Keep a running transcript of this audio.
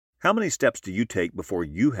How many steps do you take before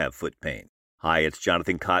you have foot pain? Hi, it's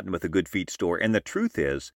Jonathan Cotton with the Good Feet Store, and the truth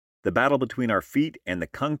is, the battle between our feet and the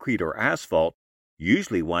concrete or asphalt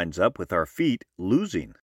usually winds up with our feet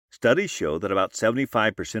losing. Studies show that about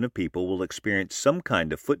 75% of people will experience some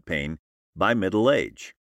kind of foot pain by middle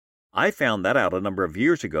age. I found that out a number of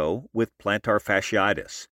years ago with plantar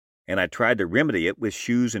fasciitis, and I tried to remedy it with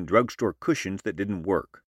shoes and drugstore cushions that didn't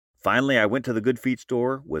work. Finally, I went to the Good Feet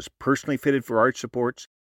Store, was personally fitted for arch supports,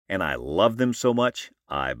 and I loved them so much,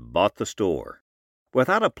 I bought the store.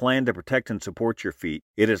 Without a plan to protect and support your feet,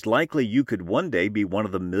 it is likely you could one day be one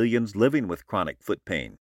of the millions living with chronic foot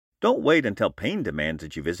pain. Don't wait until pain demands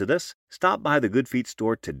that you visit us. Stop by the Good Feet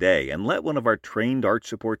Store today and let one of our trained arch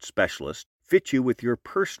support specialists fit you with your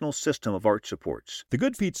personal system of arch supports. The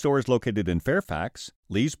Good Feet Store is located in Fairfax,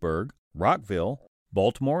 Leesburg, Rockville,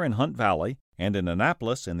 Baltimore and Hunt Valley, and in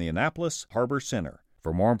Annapolis in the Annapolis Harbor Center.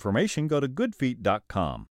 For more information, go to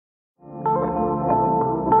goodfeet.com.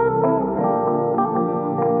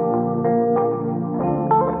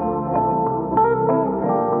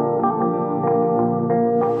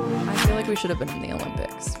 We should have been in the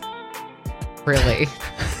Olympics. Really?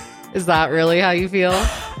 Is that really how you feel?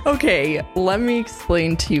 Okay, let me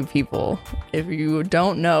explain to you people. If you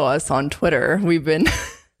don't know us on Twitter, we've been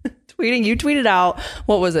tweeting. You tweeted out,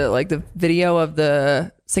 what was it, like the video of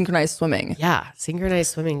the synchronized swimming? Yeah,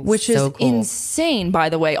 synchronized swimming, which so is cool. Insane, by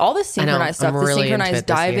the way. All the synchronized stuff, the really synchronized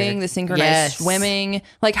diving, the synchronized swimming.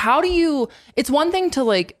 Like, how do you? It's one thing to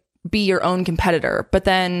like be your own competitor, but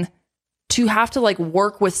then to have to like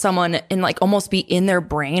work with someone and like almost be in their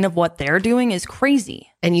brain of what they're doing is crazy.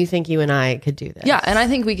 And you think you and I could do this? Yeah, and I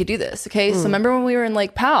think we could do this. Okay, so remember when we were in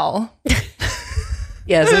Lake Powell?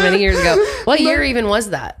 Yeah, so many years ago. What year even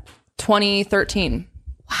was that? 2013.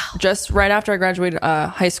 Wow. Just right after I graduated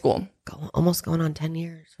high school. Almost going on 10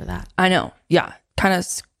 years for that. I know. Yeah, kind of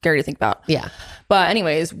scary to think about. Yeah. But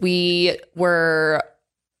anyways, we were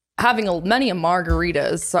having many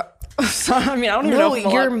margaritas. So, I mean, I don't even know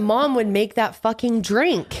if your mom would make that fucking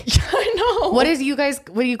drink. Yeah, I know. What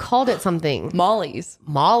you called it something? Molly's.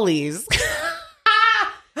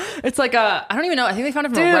 It's like I don't even know. I think they found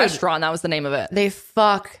it from a restaurant. That was the name of it. They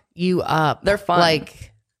fuck you up. They're fun.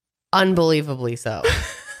 Like, unbelievably so.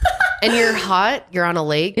 And you're hot. You're on a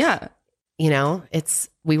lake. Yeah. You know,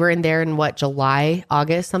 we were in there in July,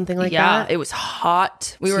 August, something like that. Yeah, it was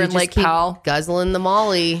hot. We were in Lake Powell. Guzzling the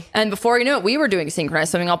Molly. And before you know it, we were doing synchronized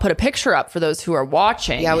swimming. I'll put a picture up for those who are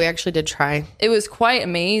watching. Yeah, we actually did try. It was quite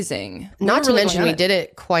amazing. Not to mention, we did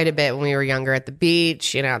it quite a bit when we were younger at the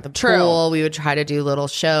beach, at the pool. We would try to do little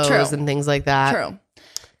shows and things like that. True.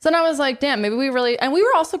 So then I was like, damn, maybe we really... And we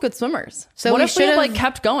were also good swimmers. So what if we had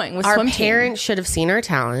kept going with swim team? Our parents should have seen our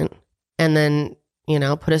talent and then...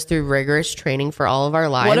 put us through rigorous training for all of our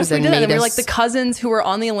lives. What if we did that? And we were like the cousins who were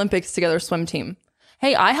on the Olympics together swim team.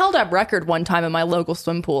 Hey, I held up record one time in my local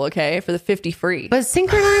swim pool, okay, for the 50 free. But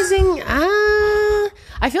synchronizing,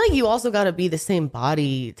 I feel like you also got to be the same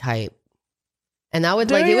body type. And that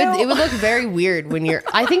would it would look very weird when you're,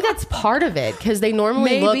 I think that's part of it because they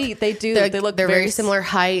normally they're very similar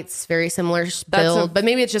heights, very similar build, but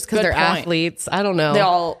maybe it's just because they're athletes. I don't know. They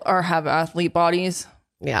all have athlete bodies.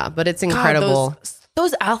 Yeah, but it's incredible. God,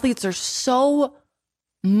 those athletes are so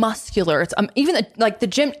muscular. It's even like the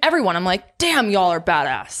gym, everyone. I'm like, damn, y'all are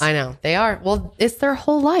badass. I know they are. Well, it's their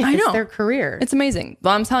whole life. It's their career. It's amazing.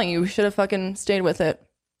 But I'm telling you, we should have fucking stayed with it.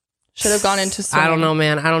 Should have gone into swimming. I don't know,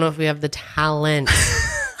 man. I don't know if we have the talent.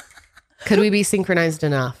 Could we be synchronized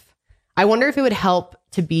enough? I wonder if it would help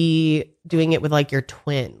to be doing it with like your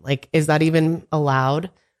twin. Like, is that even allowed?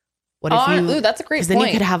 What if that's a great point. Then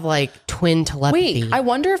you could have like twin telepathy. Wait, I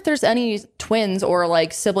wonder if there's any twins or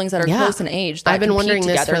like siblings that are close in age. That I've been wondering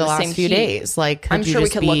this for the last few days. Like, I'm sure we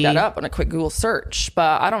could look that up on a quick Google search,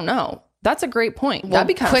 but I don't know. That's a great point. That'd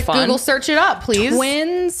be kind of fun. Quick Google search it up, please.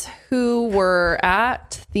 Twins who were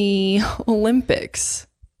at the Olympics.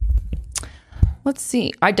 Let's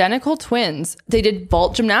see. Identical twins. They did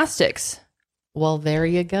vault gymnastics. Well, there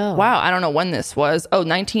you go. Wow, I don't know when this was. Oh,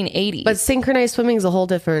 1980. But synchronized swimming is a whole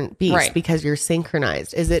different beast because you're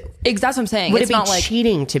synchronized. Is it? That's what I'm saying. Would it be not like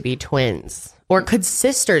cheating to be twins? Or could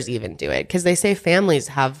sisters even do it? Because they say families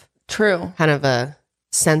have kind of a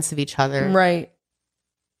sense of each other. Right.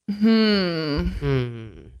 Let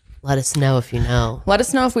us know if you know. Let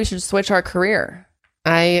us know if we should switch our career.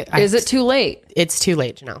 Is it too late? It's too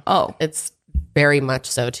late, Janelle. Oh. It's very much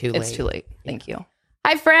so too late. It's too late. Thank you.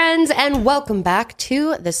 Hi, friends, and welcome back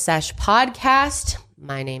to the Sesh Podcast.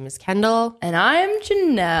 My name is Kendall. And I'm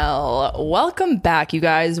Janelle. Welcome back, you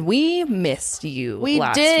guys. We missed you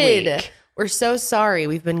last week. we're so sorry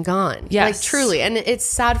we've been gone. Yes. Like, truly. And it's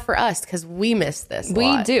sad for us because we miss this.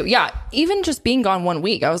 We do. Yeah. Even just being gone 1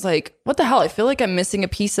 week, I was like, what the hell? I feel like I'm missing a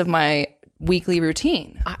piece of my weekly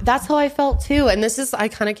routine. That's how I felt too. And I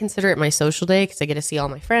kind of consider it my social day because I get to see all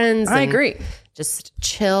my friends. I agree. Just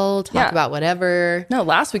chill, talk about whatever. No,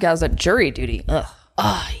 last week I was at jury duty. Ugh.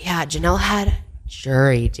 Oh, yeah. Janelle had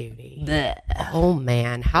jury duty. Blech. Oh,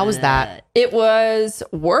 man. How was that? It was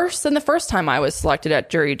worse than the first time I was selected at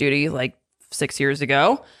jury duty, like 6 years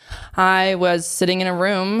ago. I was sitting in a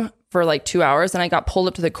room for like 2 hours and I got pulled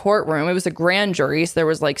up to the courtroom. It was a grand jury. So there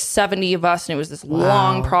was like 70 of us and it was this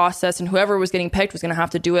long process. And whoever was getting picked was going to have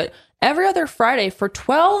to do it every other Friday for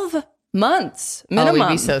 12 months minimum. Oh,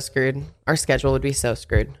 we'd be so screwed. Our schedule would be so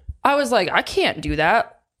screwed. I was like, I can't do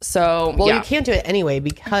that. So, you can't do it anyway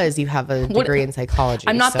because you have a degree in psychology.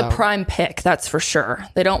 I'm not the prime pick, that's for sure.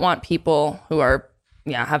 They don't want people who are,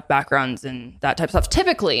 have backgrounds in that type of stuff.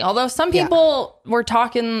 Typically, although some people were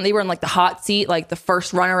talking, they were in like the hot seat, like the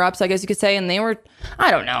first runner-ups, I guess you could say, and they were, I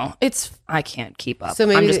don't know. I can't keep up. So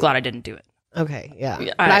maybe I'm just glad I didn't do it. Okay, yeah.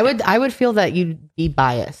 But I would feel that you'd be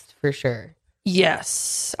biased for sure.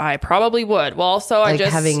 Yes, I probably would. Well, also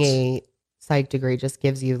having a psych degree just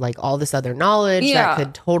gives you like all this other knowledge that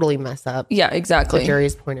could totally mess up. Yeah, exactly. The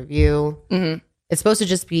jury's point of view. Mm-hmm. It's supposed to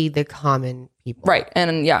just be the common people. Right.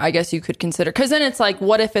 And I guess you could consider, because then it's like,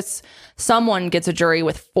 what if it's someone gets a jury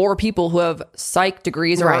with 4 people who have psych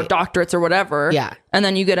degrees or doctorates or whatever. Yeah. And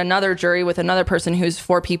then you get another jury with another person who's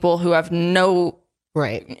 4 people who have no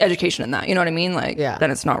education in that. You know what I mean? Like,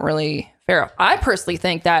 then it's not really fair. I personally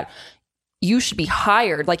think that you should be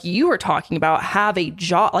hired, like you were talking about, have a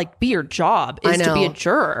job, like be your job is to be a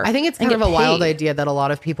juror. I think it's kind of a wild idea that a lot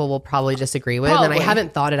of people will probably disagree with. And I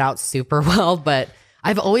haven't thought it out super well, but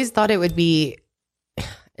I've always thought it would be,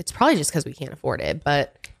 it's probably just because we can't afford it,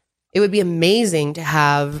 but it would be amazing to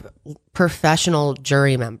have professional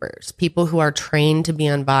jury members, people who are trained to be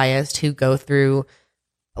unbiased, who go through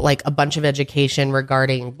like a bunch of education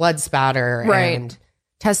regarding blood spatter and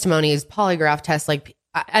testimonies, polygraph tests, like.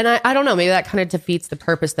 And I don't know, maybe that kind of defeats the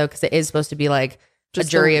purpose though, because it is supposed to be like just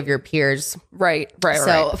a jury of your peers. Right.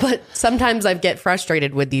 But sometimes I get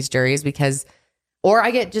frustrated with these juries or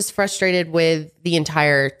I get just frustrated with the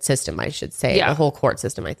entire system, I should say. The whole court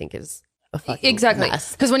system, I think, is a fucking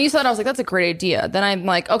mess. Because when you said, I was like, that's a great idea. Then I'm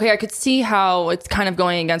like, okay, I could see how it's kind of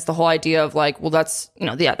going against the whole idea of like, well, that's,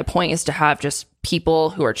 the point is to have just people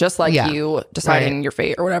who are just like you deciding your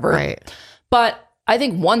fate or whatever. Right. But I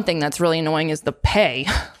think one thing that's really annoying is the pay.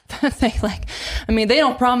 They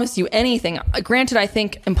don't promise you anything. Granted, I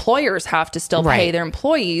think employers have to still pay their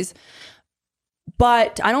employees,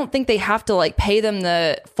 but I don't think they have to like pay them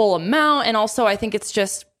the full amount. And also I think it's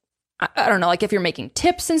just, I don't know, like if you're making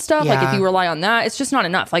tips and stuff, like if you rely on that, it's just not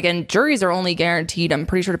enough. Like, and juries are only guaranteed, I'm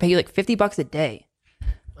pretty sure, to pay you like $50 a day.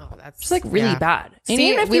 Oh, that's just like really bad. And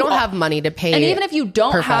even if we don't have money to pay, and even if you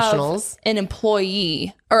don't have an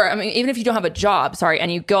employee, or even if you don't have a job,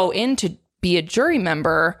 and you go in to be a jury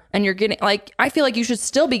member and you're getting like, I feel like you should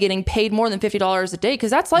still be getting paid more than $50 a day, because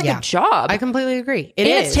that's like a job. I completely agree.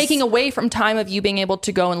 It's taking away from time of you being able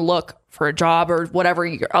to go and look for a job or whatever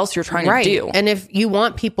else you're trying to do. And if you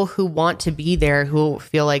want people who want to be there, who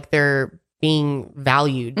feel like they're being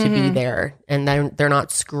valued to be there, and they're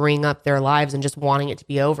not screwing up their lives and just wanting it to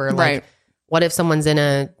be over. Like, what if someone's in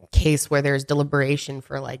a case where there's deliberation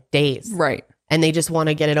for like days? Right. And they just want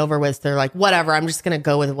to get it over with. They're like, whatever, I'm just going to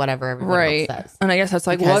go with whatever everyone else says. And I guess that's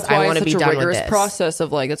like, that's why it's such a rigorous process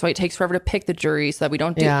of like, that's why it takes forever to pick the jury so that we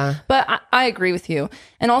don't do. Yeah. But I agree with you.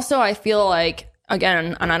 And also I feel like,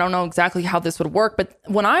 again, and I don't know exactly how this would work, but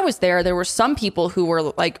when I was there were some people who were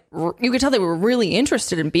like, you could tell they were really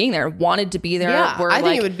interested in being there, wanted to be there. Yeah, I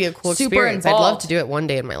think it would be a cool experience. I'd love to do it one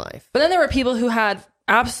day in my life. But then there were people who had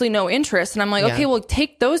absolutely no interest. And I'm like, okay, well,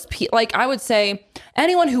 take those people. Like, I would say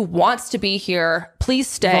anyone who wants to be here, please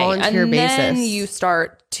stay. Volunteer and basis. Then you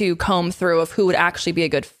start to comb through of who would actually be a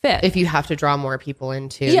good fit. If you have to draw more people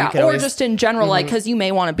into. Or just in general, like, because you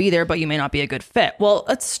may want to be there, but you may not be a good fit. Well,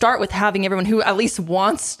 let's start with having everyone who at least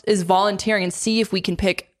is volunteering and see if we can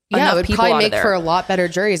pick enough people out of there. It would probably make for a lot better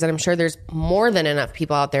juries. And I'm sure there's more than enough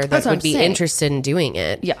people out there that would be interested in doing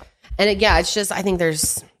it. Yeah. And it's just, I think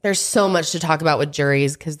there's so much to talk about with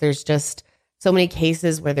juries, because there's just so many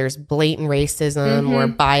cases where there's blatant racism or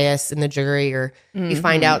bias in the jury, or you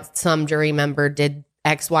find out some jury member did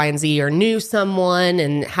X, Y, and Z, or knew someone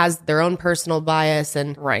and has their own personal bias.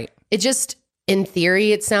 And it just, in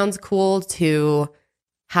theory, it sounds cool to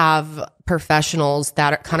have professionals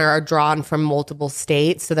that are drawn from multiple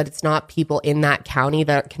states, so that it's not people in that county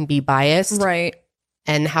that can be biased. Right.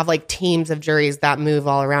 and have like teams of juries that move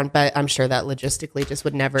all around. But I'm sure that logistically just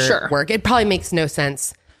would never work. It probably makes no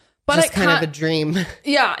sense. But it's kind of a dream.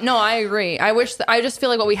 Yeah, no, I agree. I just feel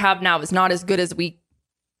like what we have now is not as good as we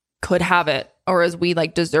could have it, or as we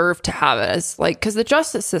like deserve to have it, as like, because the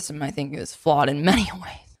justice system, I think, is flawed in many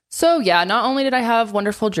ways. So yeah, not only did I have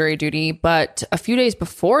wonderful jury duty, but a few days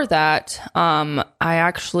before that, I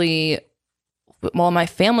actually, my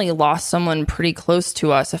family lost someone pretty close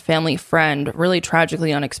to us, a family friend, really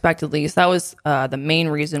tragically, unexpectedly. So that was the main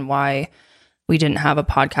reason why we didn't have a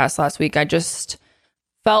podcast last week. I just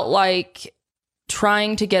felt like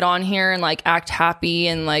trying to get on here and like act happy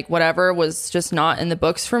and like whatever was just not in the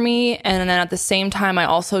books for me. And then at the same time, I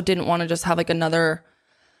also didn't want to just have like another,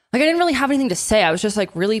 like I didn't really have anything to say. I was just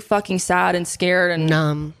like really fucking sad and scared and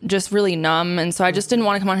numb, just really numb. And so I just didn't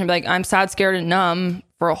want to come on here and be like, I'm sad, scared, and numb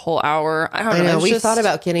for a whole hour. I don't know. We thought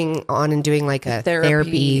about getting on and doing like a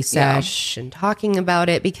therapy sesh and talking about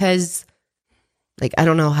it, because like, I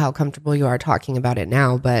don't know how comfortable you are talking about it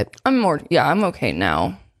now, but I'm okay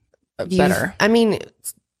now. Better. I mean,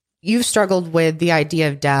 you've struggled with the idea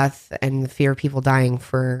of death and the fear of people dying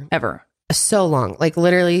for ever so long, like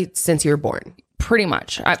literally since you were born. Pretty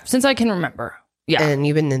much. Since I can remember. Yeah. And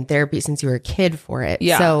you've been in therapy since you were a kid for it.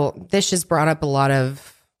 Yeah. So this just brought up a lot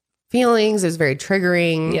of feelings. It was very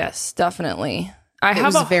triggering. Yes, definitely. It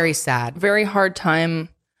was very sad. Very hard time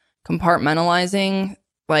compartmentalizing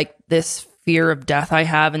like this fear of death I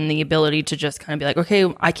have, and the ability to just kind of be like,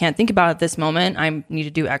 okay, I can't think about it this moment. I need to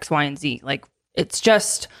do X, Y, and Z. Like, it's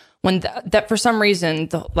just when that for some reason,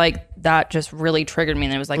 that just really triggered me.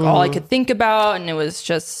 And it was like all I could think about. And it was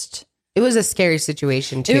a scary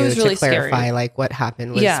situation too. It was really to clarify, scary. Like what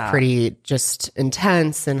happened was pretty just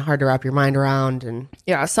intense and hard to wrap your mind around. And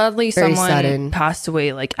sadly, someone passed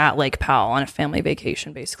away like at Lake Powell on a family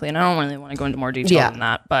vacation, basically. And I don't really want to go into more detail than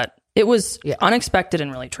that, but it was unexpected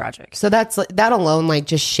and really tragic. So that alone like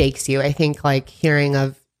just shakes you. I think like hearing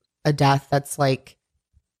of a death that's like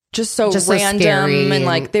just random and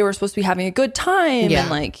like they were supposed to be having a good time and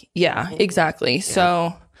like exactly. Yeah.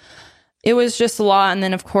 So it was just a lot. And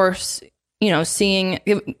then of course, seeing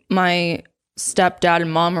my stepdad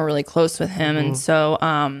and mom are really close with him, and so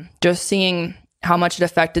just seeing how much it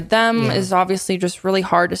affected them is obviously just really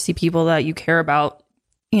hard to see people that you care about,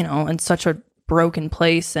 in such a broken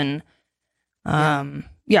place. And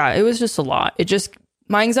it was just a lot.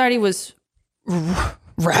 My anxiety was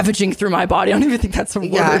ravaging through my body. I don't even think that's a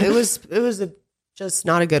word. It was just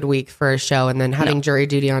not a good week for a show, and then having jury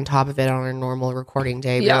duty on top of it on a normal recording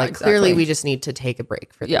day. Clearly we just need to take a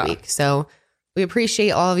break for the week. So we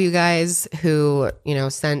appreciate all of you guys who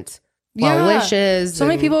sent well wishes. So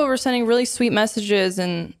many people were sending really sweet messages,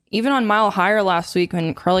 and even on Mile Higher last week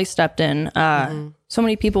when Carly stepped in, so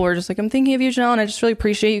many people were just like, I'm thinking of you, Janelle, and I just really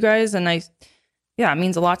appreciate you guys. And it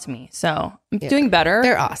means a lot to me. So I'm doing better.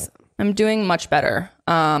 They're awesome. I'm doing much better.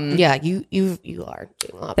 You are doing a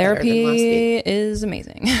lot therapy better than last week. is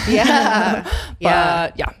amazing.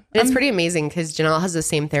 It's pretty amazing because Janelle has the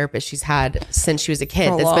same therapist she's had since she was a kid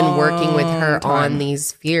that's been working with her on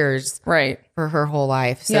these fears for her whole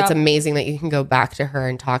life. So it's amazing that you can go back to her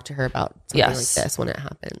and talk to her about something like this when it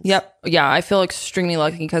happens. Yep. Yeah, I feel extremely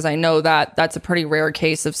lucky because I know that that's a pretty rare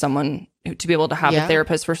case of someone to be able to have a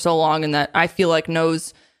therapist for so long, and that I feel like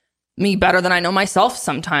knows me better than I know myself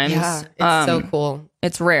sometimes. Yeah, it's so cool.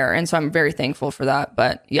 It's rare, and so I'm very thankful for that.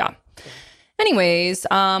 But anyways,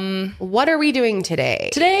 what are we doing today?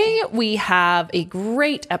 Today we have a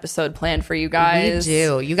great episode planned for you guys. We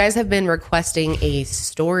do. You guys have been requesting a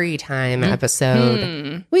story time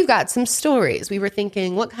episode. We've got some stories. We were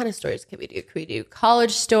thinking, what kind of stories could we do? Could we do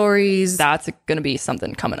college stories? That's going to be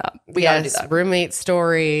something coming up. We gotta do that. Roommate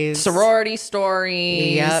stories, sorority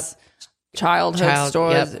stories. Yep. Childhood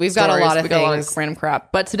stories. Yep. We've got a lot of things. Got a lot of random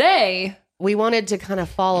crap. But today we wanted to kind of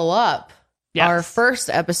follow up our first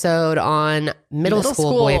episode on middle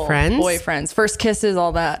school boyfriends. First kisses,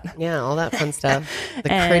 all that. Yeah, all that fun stuff. The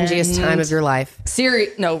cringiest time of your life.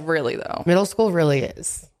 No, really though. Middle school really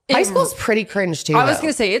is. High school's pretty cringe too. I was going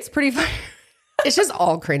to say, it's pretty fun. It's just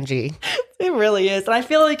all cringy. It really is. And I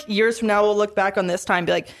feel like years from now, we'll look back on this time and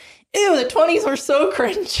be like, ew, the 20s were so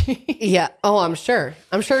cringy. Yeah. Oh, I'm sure.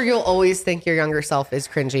 I'm sure you'll always think your younger self is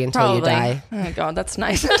cringy until you die. Oh my God, that's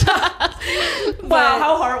nice. Wow,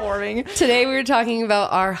 how heartwarming. Today we were talking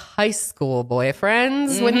about our high school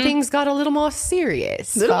boyfriends when things got a little more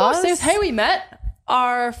serious. Hey, we met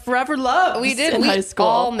our forever loves. We did. In high school.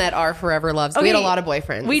 All met our forever loves. Okay. We had a lot of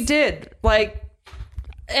boyfriends. We did.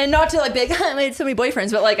 And not to be like, I made so many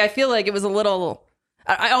boyfriends, but I feel like it was a little...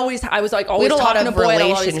 I was always talking to boys, I had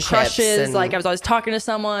all these crushes. I was always talking to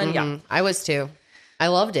someone. I was too. I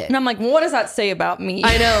loved it. And I'm like, what does that say about me?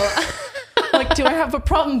 I know. Like, do I have a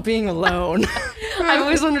problem being alone? I've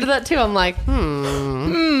always wondered that too. I'm like,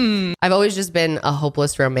 I've always just been a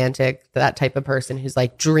hopeless romantic, that type of person who's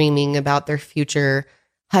like dreaming about their future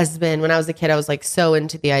husband. When I was a kid, I was like so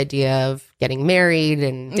into the idea of getting married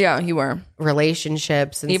and you were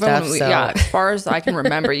relationships and even stuff. when So as far as I can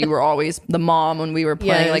remember, you were always the mom when we were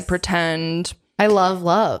playing like pretend. I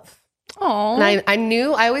love. Oh, And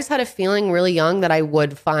I always had a feeling really young that I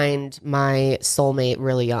would find my soulmate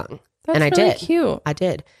really young. And I really did. Cute. I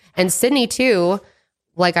did. And Sydney too,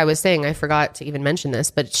 like I was saying, I forgot to even mention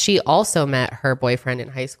this, but she also met her boyfriend in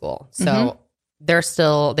high school. So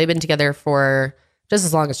they've been together for just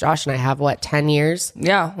as long as Josh and I have, 10 years?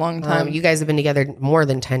 Yeah, long time. You guys have been together more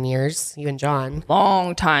than 10 years, you and John.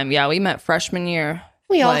 Long time. Yeah, we met freshman year.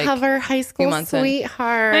 We all have our high school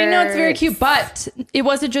sweethearts. I know, it's very cute, but it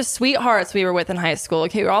wasn't just sweethearts we were with in high school.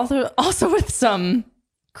 Okay, we were also with some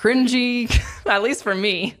cringy, at least for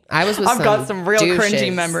me. I've got some real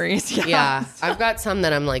cringy memories. Yeah, I've got some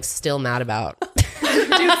that I'm like still mad about.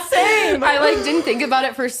 Dude, same. I like didn't think about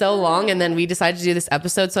it for so long, and then we decided to do this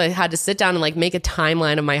episode, so I had to sit down and like make a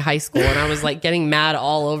timeline of my high school, and I was like getting mad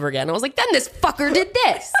all over again. I was like, then this fucker did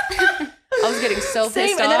this. I was getting so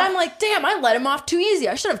pissed off. And then I'm like, damn, I let him off too easy.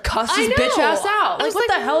 I should have cussed his bitch ass out. Like, what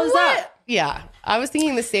the hell is that? Yeah. I was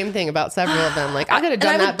thinking the same thing about several of them. Like, I could have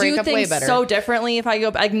done that breakup way better. So differently if I go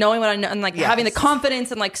like knowing what I know and like having the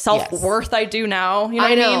confidence and like self-worth I do now. You know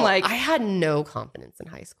what I mean? Like, I had no confidence in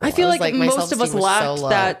high school. I feel like most of us lacked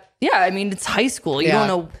that. Yeah, I mean, it's high school. You don't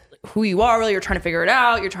know who you are really. You're trying to figure it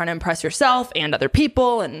out. You're trying to impress yourself and other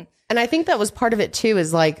people. And I think that was part of it too,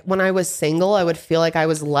 is like when I was single, I would feel like I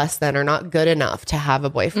was less than or not good enough to have a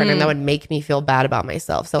boyfriend. And that would make me feel bad about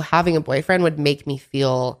myself. So having a boyfriend would make me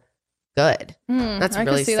feel good. That's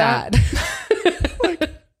really sad.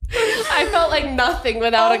 I felt like nothing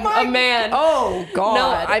without a man. Oh God. No,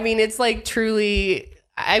 I mean, it's like truly,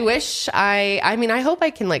 I hope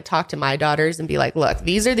I can like talk to my daughters and be like, look,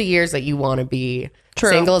 these are the years that you want to be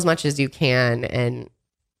single as much as you can and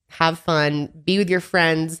have fun, be with your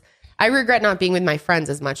friends. I regret not being with my friends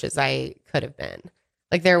as much as I could have been.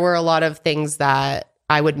 Like there were a lot of things that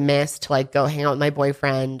I would miss to like go hang out with my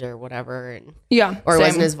boyfriend or whatever. And or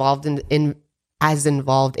wasn't as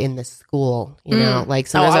involved in the school, you know, like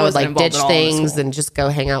sometimes I would like ditch things and just go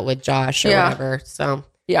hang out with Josh or whatever. So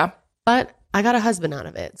but I got a husband out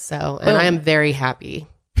of it. So, and I am very happy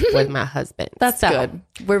with my husband. That's good.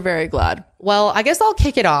 We're very glad. Well, I guess I'll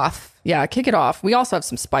kick it off. Yeah, kick it off. We also have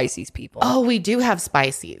some spices, people. Oh, we do have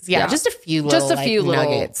spices. Yeah, just a few little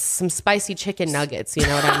nuggets. Some spicy chicken nuggets, you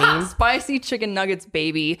know what I mean? Spicy chicken nuggets,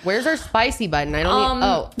 baby. Where's our spicy button? I don't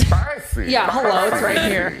need... Spicy. Yeah, hello, it's right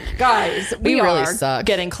here. Guys, we really are suck.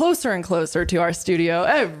 Getting closer and closer to our studio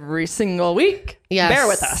every single week. Yes, bear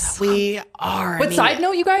with us. We are. But side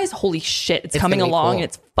note, you guys, holy shit, it's coming along and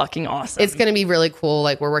it's fucking awesome. It's going to be really cool.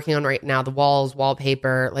 Like we're working on right now, the walls,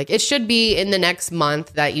 wallpaper. Like it should be in the next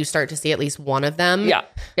month that you start to see at least one of them. Yeah.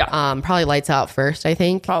 Probably lights out first, I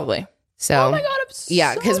think. Probably. So, oh my God, I'm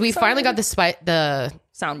so because we finally got the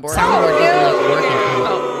soundboard.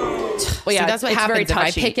 Well, yeah, so that's what happens. If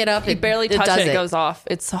I pick it up, you barely touch it, it goes off.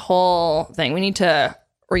 It's a whole thing. We need to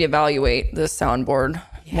reevaluate this soundboard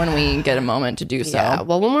when we get a moment to do so. Yeah.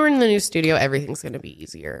 Well, when we're in the new studio, everything's going to be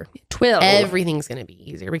easier. Everything's going to be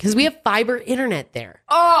easier because we have fiber internet there.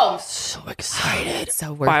 Oh, so excited.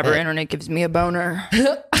 So worth fiber it. internet gives me a boner.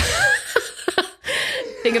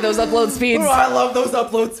 Think of those upload speeds. Oh, I love those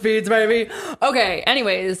upload speeds, baby. Okay,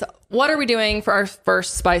 anyways, what are we doing for our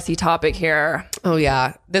first spicy topic here? Oh,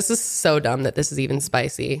 yeah. This is so dumb that this is even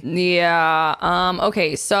spicy. Yeah.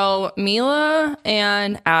 Okay, so Mila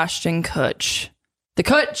and Ashton Kutch. The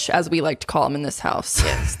Kutch, as we like to call him in this house.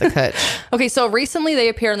 Yes, the Kutch. Okay, so recently they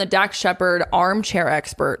appeared on the Dax Shepard Armchair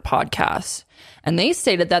Expert podcast, and they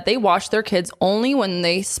stated that they wash their kids only when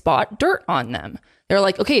they spot dirt on them. They're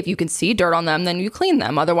like, okay, if you can see dirt on them, then you clean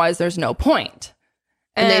them. Otherwise, there's no point.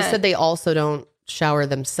 And they said they also don't shower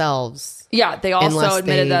themselves. Yeah, they also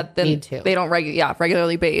admitted that they don't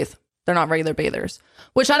regularly bathe. They're not regular bathers.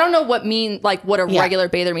 Which I don't know what a regular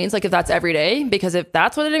bather means. Like if that's every day, because if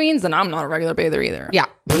that's what it means, then I'm not a regular bather either. Yeah,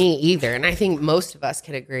 me either. And I think most of us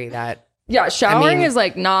can agree that. Yeah, showering is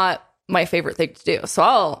like not my favorite thing to do.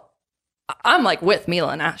 So I'm like with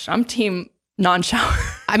Mila and Ash. I'm team non-shower.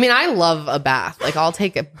 I mean, I love a bath. Like I'll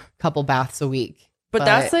take a couple baths a week. But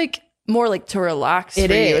that's like more like to relax.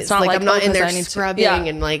 It is. It's not like I'm not in there scrubbing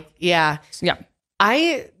and like, yeah.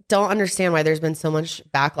 I don't understand why there's been so much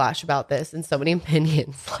backlash about this and so many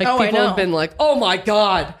opinions. Like people have been like, oh my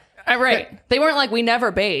God. Right. They weren't like, we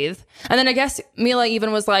never bathe. And then I guess Mila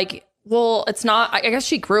even was like, Well, it's not. I guess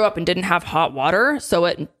she grew up and didn't have hot water, so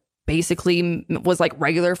it basically was like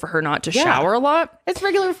regular for her not to shower a lot. It's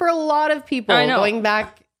regular for a lot of people. I know. Going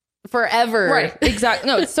back forever. Right. Exactly.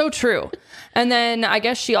 No, it's so true. And then I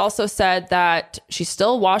guess she also said that she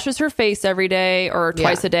still washes her face every day or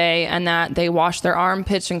twice a day, and that they wash their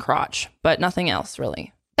armpits and crotch, but nothing else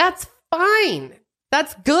really. That's fine.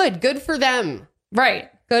 That's good. Good for them. Right.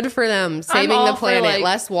 Good for them. Saving the planet.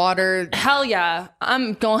 Less water. Hell yeah.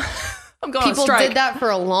 I'm going People on strike. did that for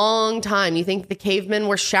a long time. You think the cavemen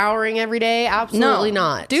were showering every day? Absolutely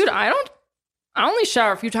not. Dude, I only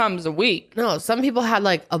shower a few times a week. No, some people had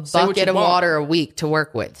like a bucket of water a week to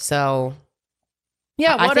work with. So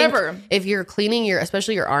yeah, whatever. I think if you're cleaning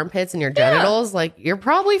especially your armpits and your genitals, like you're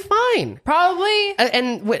probably fine. Probably.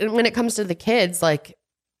 And when it comes to the kids, like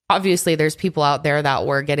obviously there's people out there that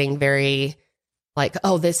were getting very like,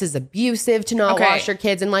 oh, this is abusive to not wash your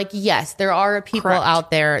kids. And like, yes, there are people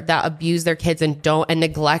out there that abuse their kids and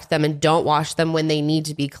neglect them and don't wash them when they need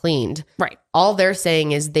to be cleaned. Right. All they're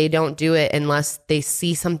saying is they don't do it unless they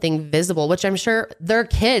see something visible, which I'm sure they're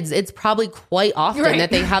kids. It's probably quite often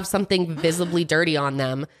that they have something visibly dirty on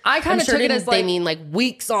them. I kind of took it as like, they mean like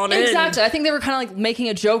weeks on end. Exactly. I think they were kind of like making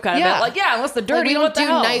a joke out of it. Like, yeah, unless the dirty, we don't what the do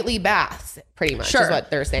hell? nightly baths, pretty much is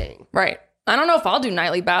what they're saying. Right. I don't know if I'll do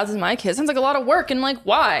nightly baths with my kids. Sounds like a lot of work, and like,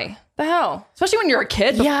 why? The hell? Especially when you're a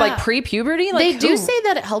kid, like pre-puberty. Like, they do say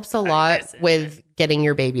that it helps a lot with getting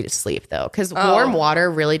your baby to sleep, though, because warm water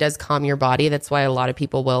really does calm your body. That's why a lot of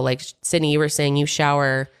people will, like Sydney, you were saying you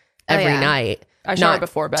shower every night. I shower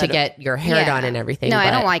before bed to get your hair done and everything. No, I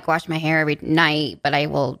don't like wash my hair every night, but I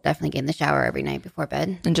will definitely get in the shower every night before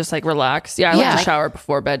bed and just like relax. Yeah, I like to shower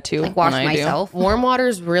before bed too. Like wash myself. Warm water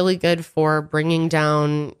is really good for bringing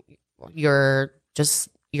down your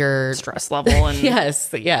stress level and yes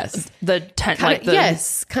the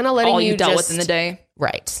kind of letting all you dealt just, with in the day.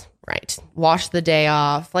 Right wash the day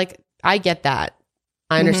off. Like I get that.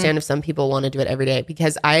 I understand if some people want to do it every day,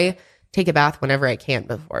 because I take a bath whenever I can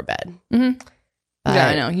before bed. Yeah,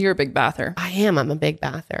 I know you're a big bather. I'm a big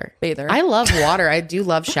bather. I love water. I do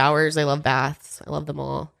love showers. I love baths. I love them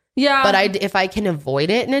all. Yeah, but if I can avoid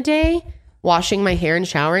it in a day, washing my hair and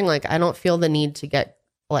showering, like I don't feel the need to get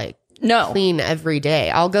like clean every day.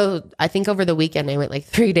 I'll go, I think over the weekend I went like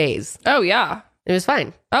 3 days. Oh yeah. It was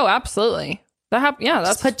fine. Oh, absolutely. That happened. Yeah.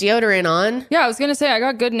 Just put deodorant on. Yeah. I was going to say I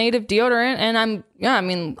got good native deodorant, and I'm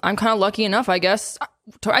kind of lucky enough, I guess.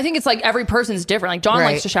 I think it's like every person's different. Like John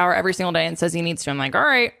likes to shower every single day and says he needs to. I'm like, all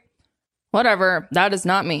right, whatever. That is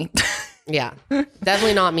not me. Yeah,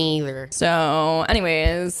 definitely not me either. So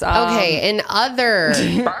anyways. Okay. In other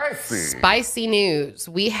spicy news,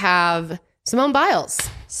 we have Simone Biles. Okay.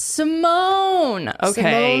 Simone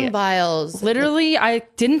Biles. Literally, I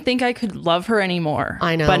didn't think I could love her anymore.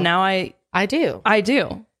 I know. But now I do.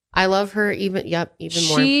 I love her even more.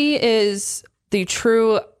 She is the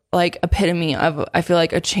true like epitome of, I feel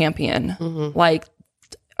like, a champion. Like,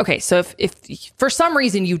 okay, so if for some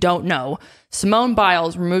reason you don't know, Simone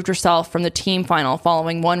Biles removed herself from the team final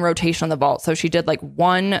following one rotation on the vault. So she did like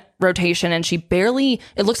one rotation and it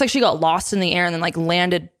looks like she got lost in the air and then like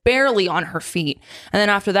landed barely on her feet. And then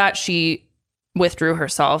after that, she withdrew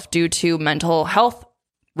herself due to mental health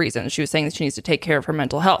reasons. She was saying that she needs to take care of her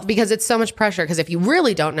mental health. Because it's so much pressure. Because if you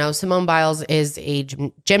really don't know, Simone Biles is a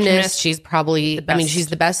gymnast. She's probably, she's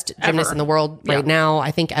the best gymnast in the world right now.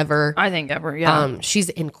 I think ever, yeah. She's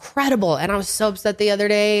incredible. And I was so upset the other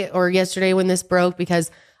day or yesterday when this broke, because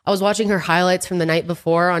I was watching her highlights from the night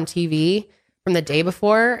before on TV, from the day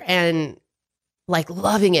before, and like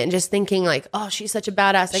loving it and just thinking like, oh, she's such a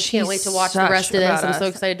badass. I can't wait to watch the rest of this. I'm so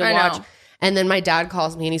excited to watch. And then my dad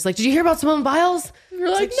calls me and he's like, did you hear about Simone Biles? You're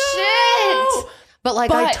like, no. Shit.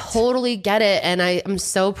 But I totally get it. And I'm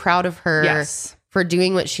so proud of her for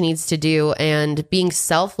doing what she needs to do and being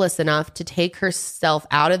selfless enough to take herself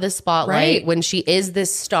out of the spotlight when she is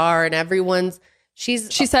this star and she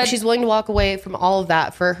said she's willing to walk away from all of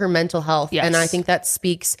that for her mental health. Yes. And I think that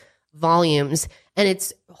speaks volumes. And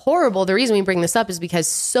it's horrible. The reason we bring this up is because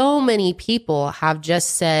so many people have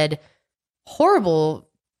just said horrible,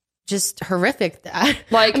 just horrific.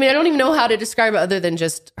 Like, I mean, I don't even know how to describe it other than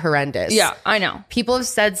just horrendous. Yeah, I know. People have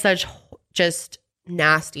said such just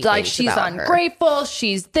nasty like things she's about ungrateful. Her.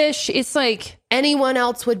 She's this. It's like anyone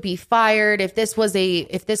else would be fired if this was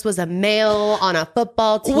a male on a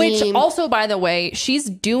football team. Which also, by the way, she's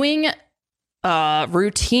doing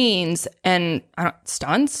routines and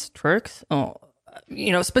stunts, tricks.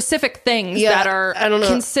 Specific things that are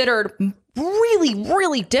considered really,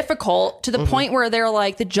 really difficult to the point where they're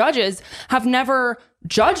like, the judges have never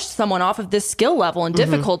judged someone off of this skill level and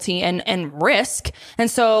difficulty and risk. And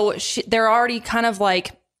so they're already kind of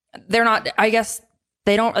like they're not, I guess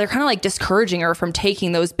they're kind of like discouraging her from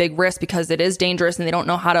taking those big risks because it is dangerous and they don't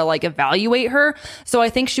know how to like evaluate her. So I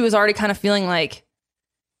think she was already kind of feeling like,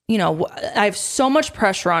 you know, I have so much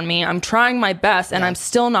pressure on me. I'm trying my best and I'm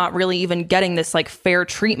still not really even getting this like fair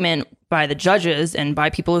treatment by the judges and by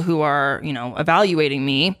people who are, you know, evaluating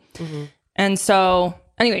me. And so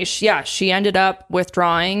anyway, she ended up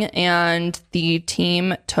withdrawing and the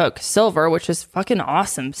team took silver, which is fucking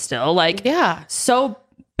awesome still. Like, so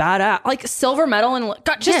badass. Like silver medal and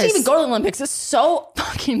God, just to even go to the Olympics is so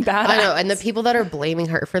fucking badass. I know. And the people that are blaming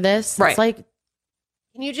her for this, it's like,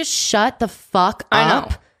 can you just shut the fuck up? I know.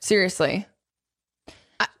 Seriously.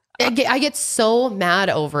 I get so mad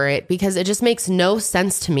over it because it just makes no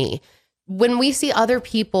sense to me. When we see other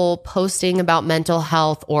people posting about mental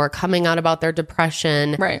health or coming out about their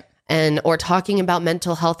depression, or talking about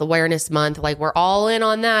Mental Health Awareness Month, like we're all in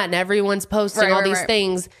on that and everyone's posting all these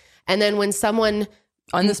things. And then when someone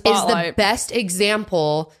on the spotlight is the best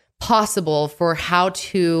example possible for how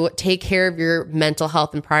to take care of your mental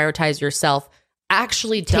health and prioritize yourself,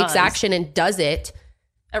 actually takes action and does it,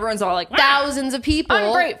 everyone's all like, wow, thousands of people.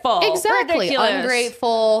 Ungrateful. Exactly. Ridiculous.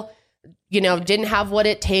 Ungrateful. You know, didn't have what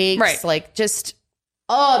it takes. Like just,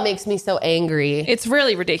 it makes me so angry. It's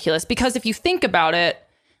really ridiculous because if you think about it,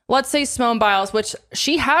 let's say Simone Biles, which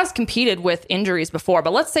she has competed with injuries before,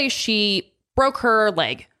 but let's say she broke her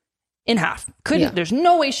leg in half. There's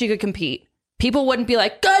no way she could compete. People wouldn't be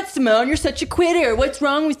like, God, Simone, you're such a quitter. What's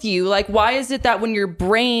wrong with you? Like, why is it that when your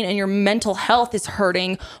brain and your mental health is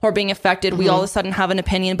hurting or being affected, we all of a sudden have an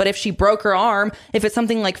opinion? But if she broke her arm, if it's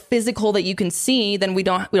something like physical that you can see, then we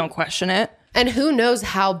don't question it. And who knows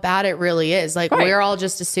how bad it really is. Like, we're all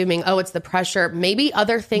just assuming, it's the pressure. Maybe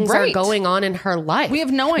other things are going on in her life. We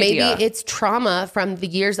have no idea. Maybe it's trauma from the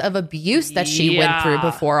years of abuse that she went through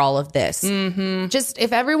before all of this. Just,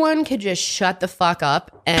 if everyone could just shut the fuck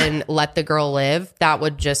up and let the girl live, that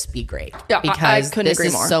would just be great. Yeah, because I couldn't this agree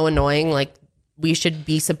is more. so annoying. Like, we should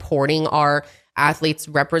be supporting our athletes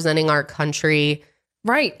representing our country.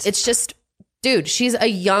 Right. It's just, dude, she's a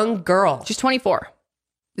young girl. She's 24.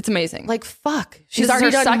 It's amazing. Like, fuck. She's already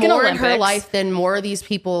done more in her life than more of these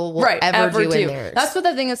people will ever do in theirs. That's what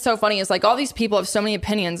the thing that's so funny is like all these people have so many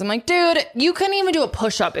opinions. I'm like, dude, you couldn't even do a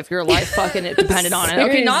push-up if your life fucking depended on it.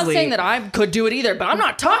 Okay, not saying that I could do it either, but I'm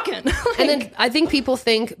not talking. Like, and then I think people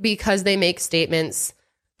think because they make statements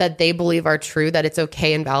that they believe are true, that it's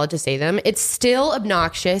okay and valid to say them. It's still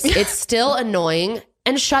obnoxious. It's still annoying.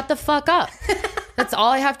 And shut the fuck up. That's all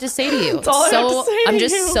I have to say to you. That's all I have to say to I'm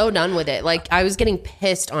just you. so done with it. Like, I was getting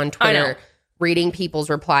pissed on Twitter reading people's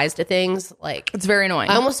replies to things. Like, it's very annoying.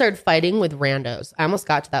 I almost started fighting with randos. I almost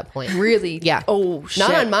got to that point. Really? Yeah. Oh, shit.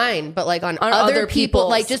 Not on mine, but like on other people.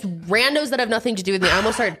 Like just randos that have nothing to do with me. I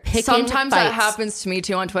almost started picking Sometimes fights. that happens to me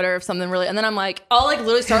too on Twitter if something really, and then I'm like, I'll like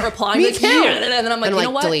literally start replying. Me like, too. And then I'm like, And you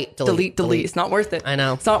know what? delete. It's not worth it. I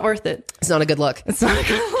know. It's not worth it. It's not a good look. It's not a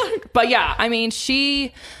good look. But yeah, I mean,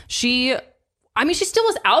 she still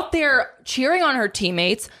was out there cheering on her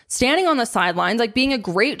teammates, standing on the sidelines, like being a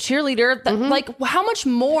great cheerleader. That, like, how much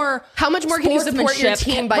more can you support your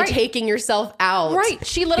team by taking yourself out? Right.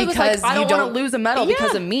 She literally was like, I don't want to lose a medal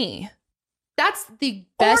because of me. That's the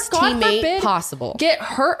best teammate possible. Get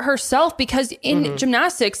hurt herself because in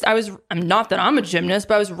gymnastics, I'm not that I'm a gymnast,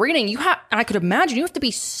 but I was reading, and I could imagine you have to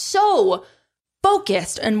be so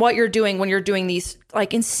focused on what you're doing when you're doing these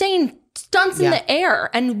like insane stunts in the air,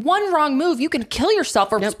 and one wrong move you can kill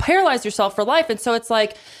yourself or just paralyze yourself for life. And so it's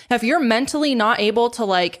like, if you're mentally not able to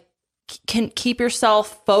like can keep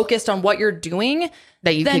yourself focused on what you're doing,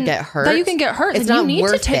 that you can get hurt, it's not, you need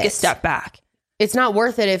to take a step back. It's not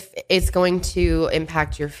worth it if it's going to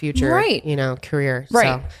impact your future career.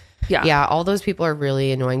 Right. So, yeah, all those people are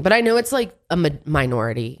really annoying, but I know it's like a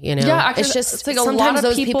minority, Yeah, it's just like sometimes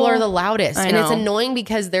those people are the loudest, and it's annoying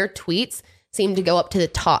because their tweets seem to go up to the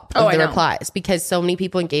top of the replies because so many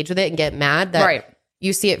people engage with it and get mad that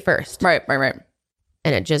you see it first. Right.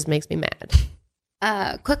 And it just makes me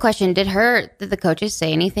mad. Quick question. Did the coaches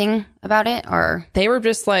say anything about it, or they were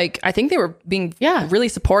just like, I think they were being really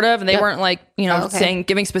supportive, and they weren't like,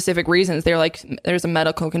 giving specific reasons. They were like, there's a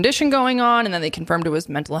medical condition going on, and then they confirmed it was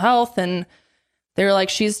mental health, and they were like,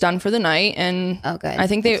 she's done for the night. And I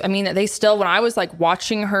think they still, when I was like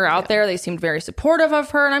watching her out there, they seemed very supportive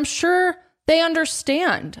of her, and I'm sure they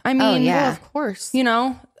understand. I mean, of course.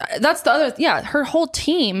 That's the other, her whole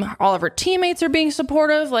team, all of her teammates are being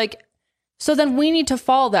supportive. Like, so then we need to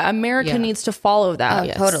follow that. America needs to follow that.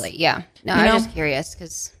 Oh, totally. Yeah. No, I was just curious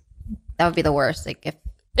because that would be the worst. Like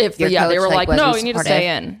if they were like, no, you need to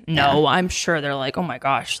stay in. No, Yeah. I'm sure they're like, oh my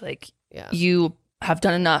gosh, like you have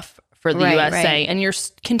done enough for the USA and you're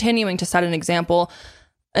continuing to set an example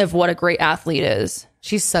of what a great athlete is.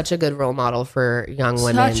 She's such a good role model for young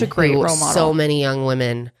women. Such a great role model. So many young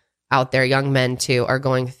women out there, young men too, are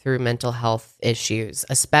going through mental health issues,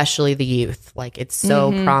 especially the youth. Like it's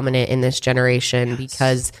so prominent in this generation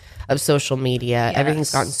because of social media. Yes.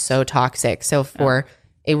 Everything's gotten so toxic. So for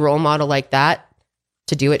a role model like that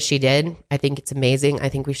to do what she did, I think it's amazing. I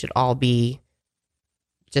think we should all be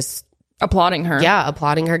just applauding her. Yeah,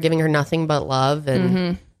 applauding her, giving her nothing but love.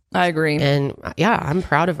 And I agree. And yeah, I'm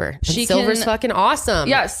proud of her. Silver's fucking awesome.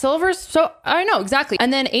 Yeah, Silver's so, I know, exactly.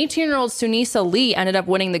 And then 18-year-old Sunisa Lee ended up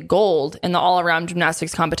winning the gold in the all-around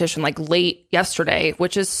gymnastics competition like late yesterday,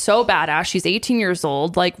 which is so badass. She's 18 years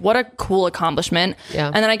old. Like, what a cool accomplishment. Yeah.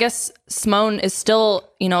 And then I guess Simone is still,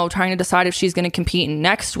 trying to decide if she's going to compete in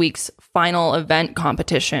next week's final event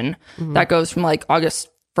competition that goes from like August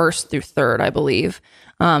 1st through 3rd, I believe.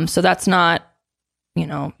 So that's not,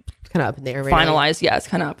 kind of up in the air right finalized. Yeah, it's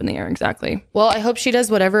kind of up in the air. Exactly. Well, I hope she does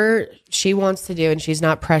whatever she wants to do and she's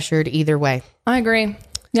not pressured either way. I agree.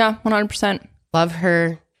 Yeah, 100%. Love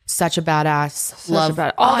her. Such a badass.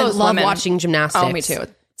 I love watching gymnastics. Oh, me too.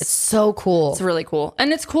 It's so cool. It's really cool.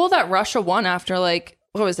 And it's cool that Russia won after like,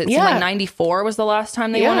 what was it? Yeah. Like 94 was the last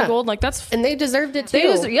time they won a gold. Like that's... And they deserved it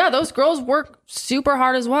too. Those girls work super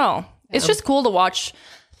hard as well. Yeah. It's just cool to watch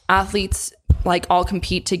athletes like all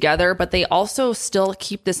compete together, but they also still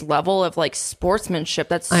keep this level of like sportsmanship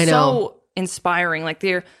that's so inspiring. Like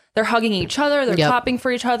they're hugging each other, they're clapping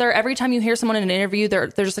for each other. Every time you hear someone in an interview, they're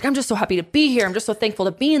just like, I'm just so happy to be here. I'm just so thankful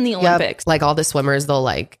to be in the Olympics. Like all the swimmers, they'll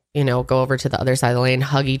like, go over to the other side of the lane,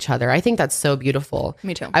 hug each other. I think that's so beautiful.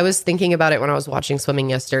 Me too. I was thinking about it when I was watching swimming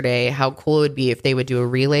yesterday, how cool it would be if they would do a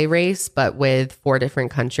relay race, but with 4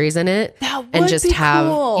 different countries in it. And just have,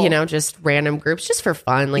 cool. Just random groups just for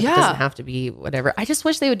fun. Like it doesn't have to be whatever. I just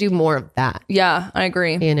wish they would do more of that. Yeah, I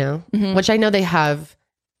agree. Which I know they have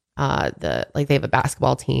they have a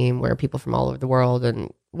basketball team where people from all over the world,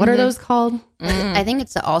 and what are those called? I think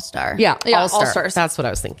it's the All-Star. Yeah, All-Stars. That's what I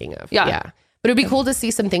was thinking of. Yeah. But it'd be cool to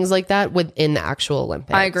see some things like that within the actual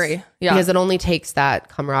Olympics. I agree. Yeah. Because it only takes that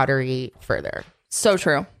camaraderie further. So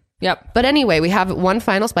true. Yep. But anyway, we have one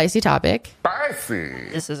final spicy topic. Spicy.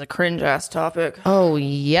 This is a cringe ass topic. Oh,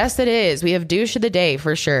 yes, it is. We have douche of the day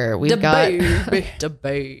for sure. We've got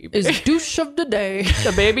DaBaby is douche of the day.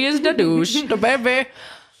 DaBaby is the douche. DaBaby.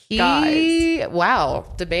 Guys. Wow.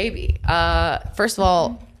 DaBaby. First of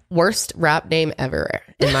all, worst rap name ever,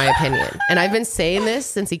 in my opinion. And I've been saying this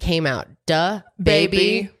since he came out.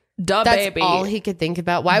 DaBaby. That's all he could think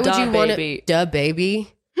about. Why would you want it?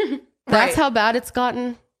 DaBaby. That's how bad it's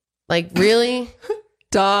gotten. Like, really?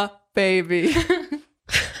 DaBaby.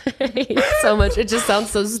 I hate it so much. It just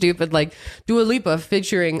sounds so stupid. Like Dua Lipa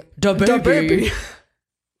featuring DaBaby.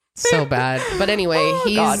 So bad. But anyway,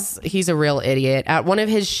 he's a real idiot. At one of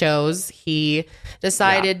his shows, he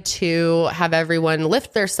decided to have everyone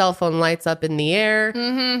lift their cell phone lights up in the air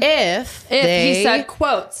if he said,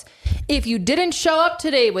 quotes, if you didn't show up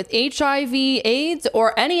today with HIV, AIDS,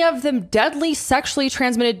 or any of them deadly sexually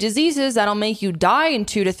transmitted diseases that'll make you die in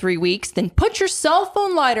 2 to 3 weeks, then put your cell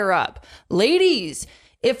phone lighter up. Ladies,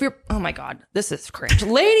 if you're... Oh my God, this is cringe.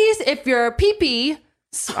 Ladies, if your pee-pee...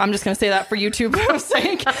 I'm just going to say that for YouTube. I'm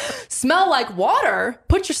saying, smell like water,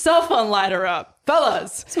 put your cell phone lighter up.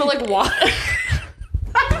 Fellas, smell like water.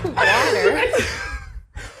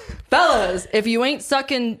 Fellas, if you ain't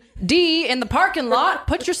sucking D in the parking lot,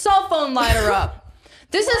 put your cell phone lighter up.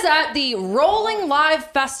 This is at the Rolling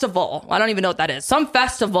Live Festival. I don't even know what that is. Some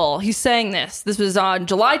festival. He's saying this. This was on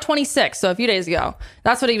July 26th, so a few days ago.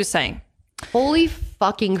 That's what he was saying. Holy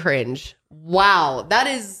fucking cringe. Wow. That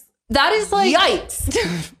is like...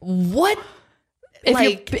 Yikes. What?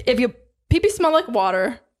 If your pee-pee smell like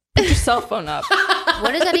water, put your cell phone up.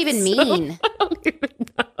 What does that even mean? I don't even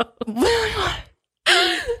know.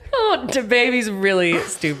 Oh, DaBaby's really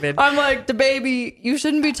stupid. I'm like, DaBaby, you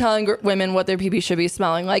shouldn't be telling women what their pee-pee should be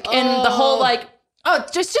smelling like. And the whole like,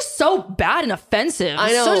 just so bad and offensive.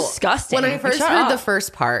 I know. So disgusting. When I first heard the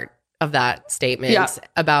first part of that statement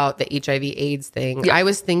about the HIV AIDS thing, I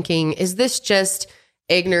was thinking, is this just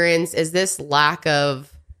ignorance? Is this lack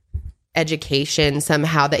of education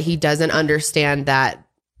somehow, that he doesn't understand that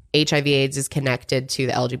HIV AIDS is connected to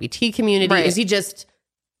the LGBT community? Right. Is he just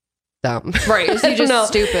dumb? Right. Is he just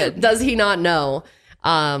stupid? Does he not know?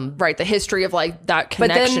 Right. The history of like that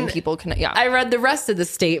connection people connect. Yeah. I read the rest of the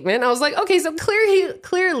statement. I was like, okay, so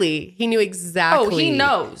clearly he knew exactly. Oh, he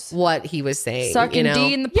knows what he was saying. Sucking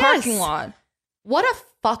D in the parking lot. What a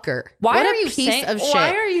fucker. Why are you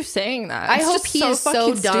saying that? I hope he is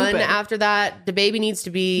so done after that. DaBaby needs to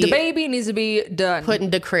be done. Put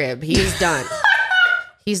into crib. He's done.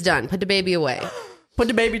 He's done. Put DaBaby away. Put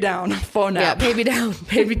the baby down for now. Yeah, baby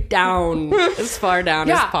down as far down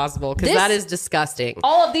as possible, because that is disgusting.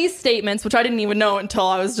 All of these statements, which I didn't even know until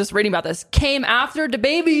I was just reading about this, came after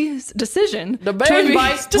DaBaby's decision to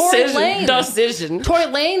invite Tory Lanez. Tory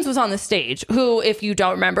Lanez was on the stage, who, if you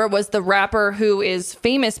don't remember, was the rapper who is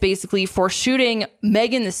famous basically for shooting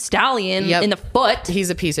Megan Thee Stallion in the foot. He's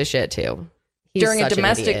a piece of shit too. During a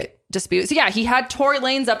domestic dispute. So he had Tory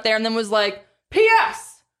Lanez up there and then was like,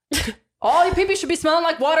 P.S. all you people should be smelling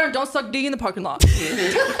like water and don't suck D in the parking lot.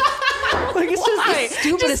 Like, it's just the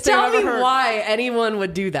stupidest thing I've ever heard. Why anyone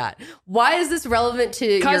would do that. Why is this relevant to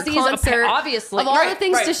your concert? Obviously. Of all the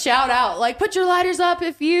things to shout out, like, put your lighters up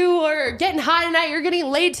if you are getting high tonight, you're getting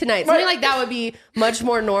laid tonight. Something like that would be much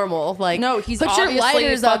more normal. Like, no, he's put your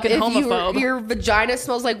lighters up if homophobe. your vagina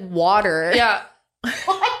smells like water. Yeah.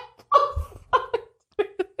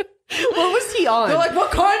 What was he on? They're like,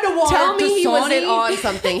 what kind of water? Tell me he wasn't on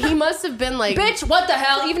something. He must have been like... Bitch, what the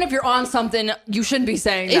hell? Even if you're on something, you shouldn't be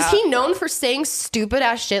saying that. Is he known for saying stupid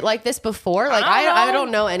ass shit like this before? Like, I don't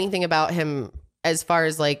know anything about him as far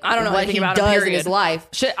as like I don't know what he does in his life.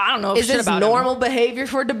 Shit, I don't know. Is this normal behavior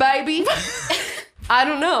for DaBaby? I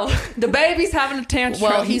don't know. DaBaby's having a tantrum.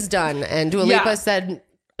 Well, he's done. And Dua Lipa said...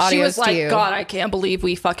 She was like, God, I can't believe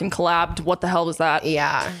we fucking collabed. What the hell was that?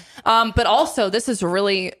 Yeah. But also, this is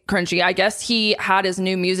really cringy. I guess he had his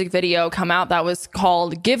new music video come out that was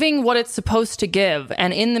called Giving What It's Supposed to Give.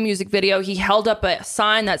 And in the music video, he held up a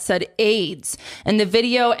sign that said AIDS. And the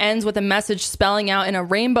video ends with a message spelling out in a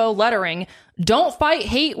rainbow lettering, don't fight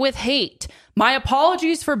hate with hate. My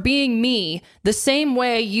apologies for being me, the same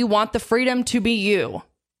way you want the freedom to be you.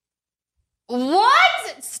 What?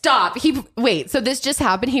 Stop. Wait, so this just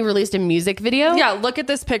happened? He released a music video? Yeah, look at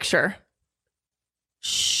this picture.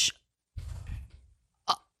 Shh.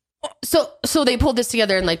 So they pulled this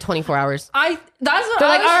together in like 24 hours. They're like, all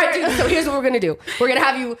right, dude, so here's what we're gonna do. We're gonna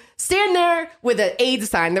have you stand there with an AIDS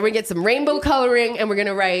sign, then we're gonna get some rainbow coloring, and we're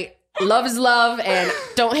gonna write love is love and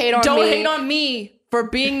don't hate on me. Don't hate on me for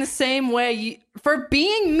being the same way for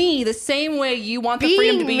being me the same way you want the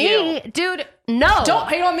freedom to be you. Dude, no. Don't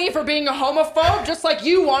hate on me for being a homophobe just like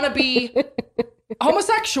you want to be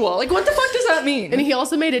homosexual. Like, what the fuck does that mean? And he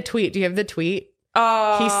also made a tweet. Do you have the tweet?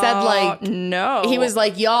 He said like, no. He was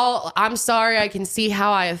like, y'all, I'm sorry. I can see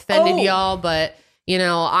how I offended y'all, but you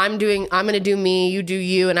know, I'm going to do me, you do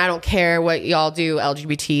you. And I don't care what y'all do,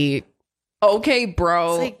 LGBT. Okay,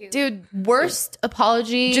 bro. Like, dude, worst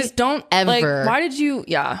apology. Just don't ever. Like, why did you?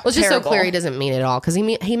 Yeah. Well, it's just so clear he doesn't mean it all, because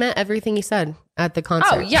he meant everything he said at the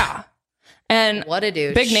concert. Oh yeah. And what a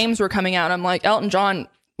douche. Big names were coming out. I'm like, Elton John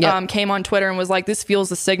came on Twitter and was like, this fuels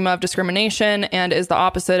the stigma of discrimination and is the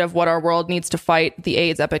opposite of what our world needs to fight the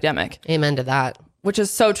AIDS epidemic. Amen to that. Which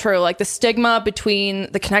is so true. Like, the stigma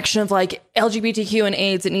between the connection of like LGBTQ and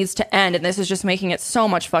AIDS, it needs to end. And this is just making it so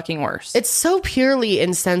much fucking worse. It's so purely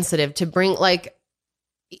insensitive to bring, like,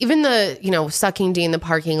 even the, you know, sucking D in the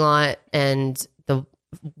parking lot and the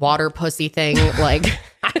water pussy thing, like,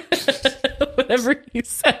 whatever you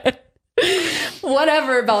said.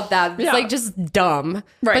 Whatever about that. It's like just dumb.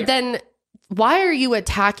 Right. But then why are you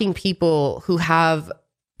attacking people who have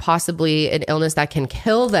possibly an illness that can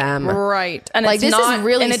kill them? Right. And like, it's this not, is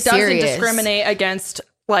really and it serious. doesn't discriminate against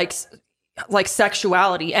like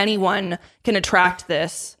sexuality. Anyone can attract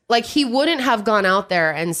this. Like, he wouldn't have gone out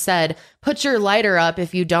there and said, put your lighter up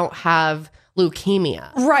if you don't have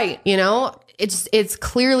leukemia. Right. You know, it's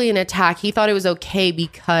clearly an attack. He thought it was okay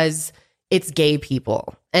because it's gay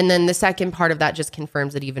people. And then the second part of that just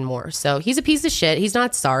confirms it even more. So he's a piece of shit. He's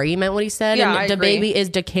not sorry. He meant what he said. Yeah, and DaBaby is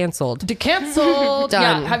decanceled. Decanceled.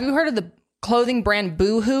 Done. Yeah. Have you heard of the clothing brand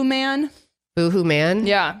Boohoo Man? Boohoo Man?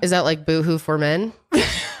 Yeah. Is that like Boohoo for men?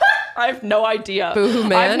 I have no idea. Boohoo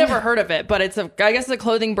Man? I've never heard of it, but I guess it's a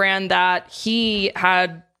clothing brand that he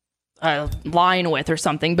had a line with or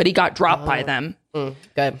something, but he got dropped by them.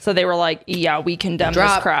 Good. So they were like, yeah, we condemn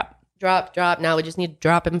this crap. Drop. Now we just need to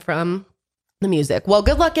drop him from the music. Well,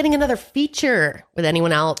 good luck getting another feature with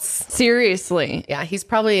anyone else. Seriously. Yeah, he's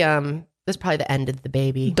probably this is probably the end of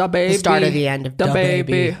DaBaby. DaBaby. The start of the end of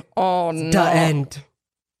DaBaby. Oh no. The end.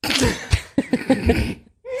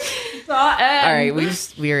 All right,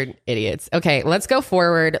 we're idiots. Okay, let's go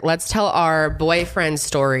forward. Let's tell our boyfriend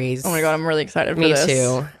stories. Oh my God, I'm really excited for Me this.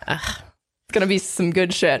 too. It's going to be some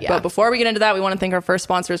good shit. Yeah. But before we get into that, we want to thank our first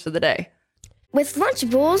sponsors for the day. With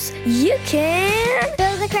Lunchables, you can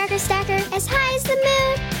build a cracker stacker as high as the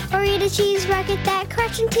moon, or eat a cheese rocket that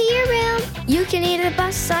cracks into your room. You can eat a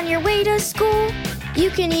bus on your way to school. You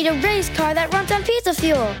can eat a race car that runs on pizza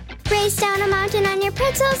fuel. Race down a mountain on your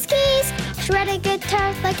pretzel skis. Shred a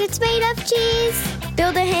guitar like it's made of cheese.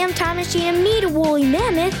 Build a ham time machine and meet a woolly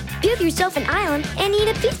mammoth. Build yourself an island and eat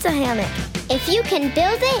a pizza hammock. If you can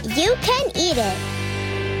build it, you can eat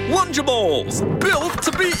it. Lunchables, built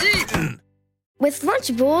to be eaten. With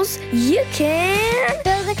Lunchables, you can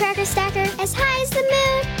build a cracker stacker as high as the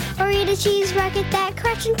moon, or eat a cheese rocket that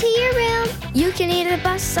cracks into your room. You can eat a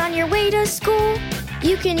bus on your way to school.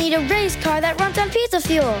 You can eat a race car that runs on pizza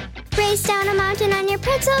fuel. Race down a mountain on your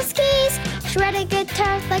pretzel skis. Shred a good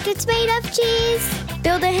toast like it's made of cheese.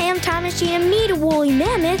 Build a ham time machine and meet a woolly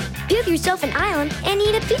mammoth. Build yourself an island and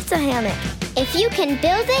eat a pizza hammock. If you can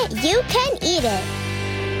build it, you can eat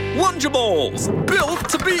it. Lunchables, built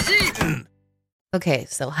to be eaten. Okay,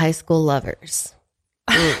 so high school lovers.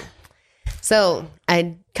 So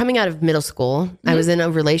coming out of middle school, I was in a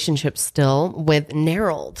relationship still with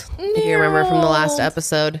Nerold. If you remember from the last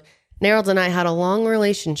episode, Nerold and I had a long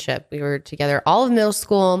relationship. We were together all of middle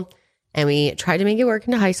school, and we tried to make it work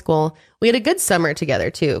into high school. We had a good summer together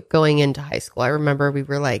too, going into high school. I remember we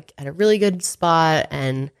were like at a really good spot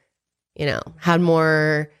and, you know, had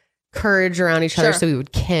more courage around each other, so we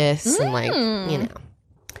would kiss and like, you know.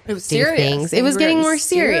 It was serious. Things. It was getting more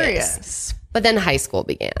serious. But then high school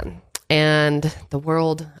began and the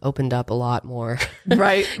world opened up a lot more.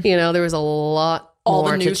 Right. You know, there was a lot all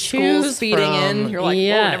more the new to choose feeding from. in. You're like,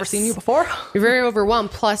 whoa, never seen you before. You're very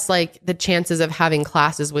overwhelmed. Plus, like, the chances of having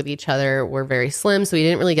classes with each other were very slim. So we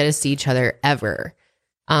didn't really get to see each other ever.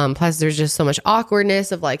 Plus, there's just so much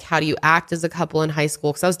awkwardness of like, how do you act as a couple in high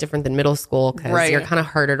school? Because that was different than middle school because you're kind of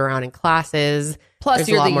herded around in classes. Plus,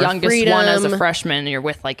 you're the youngest one as a freshman. And you're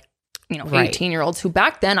with like, you know, 18-year-olds who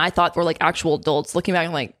back then I thought were like actual adults. Looking back,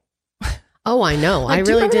 I'm like, oh, I know. Like, I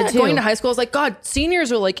really did too. Going to high school, I was like, God,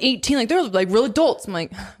 seniors are like 18. Like, they're like real adults. I'm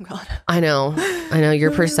like, oh, God. I know.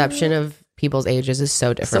 Your perception of people's ages is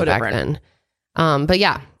so different back then. But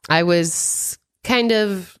yeah, I was kind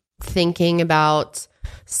of thinking about,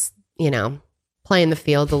 you know, playing the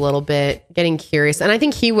field a little bit, getting curious. And I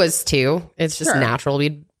think he was too. It's just natural.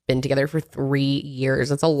 We'd been together for 3 years.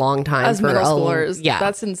 That's a long time as for middle schoolers. Yeah,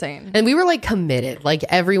 that's insane. And we were like committed. Like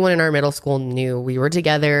everyone in our middle school knew we were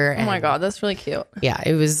together. Oh my God, that's really cute. Yeah,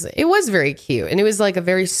 it was very cute, and it was like a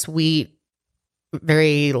very sweet,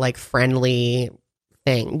 very like friendly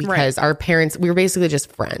thing because our parents, we were basically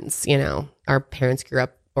just friends. You know, our parents grew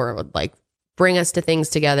up or would like bring us to things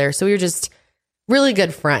together, so we were just really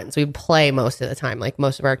good friends. We'd play most of the time. Like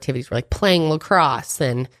most of our activities were like playing lacrosse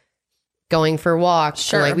and going for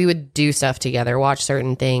walks. And like we would do stuff together, watch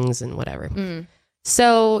certain things and whatever.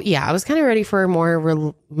 So yeah, I was kind of ready for a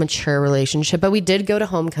more mature relationship, but we did go to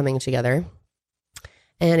homecoming together.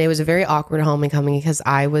 And it was a very awkward homecoming because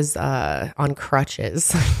I was on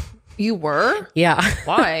crutches. You were? Yeah.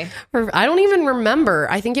 Why? I don't even remember.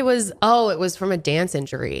 I think it was from a dance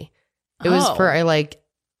injury. It was for, I like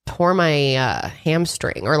tore my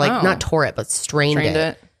hamstring or like not tore it, but strained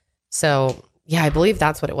it. So yeah, I believe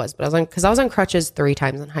that's what it was. But I was on crutches 3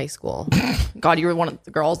 times in high school. God, you were one of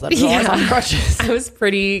the girls that was always on crutches. I was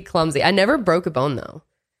pretty clumsy. I never broke a bone though,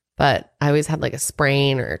 but I always had like a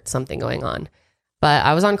sprain or something going on. But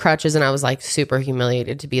I was on crutches and I was like super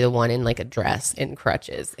humiliated to be the one in like a dress in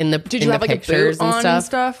crutches. Did you have like a boot on and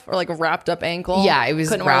stuff or like a wrapped up ankle? Yeah, it was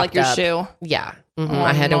couldn't wrapped wear like your shoe. Yeah,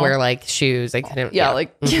 I had to wear like shoes. I couldn't.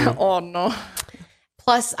 Oh no.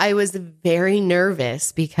 Plus, I was very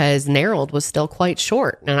nervous because Nerold was still quite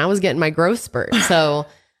short and I was getting my growth spurt. So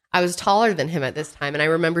I was taller than him at this time. And I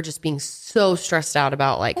remember just being so stressed out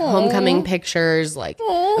about like homecoming pictures. Like,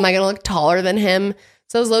 am I going to look taller than him?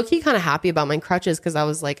 So I was low-key kind of happy about my crutches because I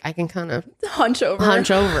was like, I can kind of hunch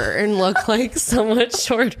over and look like so much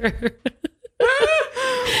shorter.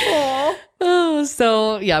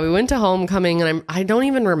 So yeah, we went to homecoming and I don't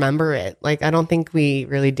even remember it. Like, I don't think we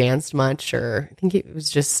really danced much, or I think it was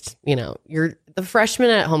just, you know, the freshman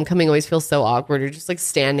at homecoming always feels so awkward. You're just like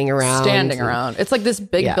standing around. It's like this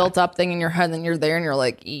big built up thing in your head, and then you're there and you're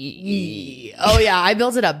like, oh yeah, I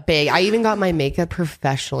built it up big. I even got my makeup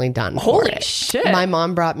professionally done. Holy shit. My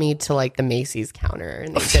mom brought me to like the Macy's counter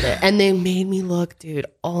and they did it. And they made me look, dude,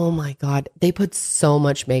 oh my God. They put so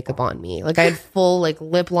much makeup on me. Like I had full like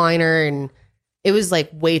lip liner and it was like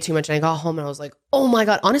way too much. And I got home and I was like, oh my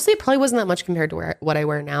God. Honestly, it probably wasn't that much compared to what I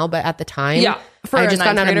wear now. But at the time, I just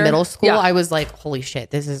got out of middle school. Yeah. I was like, holy shit,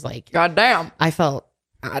 this is like, goddamn. I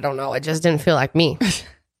don't know. It just didn't feel like me.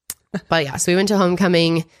 But yeah, so we went to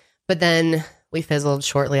homecoming, but then we fizzled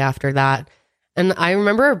shortly after that. And I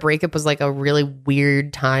remember our breakup was like a really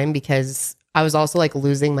weird time because I was also like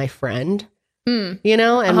losing my friend. You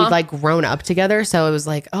know, and we'd like grown up together. So it was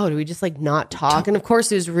like, oh, do we just like not talk? And of course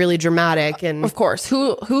it was really dramatic. And of course,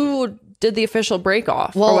 who did the official break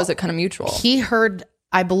off? Or was it kind of mutual? He heard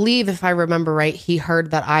I believe if I remember right, he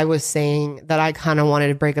heard that I was saying that I kind of wanted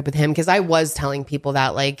to break up with him because I was telling people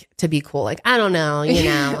that like to be cool. Like, I don't know,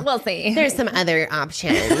 we'll see. There's some other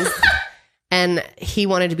options. And he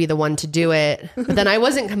wanted to be the one to do it. But then I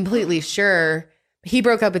wasn't completely sure. He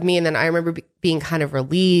broke up with me and then I remember being kind of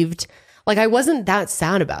relieved. Like I wasn't that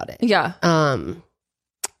sad about it. Yeah.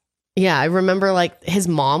 Yeah, I remember like his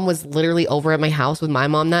mom was literally over at my house with my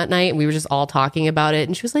mom that night. And we were just all talking about it.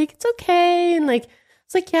 And she was like, it's okay. And like,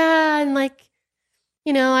 it's like, yeah. And like,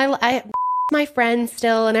 you know, I my friend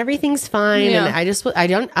still and everything's fine. Yeah. And I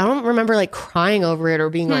don't remember like crying over it or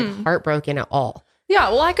being like heartbroken at all. Yeah.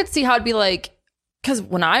 Well, I could see how it'd be like, because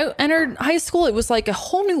when I entered high school, it was like a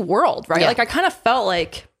whole new world, right? Yeah. Like I kind of felt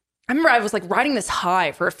like, I remember I was like riding this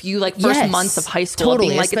high for a few like first months of high school, totally,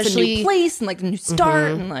 being like it's a new place and like a new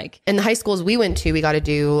start and like. In the high schools we went to, we got to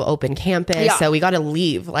do open campus, so we got to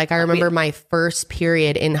leave. Like I remember my first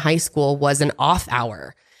period in high school was an off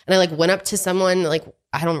hour, and I like went up to someone like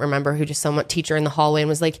I don't remember who, just some teacher in the hallway, and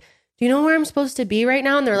was like, "Do you know where I'm supposed to be right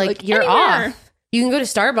now?" And they're like "You're anywhere. Off. You can go to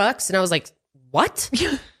Starbucks." And I was like, "What?"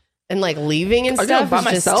 And like leaving and stuff by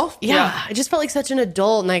myself. Yeah, I just felt like such an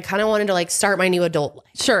adult, and I kind of wanted to like start my new adult life.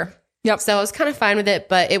 Sure. Yep. So I was kind of fine with it,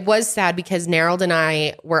 but it was sad because Nerold and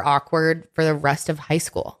I were awkward for the rest of high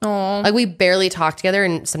school. Aww. Like we barely talked together,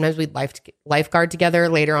 and sometimes we'd lifeguard together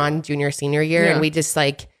later on junior, senior year, and we just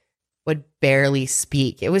like would barely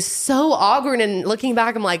speak. It was so awkward, and looking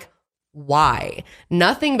back, I'm like, why?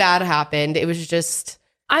 Nothing bad happened. It was just...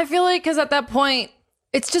 I feel like because at that point,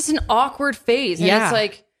 it's just an awkward phase. And it's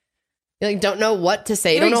like... You like don't know what to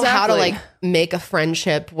say. You don't know how to like make a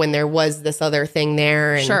friendship when there was this other thing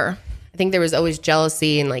there. And sure. I think there was always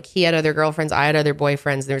jealousy, and like he had other girlfriends, I had other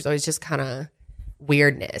boyfriends. There was always just kind of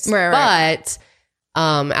weirdness. Right. But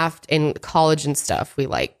after in college and stuff, we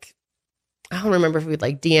like, I don't remember if we'd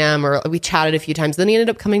like DM or we chatted a few times. Then he ended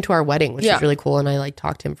up coming to our wedding, which was really cool. And I like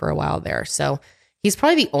talked to him for a while there. So he's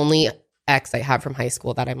probably the only ex I have from high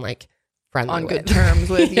school that I'm like friendly on with. good terms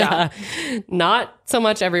with. Yeah. Not so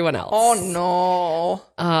much everyone else. Oh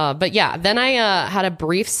no. But yeah, then I had a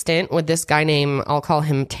brief stint with this guy named, I'll call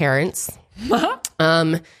him Terrence.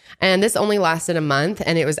 And this only lasted a month,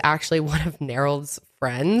 and it was actually one of Nerold's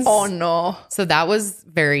friends. Oh no. So that was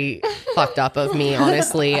very fucked up of me,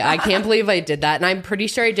 honestly. I can't believe I did that. And I'm pretty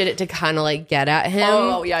sure I did it to kind of like get at him.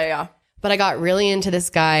 Oh yeah. But I got really into this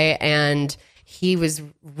guy, and he was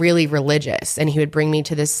really religious, and he would bring me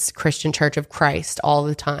to this Christian Church of Christ all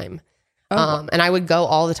the time. And I would go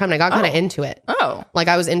all the time, and I got kind of into it. Oh. Like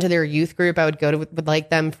I was into their youth group. I would go to with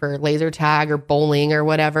like them for laser tag or bowling or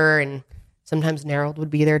whatever. And sometimes Nerold would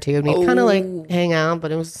be there too. And we'd kind of like hang out,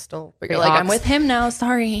 but it was still... But you're like, I'm with him now,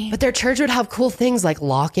 sorry. But their church would have cool things like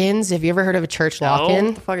lock-ins. Have you ever heard of a church lock-in?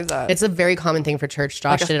 What the fuck is that? It's a very common thing for church.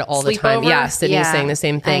 Josh Like did it all the time. sleepover? Yeah, Sydney's saying the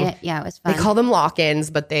same thing. it was fun. They call them lock-ins,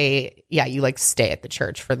 but you like stay at the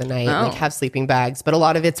church for the night, like have sleeping bags. But a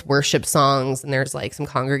lot of it's worship songs, and there's like some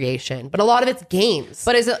congregation. But a lot of it's games.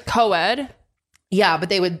 But is it co-ed? Yeah, but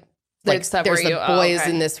they would... Like, Except there's where the you- boys okay.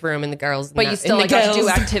 in this room and the girls. But you still like have to do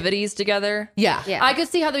activities together? Yeah. I could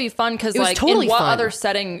see how that'd be fun because It was like totally in what fun. other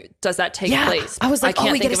setting does that take place? I was like,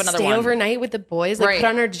 can't we think get of to another stay one. overnight with the boys, like put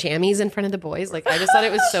on our jammies in front of the boys. Like I just thought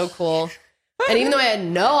it was so cool. And even though I had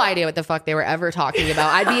no idea what the fuck they were ever talking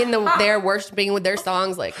about, I'd be in there worshiping with their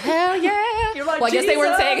songs like, hell yeah. You're like, well, I guess they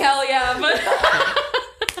weren't Jesus. saying hell yeah, but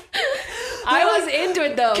I was into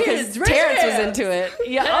it though because Terrence was into it.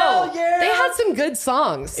 Yeah. They had some good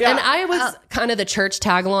songs. Yeah. And I was kind of the church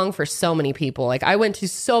tag along for so many people. Like I went to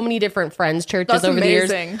so many different friends' churches over the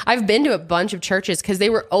years. I've been to a bunch of churches because they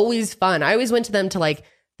were always fun. I always went to them to like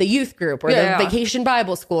the youth group or the vacation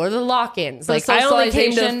Bible school or the lock-ins. Like I only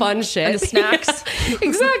came to the fun shit. And the snacks.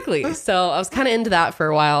 Exactly. So I was kind of into that for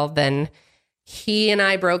a while. Then he and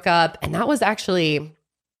I broke up, and that was actually,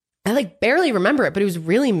 I like barely remember it, but it was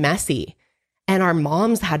really messy. And our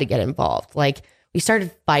moms had to get involved. Like we started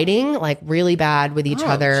fighting like really bad with each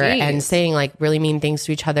other and saying like really mean things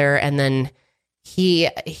to each other. And then he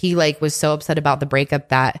like was so upset about the breakup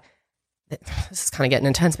that this is kind of getting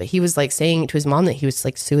intense, but he was like saying to his mom that he was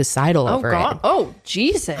like suicidal over it. Oh,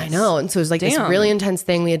 Jesus. I know. And so it was like this really intense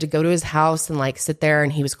thing. We had to go to his house and like sit there,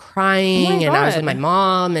 and he was crying, and I was with my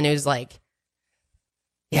mom, and it was like,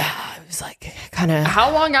 yeah, it was like kind of. How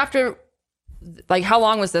long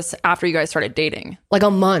was this after you guys started dating? Like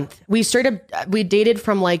a month. We dated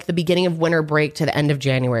from like the beginning of winter break to the end of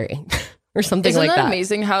January or something. Isn't like that.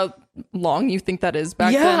 Amazing how long you think that is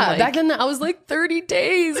back then? Yeah, Like, back then I was like 30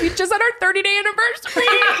 days. We just had our 30-day anniversary.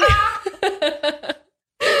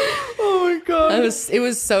 oh my God. It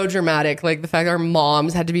was so dramatic. Like the fact that our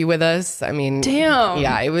moms had to be with us. I mean, damn.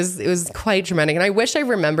 Yeah, it was quite dramatic. And I wish I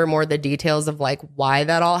remember more of the details of like why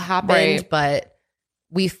that all happened, but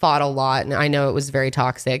we fought a lot, and I know it was very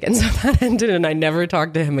toxic. And so that ended, and I never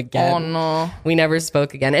talked to him again. Oh, no. We never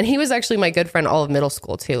spoke again. And he was actually my good friend all of middle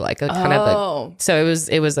school, too. Like, so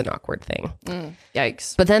it was an awkward thing.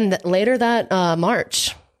 Yikes. But then later that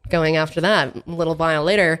March, going after that, a little while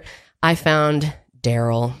later, I found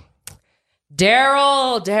Daryl.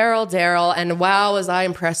 And wow, was I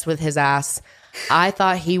impressed with his ass. I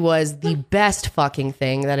thought he was the best fucking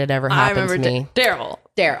thing that had ever happened to me. Daryl.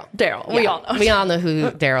 Yeah, we all know. We all know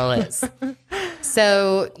who Daryl is.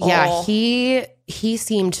 So yeah, he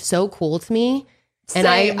seemed so cool to me. And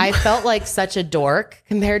I felt like such a dork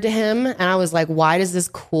compared to him. And I was like, why does this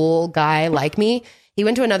cool guy like me? He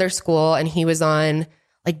went to another school and he was on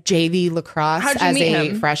like JV lacrosse as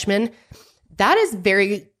a freshman. That is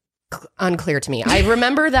very unclear to me. I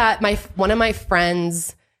remember that one of my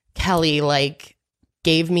friends, Kelly, like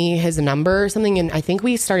gave me his number or something, and I think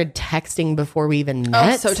we started texting before we even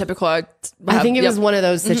met. Oh, so typical. I think it was one of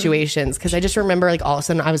those situations, because I just remember like all of a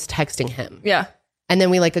sudden I was texting him. Yeah. And then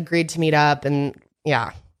we like agreed to meet up, and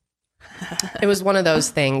yeah. It was one of those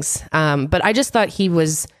things. But I just thought he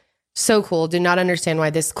was so cool. Did not understand why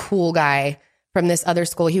this cool guy from this other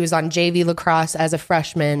school, he was on JV lacrosse as a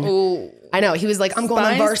freshman. Ooh. I know. He was like, I'm going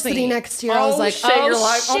on varsity next year. I was like, shit. You're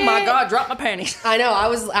like, oh my God, drop my panties. I know. I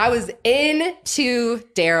was into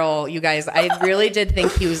Daryl, you guys. I really did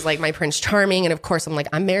think he was like my Prince Charming. And of course, I'm like,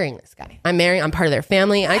 I'm marrying this guy. I'm part of their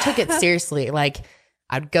family. And I took it seriously. Like,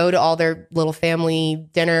 I'd go to all their little family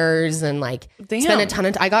dinners and like spend a ton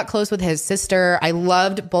of time. I got close with his sister. I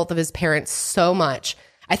loved both of his parents so much.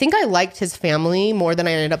 I think I liked his family more than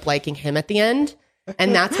I ended up liking him at the end.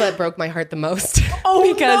 And that's what broke my heart the most.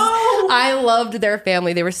 Because I loved their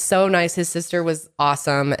family. They were so nice. His sister was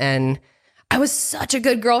awesome. And I was such a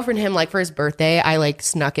good girlfriend to him. Like for his birthday, I like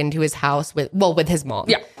snuck into his house with his mom.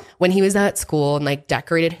 Yeah. When he was at school and like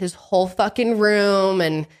decorated his whole fucking room.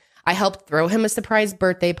 And I helped throw him a surprise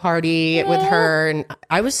birthday party with her. And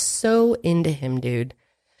I was so into him, dude.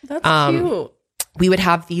 That's cute. We would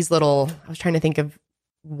have these little, I was trying to think of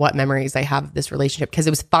what memories I have of this relationship, because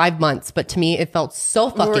it was 5 months, but to me it felt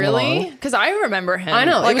so fucking long. Because I remember him. I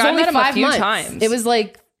know. Like, it was only met him 5 a few months. times. It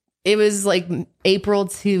was like April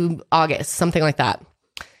to August, something like that.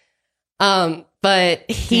 But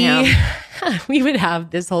we would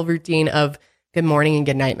have this whole routine of good morning and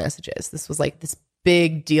good night messages. This was like this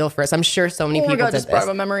big deal for us. I'm sure so many people did this. Brought up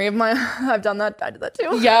a memory of mine. I've done that. I did that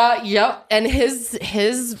too. Yeah, yep. And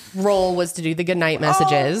his role was to do the goodnight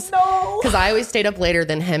messages. Oh, because I always stayed up later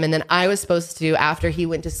than him, and then I was supposed to, after he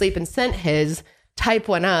went to sleep and sent his, type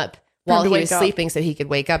one up while he was sleeping so he could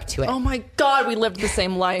wake up to it. Oh my God, we lived the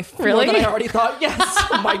same life. Really? More than I already thought. Yes.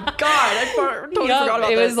 Oh my God, I totally forgot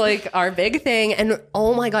about it. This. Was like our big thing, and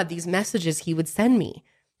oh my God, these messages he would send me.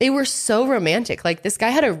 They were so romantic. Like this guy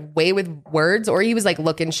had a way with words, or he was like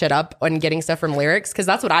looking shit up and getting stuff from lyrics, because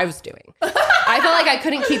that's what I was doing. I felt like I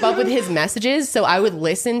couldn't keep up with his messages, so I would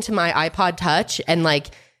listen to my iPod Touch and like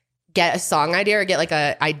get a song idea or get like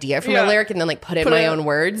a idea from a lyric and then like put it in my own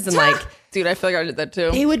words. And like, dude, I feel like I did that too.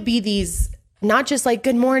 They would be these, not just like,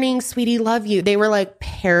 good morning, sweetie, love you. They were like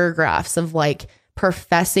paragraphs of like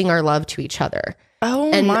professing our love to each other.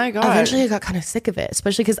 Oh and my God. Eventually I got kind of sick of it,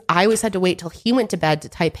 especially because I always had to wait till he went to bed to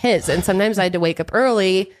type his. And sometimes I had to wake up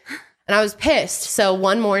early and I was pissed. So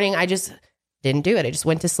one morning I just didn't do it. I just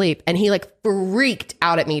went to sleep, and he like freaked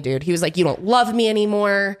out at me, dude. He was like, you don't love me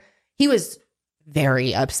anymore. He was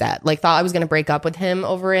very upset. Like thought I was going to break up with him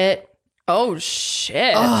over it. Oh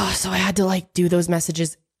shit. Oh, so I had to like do those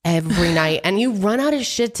messages every night, and you run out of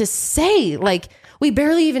shit to say. Like we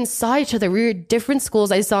barely even saw each other. We were at different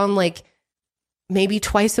schools. I saw him like maybe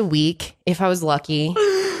twice a week if I was lucky,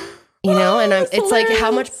 you know, and it's like,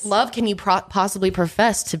 how much love can you possibly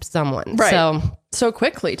profess to someone? Right. So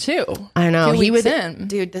quickly too. I know. He would,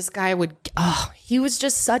 dude, this guy would, he was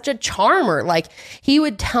just such a charmer. Like he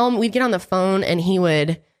would tell me, we'd get on the phone and he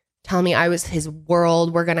would tell me I was his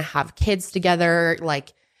world. We're going to have kids together.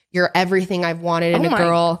 Like you're everything I've wanted in a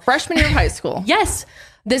girl. Freshman year of high school. Yes.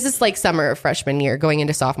 This is like summer of freshman year going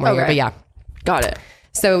into sophomore year, but yeah. Got it.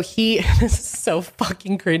 So this is so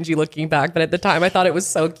fucking cringy looking back, but at the time I thought it was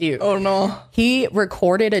so cute. Oh no. He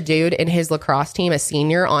recorded a dude in his lacrosse team, a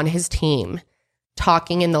senior on his team,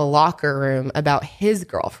 talking in the locker room about his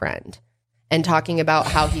girlfriend and talking about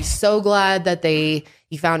how he's so glad that he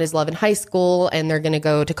found his love in high school and they're going to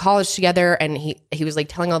go to college together. And he was like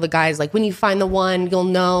telling all the guys, like, when you find the one, you'll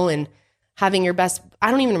know, and having your best,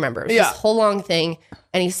 I don't even remember. It was this whole long thing.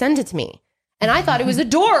 And he sent it to me. And I thought it was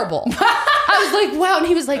adorable. I was like, wow. And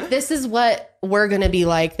he was like, this is what we're going to be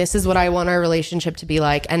like. This is what I want our relationship to be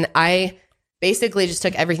like. And I basically just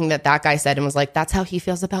took everything that guy said and was like, that's how he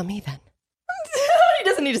feels about me then. He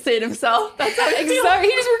doesn't need to say it himself. That's how Exactly.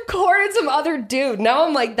 He just recorded some other dude. Now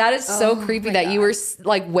I'm like, that is so creepy that you were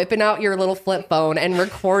like whipping out your little flip phone and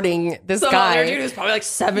recording this guy. Other dude who's probably like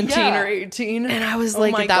 17 or 18. And I was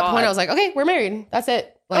like, at that point, I was like, okay, we're married. That's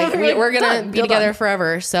it. Like, we're going to be together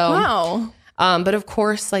forever. So, wow. But of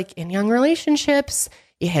course, like in young relationships,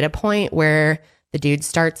 you hit a point where the dude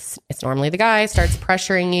it's normally the guy, starts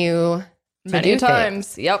pressuring you many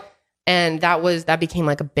times. Yep. And that became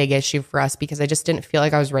like a big issue for us because I just didn't feel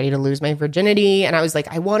like I was ready to lose my virginity. And I was like,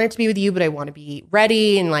 I wanted to be with you, but I want to be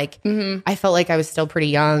ready. And like, I felt like I was still pretty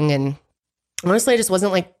young. And honestly, I just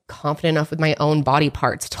wasn't like confident enough with my own body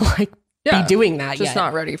parts to like be doing that just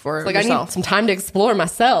not ready for it. Like yourself. I need some time to explore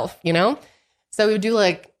myself, you know? So we would do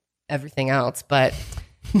like everything else, but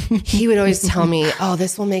he would always tell me, oh,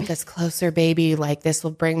 this will make us closer, baby. Like this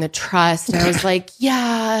will bring the trust. And I was like,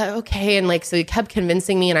 yeah, okay. And like, so he kept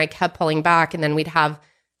convincing me and I kept pulling back. And then we'd have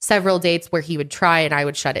several dates where he would try and I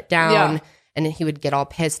would shut it down. Yeah. And then he would get all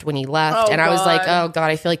pissed when he left. I was like, oh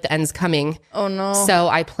God, I feel like the end's coming. Oh no. So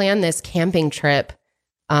I planned this camping trip.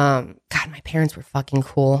 God, my parents were fucking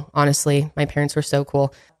cool. Honestly, my parents were so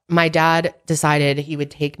cool. My dad decided he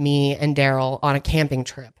would take me and Daryl on a camping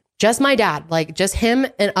trip. Just my dad, like just him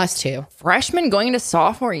and us two. Freshman going into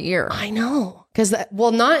sophomore year. I know. Because,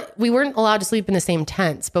 we weren't allowed to sleep in the same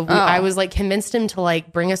tents, but I was like convinced him to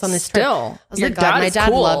like bring us on this trip. I was like, God, my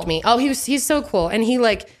dad loved me. Oh, he's so cool. And he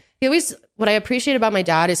always, what I appreciate about my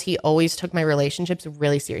dad is he always took my relationships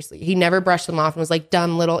really seriously. He never brushed them off and was like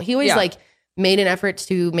dumb little. He always like made an effort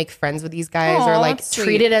to make friends with these guys or like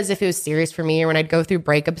treat it as if it was serious for me. Or when I'd go through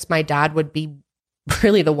breakups, my dad would be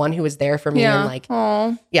really the one who was there for me. And like,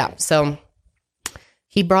 so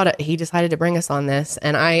he decided to bring us on this.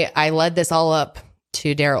 And I led this all up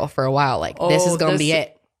to Daryl for a while. Like, this is going to be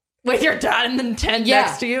it. With your dad in the tent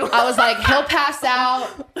next to you. I was like, he'll pass out.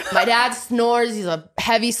 My dad snores. He's a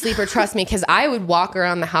heavy sleeper. Trust me. Cause I would walk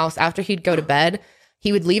around the house after he'd go to bed.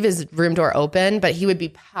 He would leave his room door open, but he would be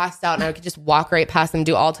passed out and I could just walk right past him,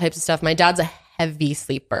 do all types of stuff. My dad's a heavy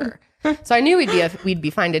sleeper. So I knew we'd be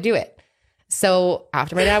fine to do it. So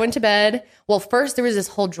after my dad went to bed, well, first there was this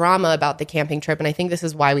whole drama about the camping trip. And I think this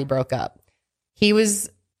is why we broke up. He was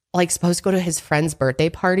like supposed to go to his friend's birthday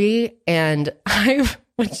party. And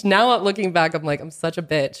which now looking back, I'm like, I'm such a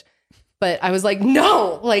bitch. But I was like,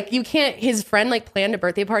 no, like you can't, his friend like planned a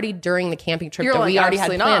birthday party during the camping trip that we already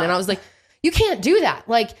had planned. And I was like, you can't do that.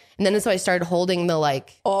 Like, and then so I started holding the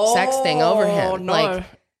like sex thing over him. No. Like,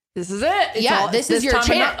 this is it. This is your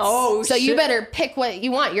chance. So you better pick what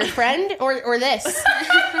you want, your friend or this.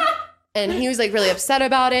 And he was like really upset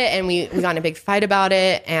about it. And we got in a big fight about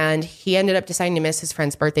it. And he ended up deciding to miss his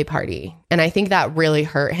friend's birthday party. And I think that really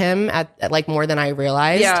hurt him at like more than I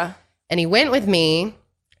realized. Yeah. And he went with me.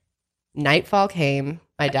 Nightfall came.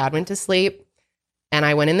 My dad went to sleep. And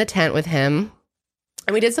I went in the tent with him.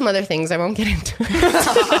 And we did some other things. I won't get into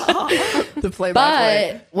it. The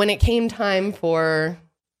play-by-play. But when it came time for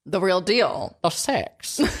the real deal, the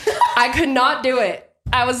sex, I could not do it.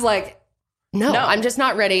 I was like, no, I'm just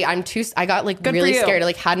not ready. I got like really scared. I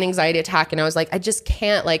like had an anxiety attack and I was like, I just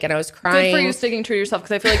can't like, and I was crying. Good for you sticking true to yourself.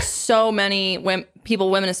 Cause I feel like so many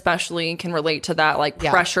women especially can relate to that like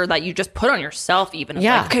pressure that you just put on yourself even.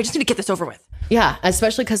 Like, okay, I just need to get this over with. Yeah.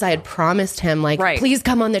 Especially cause I had promised him like, please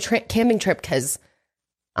come on the camping trip. Cause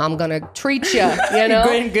I'm going to treat you, you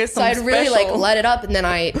know? So I'd really like let it up. And then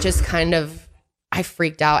I just I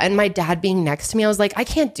freaked out. And my dad being next to me, I was like, I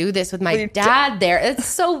can't do this with my dad there. It's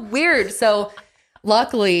so weird. So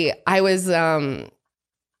luckily I was, I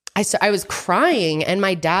was crying and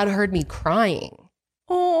my dad heard me crying.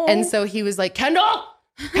 Oh. And so he was like, Kendall,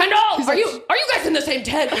 are you guys in the same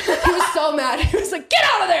tent? He was so mad. He was like, get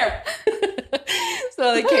out of there.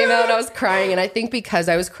 So they came out and I was crying. And I think because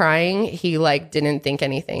I was crying, he like didn't think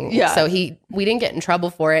anything. Yeah. So we didn't get in trouble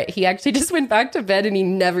for it. He actually just went back to bed and he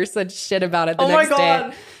never said shit about it the next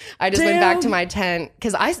day. I just went back to my tent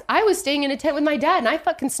because I was staying in a tent with my dad and I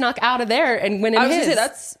fucking snuck out of there and went in his. Say,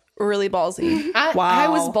 that's really ballsy. I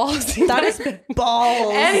was ballsy. That is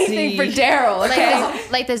ballsy. Anything for Daryl. Okay.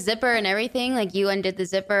 Like the zipper and everything. Like you undid the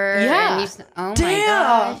zipper. Yeah. And oh my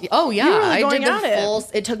gosh. Oh yeah. Really I did the full.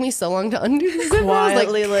 It took me so long to undo the zipper.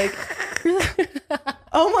 Quietly, like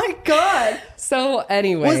oh my God. So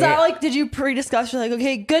anyway, was that like? Did you pre-discuss? You're like,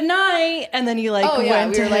 okay, good night, and then you like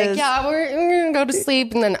went to like, yeah, we're gonna go to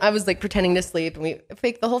sleep, and then I was like pretending to sleep, and we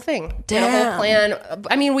faked the whole thing. Damn. The whole plan.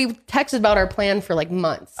 I mean, we texted about our plan for like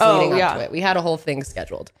months leading up to it. We had a whole thing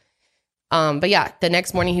scheduled. But yeah, the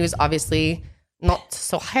next morning he was obviously not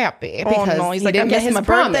so happy because he's he like, didn't get his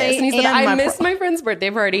promise. And he said, I missed my friend's birthday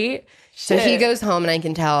party. So he goes home and I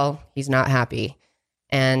can tell he's not happy.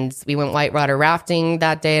 And we went whitewater rafting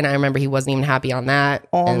that day. And I remember he wasn't even happy on that.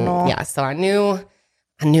 Yeah, so I knew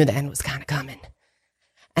the end was kind of coming.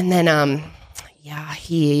 And then,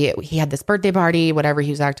 he had this birthday party, whatever. He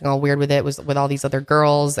was acting all weird with it, was with all these other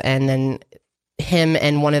girls. And then him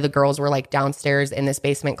and one of the girls were like downstairs in this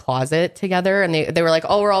basement closet together. And they were like,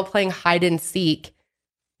 oh, we're all playing hide and seek.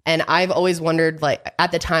 And I've always wondered, like,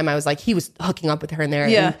 at the time I was like, he was hooking up with her in there.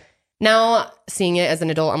 Yeah. And now seeing it as an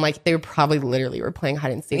adult, I'm like, they probably literally were playing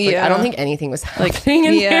hide and seek. Like, I don't think anything was happening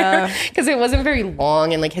in there because it wasn't very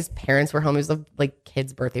long. And like his parents were home. It was a like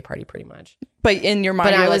kid's birthday party pretty much. But in your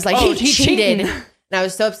mind, I was like, oh, he cheated. And I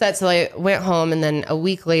was so upset. So I went home and then a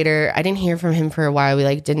week later, I didn't hear from him for a while. We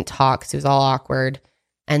like didn't talk because it was all awkward.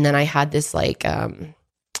 And then I had this like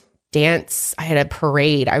dance. I had a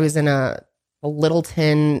parade. I was in a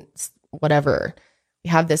Littleton, whatever. We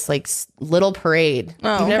have this like little parade.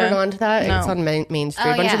 You've never gone to that? No. It's on Main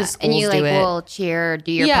Street. A bunch of the schools and you like do it. will cheer,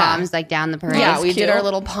 do your palms like down the parade. Yeah, we did our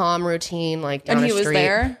little palm routine like down the street. And he was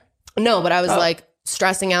there? No, but I was like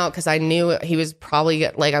stressing out because I knew he was probably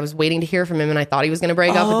like I was waiting to hear from him and I thought he was going to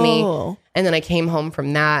break up with me. And then I came home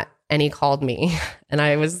from that and he called me and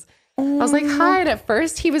I was like, hi. And at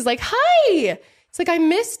first he was like, hi. It's like, I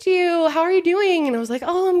missed you. How are you doing? And I was like,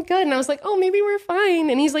 oh, I'm good. And I was like, oh, maybe we're fine.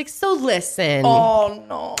 And he's like, so listen. Oh,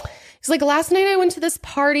 no. He's like, last night I went to this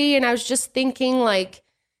party and I was just thinking like,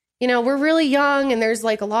 you know, we're really young and there's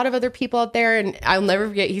like a lot of other people out there. And I'll never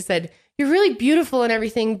forget, he said, you're really beautiful and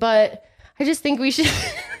everything, but I just think we should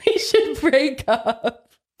break up.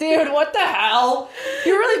 Dude, what the hell?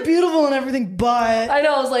 You're really beautiful and everything, but... I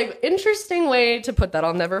know, I was like, interesting way to put that.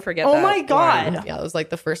 I'll never forget that. Oh my God. Yeah, it was like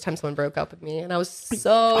the first time someone broke up with me. And I was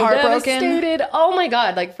so heartbroken. Devastated. Oh my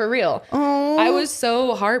God, like for real. Oh. I was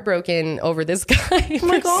so heartbroken over this guy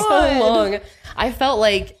for so long. I felt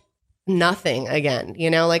like nothing again. You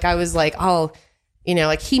know, like I was like, oh, you know,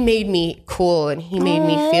 like he made me cool and he made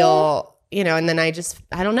me feel, you know, and then I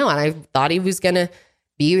don't know. And I thought he was going to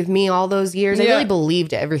be with me all those years. I really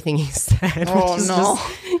believed everything he said. Oh no.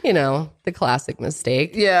 Just, you know, the classic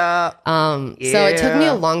mistake. Yeah. So it took me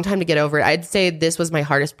a long time to get over it. I'd say this was my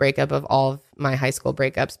hardest breakup of all of my high school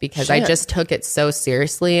breakups because I just took it so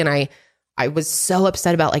seriously and I was so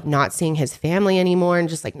upset about like not seeing his family anymore and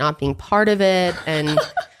just like not being part of it. And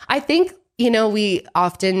I think, you know, we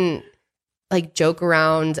often like joke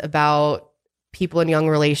around about people in young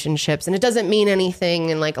relationships and it doesn't mean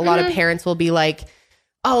anything. And like a lot of parents will be like,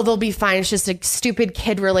 oh, they'll be fine. It's just a stupid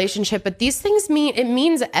kid relationship. But these things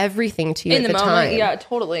means everything to you in the moment. Time. Yeah,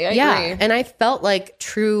 totally. I agree. And I felt like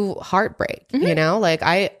true heartbreak, you know, like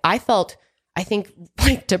I felt, I think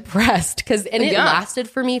like depressed because, and it lasted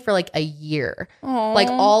for me for like a year. Aww. Like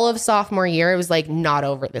all of sophomore year, it was like not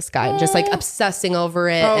over this guy, just like obsessing over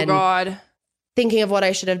it. Oh God. Thinking of what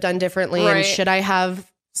I should have done differently. And should I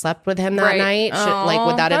have slept with him that night? Like,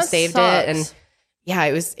 would that have saved it? And yeah,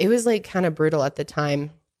 it was like kind of brutal at the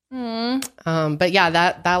time. But yeah,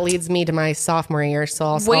 that leads me to my sophomore year. So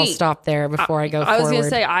I'll stop there before I go forward. I was going to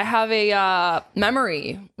say, I have a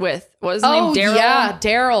memory with, what was his name? Daryl? Yeah,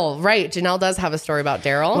 Daryl. Right. Janelle does have a story about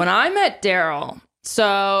Daryl. When I met Daryl,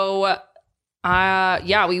 so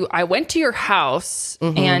I went to your house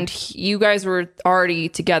and you guys were already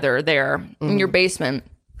together there in your basement.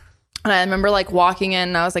 And I remember like walking in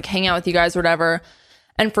and I was like hanging out with you guys or whatever.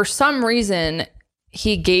 And for some reason,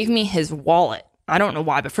 he gave me his wallet. I don't know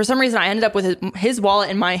why, but for some reason I ended up with his wallet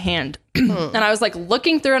in my hand. And I was like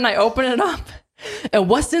looking through and I opened it up. And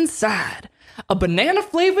what's inside? A banana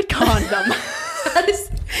flavored condom.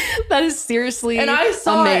 that is seriously and I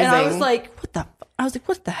saw amazing. It and I was like,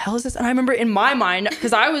 what the hell is this? And I remember in my mind,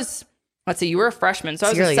 because I was, let's see, you were a freshman. So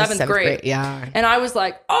I was in seventh grade. Yeah. And I was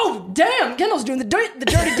like, oh, damn, Kendall's doing the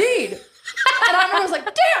dirty deed. And I was like,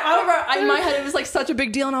 damn. In my head, it was like such a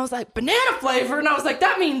big deal. And I was like, banana flavor. And I was like,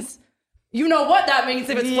 that means, you know what that means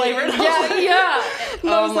if it's flavored. And I was like, yeah. And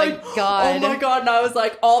I was like, God. Oh my God. And I was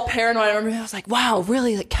like all paranoid. I remember I was like, wow,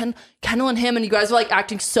 really? Like Kendall and him and you guys were like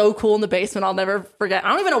acting so cool in the basement. I'll never forget. I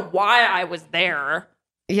don't even know why I was there.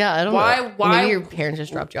 Yeah, I don't know. Why? Maybe your parents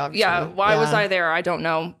just dropped you off. Yeah, why was I there? I don't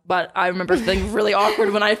know. But I remember feeling really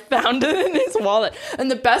awkward when I found it in his wallet. And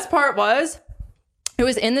the best part was, it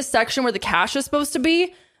was in the section where the cash is supposed to be,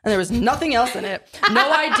 and there was nothing else in it. No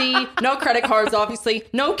ID, no credit cards, obviously,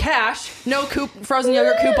 no cash, no frozen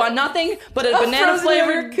yogurt coupon, nothing but a banana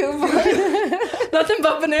flavored coupon. Nothing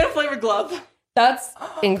but banana flavored glove. That's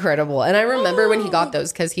incredible. And I remember when he got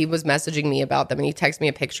those because he was messaging me about them and he texted me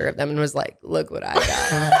a picture of them and was like, look what I got.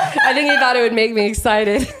 I think he thought it would make me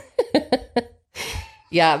excited.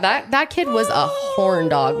 Yeah, that kid was a horn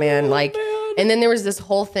dog, man. Like, and then there was this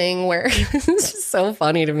whole thing where it's just so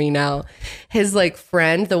funny to me now. His like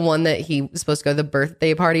friend, the one that he was supposed to go to the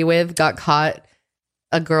birthday party with, got caught.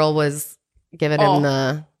 A girl was giving him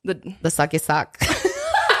the sucky suck.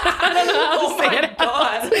 I don't know how to say it.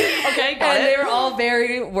 God. Okay, got and it. They were all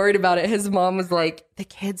very worried about it. His mom was like, the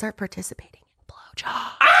kids are participating in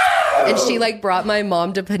blowjob. And she like brought my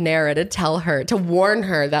mom to Panera to warn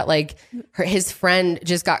her that like his friend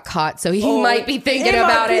just got caught. So he might be thinking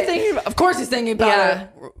about it. Of course he's thinking about it.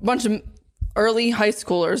 A bunch of early high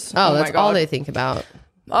schoolers. Oh, that's all they think about.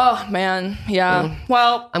 Oh, man. Yeah.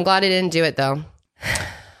 Well, I'm glad I didn't do it though.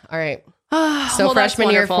 All right. So freshman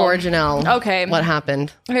year for Janelle. Okay. What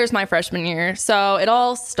happened? Here's my freshman year. So it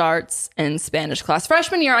all starts in Spanish class.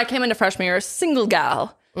 Freshman year, I came into freshman year a single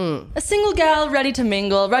gal. A single gal ready to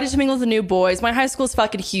mingle with the new boys. My high school's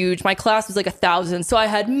fucking huge. My class was like 1,000. So I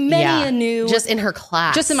had many a new... Just in her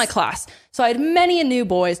class. Just in my class. So I had many a new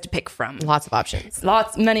boys to pick from. Lots of options.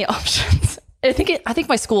 Many options. I think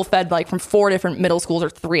my school fed like from 4 different middle schools or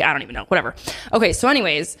 3. I don't even know. Whatever. Okay, so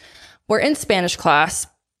anyways, we're in Spanish class.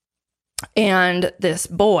 And this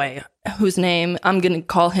boy, whose name I'm going to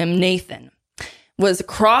call him Nathan, was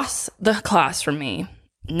across the class from me.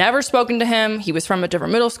 Never spoken to him. He was from a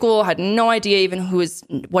different middle school. Had no idea even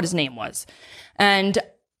what his name was. And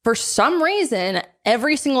for some reason,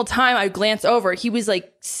 every single time I glance over, he was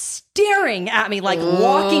like staring at me, like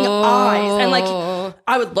walking eyes. And like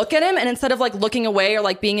I would look at him, and instead of like looking away or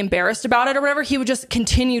like being embarrassed about it or whatever, he would just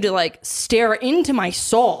continue to like stare into my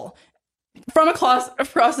soul. From across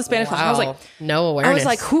the Spanish class. I was like, no awareness. I was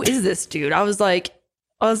like, who is this dude? I was like,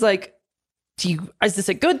 is this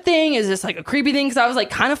a good thing? Is this like a creepy thing? Because I was like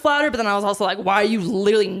kind of flattered, but then I was also like, why are you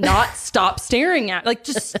literally not stop staring at, like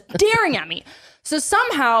just staring at me? So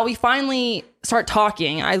somehow we finally start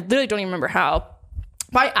talking. I literally don't even remember how.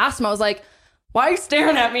 But I asked him, I was like, why are you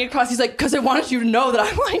staring at me across? He's like, because I wanted you to know that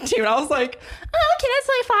I liked you. And I was like, oh, okay, that's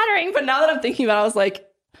really flattering. But now that I'm thinking about it, I was like,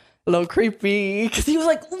 a little creepy, because he was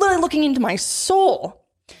like literally looking into my soul.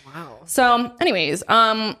 Wow. So anyways,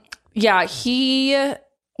 yeah, he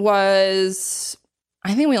was,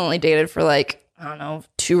 I think we only dated for like, I don't know,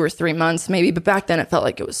 2 or 3 months maybe, but back then it felt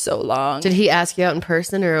like it was so long. Did he ask you out in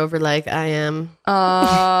person or over like IM?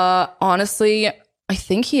 Honestly, I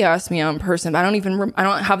think he asked me out in person, but I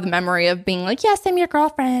don't have the memory of being like, yes, I'm your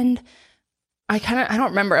girlfriend. I don't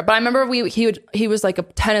remember it, but I remember he was like a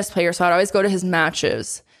tennis player, so I'd always go to his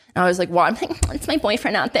matches. And I was like, well, I'm like, it's my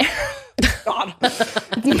boyfriend out there. God,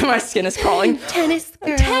 my skin is crawling. Tennis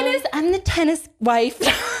girl. Tennis. I'm the tennis wife.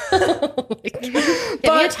 Give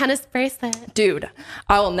me a tennis bracelet. Dude,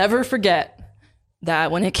 I will never forget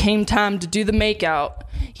that when it came time to do the makeout,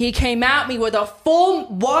 he came at me with a full,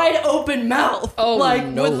 wide open mouth. Oh, like,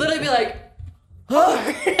 no. would literally be like, oh.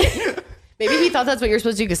 Maybe he thought that's what you're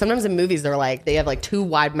supposed to do, because sometimes in movies they're like, they have like 2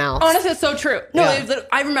 wide mouths. Honestly, it's so true. No, Yeah.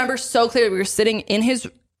 I remember so clearly we were sitting in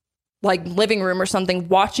his like living room or something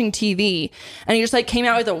watching TV, and he just like came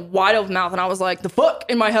out with a wide open mouth, and I was like, the fuck?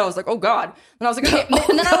 In my head I was like, oh god. And I was like, okay.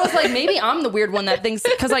 And then I was like, maybe I'm the weird one that thinks,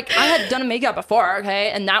 because like I had done a makeout before, okay,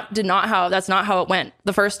 and that's not how it went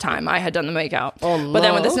the first time I had done the makeout. Oh, no. But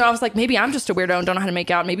then with this one I was like, maybe I'm just a weirdo and don't know how to make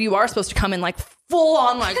out. Maybe you are supposed to come in like full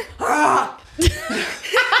on like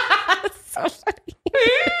So funny.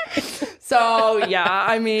 So yeah,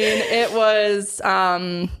 I mean, it was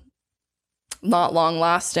not long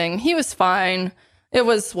lasting. He was fine. It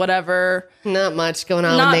was whatever. Not much going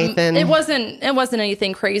on with Nathan. It wasn't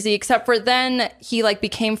anything crazy, except for then he like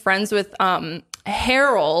became friends with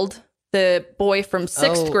Harold, the boy from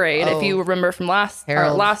 6th grade. If you remember from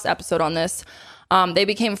our last episode on this. They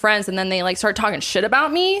became friends, and then they like started talking shit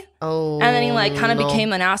about me. Oh, and then he like kind of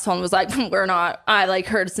became an asshole and was like, I like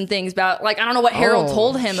heard some things about, like, I don't know what Harold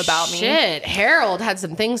told him about me. Shit, Harold had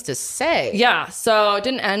some things to say. Yeah, so it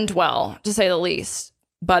didn't end well, to say the least.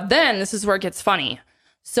 But then this is where it gets funny.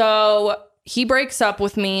 So he breaks up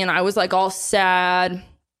with me, and I was like all sad.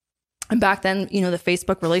 And back then, you know, the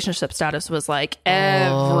Facebook relationship status was like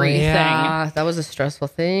everything. Yeah, that was a stressful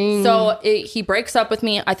thing. So he breaks up with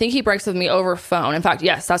me. I think he breaks up with me over phone. In fact,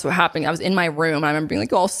 yes, that's what happened. I was in my room. I remember being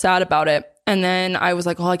like all sad about it. And then I was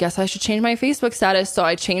like, well, I guess I should change my Facebook status. So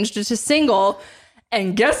I changed it to single.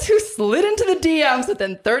 And guess who slid into the DMs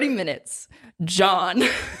within 30 minutes? John.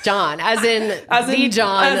 John, as in the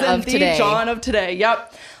John of today.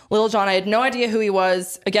 Yep. Little John. I had no idea who he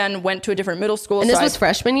was. Again, went to a different middle school. And this was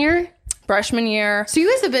freshman year? Freshman year. So you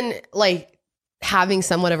guys have been like having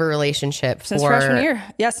somewhat of a relationship since freshman year.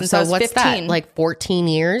 Yes, since I was 15. What's that? Like 14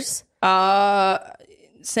 years?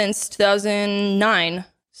 Since 2009.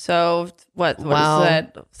 So what is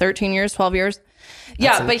that? 13 years, 12 years?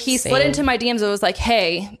 Yeah, but he slid into my DMs. It was like,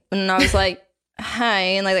 hey. And I was like, hi.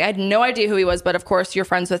 And like I had no idea who he was. But of course, you're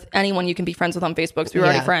friends with anyone you can be friends with on Facebook. So we were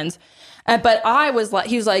already friends. But I was like,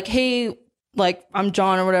 he was like, hey, like, I'm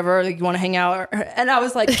John or whatever. Like, you want to hang out? And I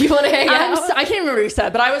was like, you want to hang out? I can't remember what he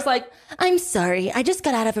said, but I was like, I'm sorry. I just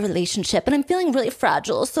got out of a relationship and I'm feeling really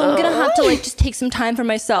fragile. So I'm going to have to like just take some time for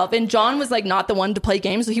myself. And John was like not the one to play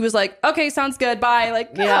games. So he was like, okay, sounds good. Bye.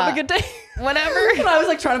 Like, have a good day. Whatever. And I was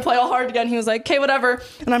like trying to play all hard again. He was like, okay, whatever.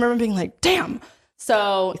 And I remember being like, damn.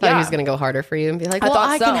 So I thought he was going to go harder for you and be like, well,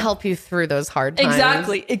 I can help you through those hard times.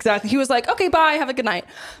 Exactly. He was like, okay, bye. Have a good night.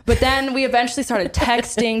 But then we eventually started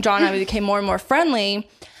texting. John and I became more and more friendly.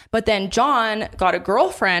 But then John got a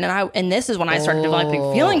girlfriend, and this is when I started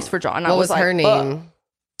developing feelings for John. What was like, her name?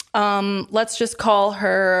 Let's just call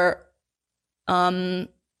her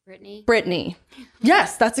Brittany.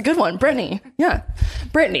 Yes, that's a good one. Brittany. Yeah.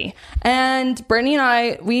 Brittany. And Brittany and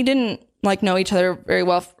I, we didn't like know each other very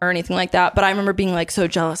well or anything like that. But I remember being like so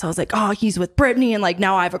jealous. I was like, oh, he's with Brittany. And like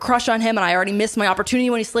now I have a crush on him. And I already missed my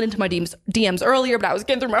opportunity when he slid into my DMs earlier, but I was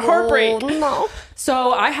getting through my heartbreak. No.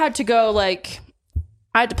 So I had to go like,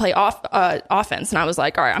 I had to play offense. And I was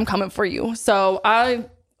like, all right, I'm coming for you. So I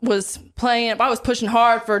was pushing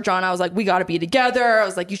hard for John. I was like, we got to be together. I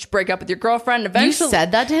was like, you should break up with your girlfriend. Eventually, you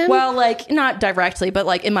said that to him? Well, like not directly, but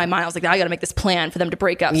like in my mind, I was like, I got to make this plan for them to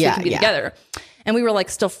break up so they can be together. And we were like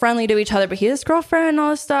still friendly to each other, but he had his girlfriend and all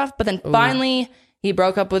this stuff. But then finally he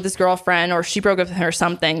broke up with his girlfriend, or she broke up with him or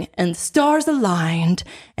something. And the stars aligned.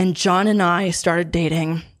 And John and I started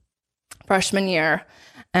dating freshman year.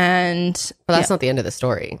 And that's not the end of the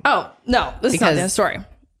story. Oh, no, this is not the end of the story.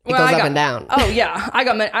 It goes up and down. Oh, yeah. I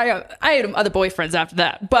had other boyfriends after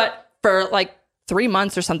that. But for like 3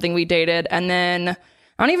 months or something, we dated. And then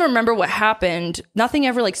I don't even remember what happened. Nothing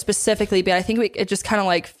ever like specifically, but I think it just kind of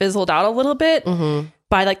like fizzled out a little bit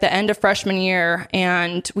by like the end of freshman year.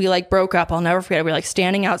 And we like broke up. I'll never forget. We were like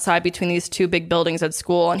standing outside between these two big buildings at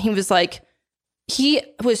school. And he was like, he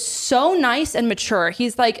was so nice and mature.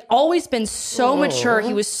 He's like always been so mature.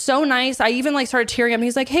 He was so nice. I even like started tearing up. And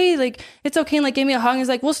he's like, hey, like it's okay. And like gave me a hug. And he's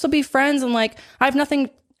like, we'll still be friends. And like, I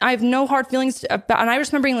have no hard feelings about, and I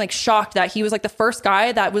just remember being like shocked that he was like the first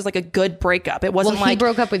guy that was like a good breakup. It wasn't like he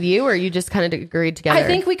broke up with you, or you just kind of agreed together? I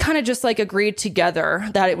think we kind of just like agreed together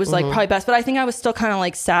that it was like probably best, but I think I was still kind of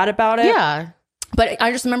like sad about it. Yeah. But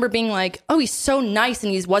I just remember being like, oh, he's so nice.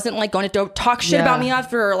 And he wasn't like going to talk shit about me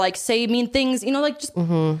after or like say mean things, you know, like just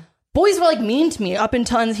boys were like mean to me up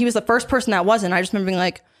until, and he was the first person that wasn't. I just remember being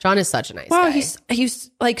like, John is such a nice guy.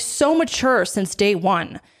 He's like so mature since day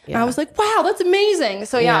one. Yeah. And I was like, wow, that's amazing.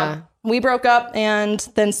 So yeah, we broke up, and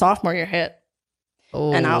then sophomore year hit.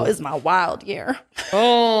 Oh. And that was my wild year.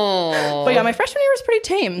 Oh. But yeah, my freshman year was pretty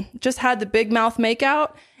tame. Just had the big mouth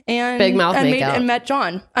makeout and met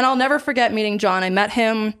John. And I'll never forget meeting John. I met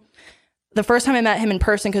him the first time I met him in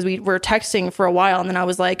person because we were texting for a while, and then I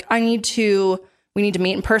was like, we need to meet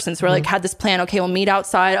in person. So we're like had this plan. Okay, we'll meet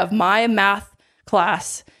outside of my math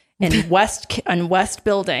class in West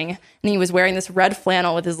Building, and he was wearing this red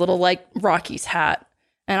flannel with his little like Rockies hat.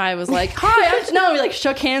 And I was like, hi, we like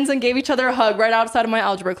shook hands and gave each other a hug right outside of my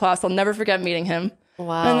algebra class. I'll never forget meeting him.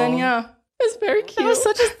 Wow. And then, it was very cute. It was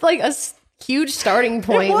such a huge starting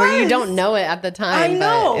point where you don't know it at the time. I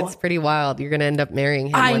know. But it's pretty wild. You're going to end up marrying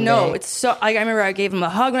him one day. It's so, I remember I gave him a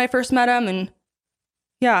hug when I first met him, and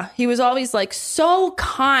yeah, he was always like so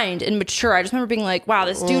kind and mature. I just remember being like, wow,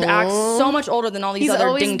 this dude acts so much older than all these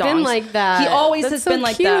other ding dongs. He's always been like that. He always has been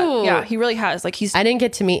like that. Yeah, he really has. Like I didn't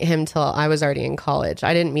get to meet him till I was already in college.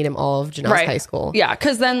 I didn't meet him all of Janelle's high school. Yeah,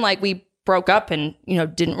 because then like we broke up and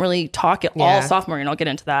didn't really talk at all sophomore year. And I'll get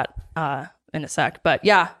into that in a sec. But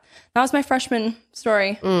yeah, that was my freshman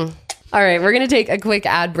story. All right, we're gonna take a quick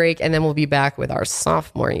ad break, and then we'll be back with our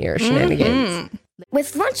sophomore year shenanigans.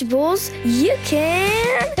 With Lunchables, you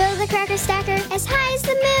can build a cracker stacker as high as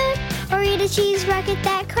the moon, or eat a cheese rocket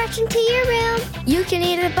that cracks into your room. You can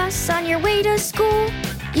eat a bus on your way to school.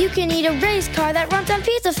 You can eat a race car that runs on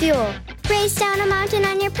pizza fuel. Race down a mountain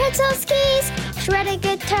on your pretzel skis. Shred a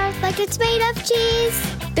good toast like it's made of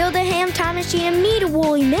cheese. Build a ham time machine and meet a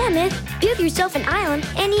woolly mammoth. Build yourself an island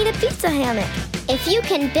and eat a pizza hammock. If you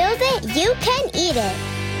can build it, you can eat it.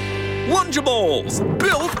 Lunchables,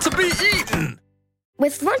 built to be eaten.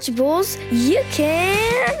 With Lunchables, you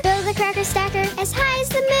can build a cracker stacker as high as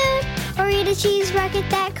the moon, or eat a cheese rocket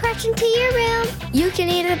that cracks into your room. You can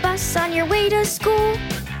eat a bus on your way to school.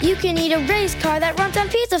 You can eat a race car that runs on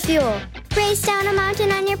pizza fuel. Race down a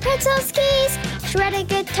mountain on your pretzel skis. Shred a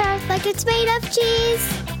good toast like it's made of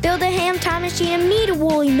cheese. Build a ham time machine and meet a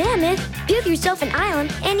woolly mammoth. Build yourself an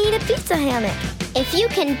island and eat a pizza hammock. If you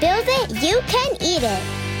can build it, you can eat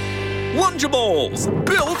it. Lunchables,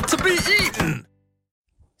 built to be eaten.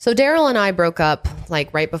 So Daryl and I broke up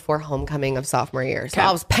like right before homecoming of sophomore year. So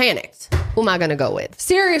I was panicked. Who am I going to go with?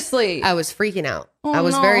 Seriously. I was freaking out. I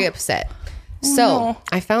was very upset. So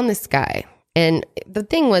I found this guy. And the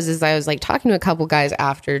thing was I was like talking to a couple guys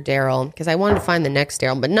after Daryl because I wanted to find the next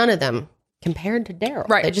Daryl, but none of them compared to Daryl.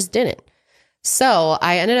 Right. They just didn't. So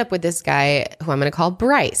I ended up with this guy who I'm going to call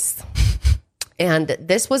Bryce. And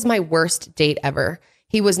this was my worst date ever.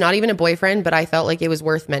 He was not even a boyfriend, but I felt like it was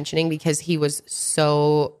worth mentioning because he was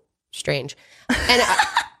so strange. And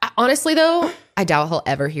honestly, though, I doubt he'll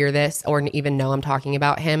ever hear this or even know I'm talking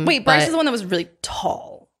about him. Wait, Bryce is the one that was really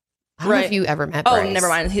tall. I don't know if you ever met Bryce. Oh, never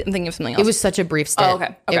mind. I'm thinking of something else. It was such a brief stint.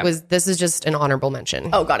 Oh, okay. This is just an honorable mention.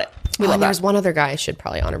 Oh, got it. There's one other guy I should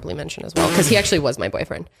probably honorably mention as well because he actually was my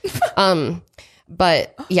boyfriend.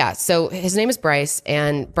 But yeah, so his name is Bryce,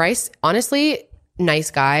 and Bryce, honestly,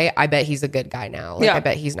 nice guy. I bet he's a good guy now. I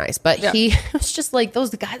bet he's nice. But he was just like those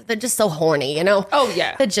guys, they're just so horny, you know? Oh,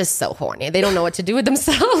 yeah. They're just so horny. They don't know what to do with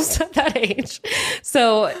themselves at that age.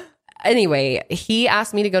 So anyway, he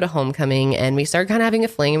asked me to go to homecoming, and we started kind of having a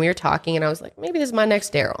fling, and we were talking, and I was like, maybe this is my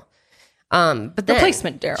next Daryl. But then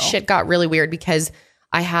replacement Daryl. Shit got really weird because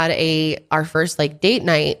I had our first like date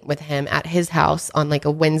night with him at his house on like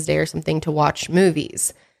a Wednesday or something to watch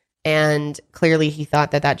movies. And clearly he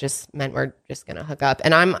thought that just meant we're just going to hook up.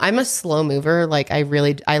 And I'm a slow mover. Like I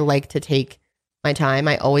like to take my time.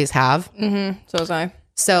 I always have. Mm-hmm. So was I.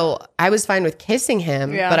 So I was fine with kissing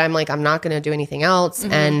him, but I'm like, I'm not going to do anything else.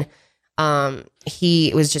 Mm-hmm. And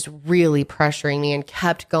he was just really pressuring me and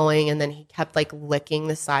kept going. And then he kept like licking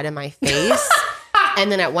the side of my face.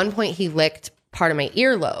 And then at one point he licked part of my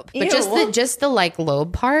earlobe, but just the like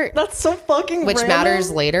lobe part. That's so fucking which random.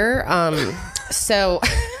 Matters later. So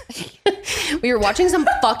we were watching some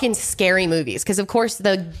fucking scary movies because of course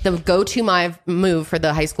the go-to my move for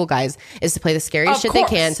the high school guys is to play the scariest shit they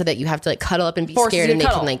can so that you have to like cuddle up and be scared and they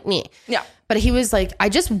can like me. Yeah. But he was like, I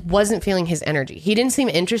just wasn't feeling his energy. He didn't seem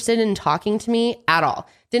interested in talking to me at all.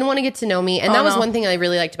 Didn't want to get to know me. And that was one thing I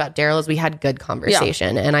really liked about Daryl is we had good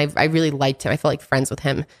conversation and I really liked him. I felt like friends with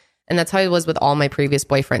him. And that's how I was with all my previous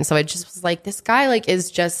boyfriends. So I just was like, this guy like is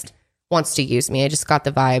just wants to use me. I just got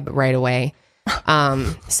the vibe right away.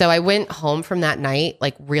 So I went home from that night,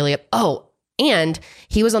 like really, and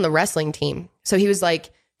he was on the wrestling team. So he was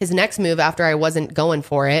like, his next move after I wasn't going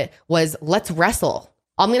for it was let's wrestle.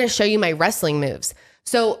 I'm going to show you my wrestling moves.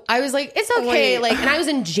 So I was like, it's okay. Like, and I was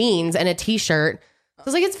in jeans and a t-shirt. I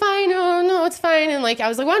was like, it's fine. Oh no, it's fine. And like, I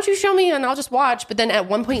was like, why don't you show me and I'll just watch. But then at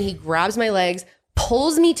one point he grabs my legs,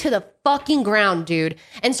 pulls me to the fucking ground, dude,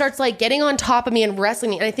 and starts like getting on top of me and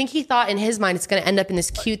wrestling me. And I think he thought in his mind it's going to end up in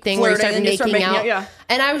this cute thing where he started making out. Yeah.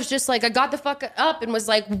 And I was just like, I got the fuck up and was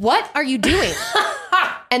like, what are you doing?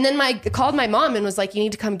 And then called my mom and was like, you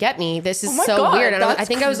need to come get me. This is so weird. And I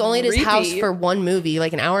think I was only at his house for one movie,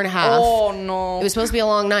 like an hour and a half. Oh no. It was supposed to be a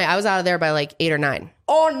long night. I was out of there by like 8 or 9.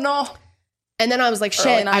 Oh no. And then I was like,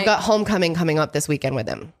 shit, I've got homecoming coming up this weekend with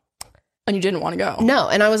him. And you didn't want to go? No.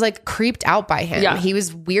 And I was like creeped out by him. Yeah. He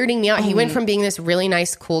was weirding me out. He went from being this really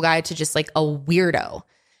nice, cool guy to just like a weirdo.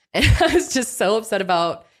 And I was just so upset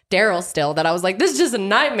about Daryl still that I was like, this is just a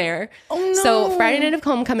nightmare. Oh no. So Friday night of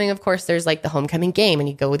homecoming, of course, there's like the homecoming game and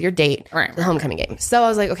you go with your date to the homecoming game. So I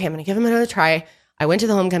was like, okay, I'm going to give him another try. I went to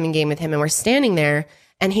the homecoming game with him and we're standing there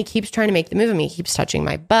and he keeps trying to make the move on me. He keeps touching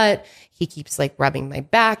my butt. He keeps like rubbing my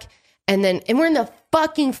back. And we're in the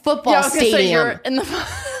fucking football stadium.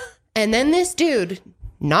 And then this dude,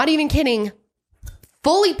 not even kidding,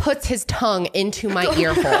 fully puts his tongue into my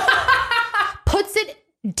ear hole. Puts it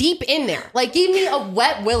deep in there. Like, gave me a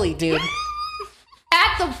wet willy, dude.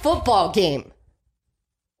 At the football game.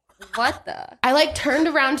 What the? I like turned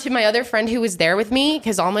around to my other friend who was there with me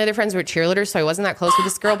because all my other friends were cheerleaders, so I wasn't that close with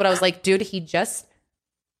this girl. But I was like, dude, he just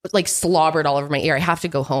like slobbered all over my ear. I have to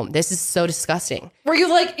go home. This is so disgusting. Were you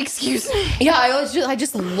like, excuse me? Yeah, I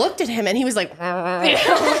just looked at him and he was like,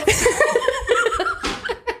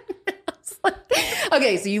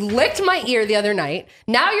 okay, so you licked my ear the other night.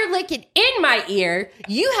 Now you're licking in my ear.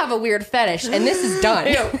 You have a weird fetish and this is done.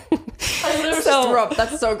 I literally just threw up.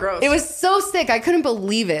 That's so gross. It was so sick. I couldn't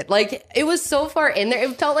believe it. Like, it was so far in there.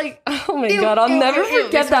 It felt like, oh my God, I'll never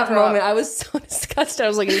forget that moment. I was so disgusted. I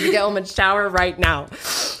was like, I need to get home and shower right now.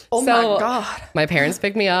 Oh my God. My parents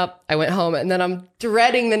picked me up. I went home and then I'm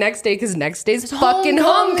dreading the next day because next day's fucking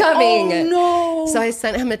homecoming. Oh no. So I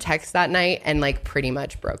sent him a text that night and like pretty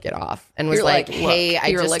much broke it off and was like, hey,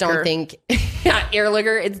 I just don't think, ear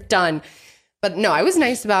licker, it's done. But no, I was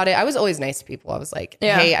nice about it. I was always nice to people. I was like,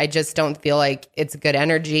 hey, I just don't feel like it's good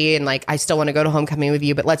energy. And like, I still want to go to homecoming with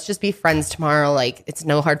you, but let's just be friends tomorrow. Like, it's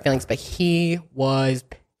no hard feelings. But he was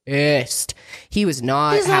pissed. He was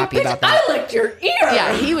not happy about that. I licked your ear.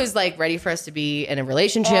 Yeah, he was like ready for us to be in a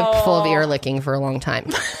relationship full of ear licking for a long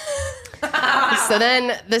time. So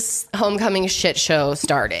then this homecoming shit show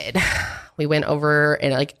started. We went over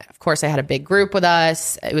and like, of course I had a big group with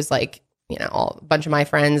us. It was like, you know, a bunch of my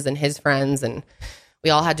friends and his friends, and we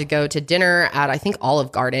all had to go to dinner at, I think, Olive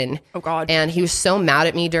Garden. Oh, God. And he was so mad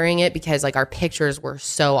at me during it because, like, our pictures were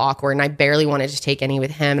so awkward, and I barely wanted to take any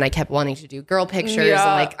with him, and I kept wanting to do girl pictures,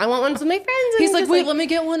 and, like, I want one with my friends. He's like, wait, let me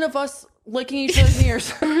get one of us licking each other's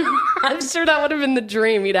ears. I'm sure that would have been the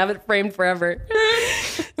dream. He'd have it framed forever.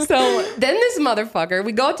 So then this motherfucker,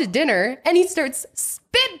 we go out to dinner, and he starts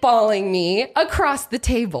spitballing me across the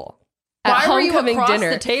table. Why were you across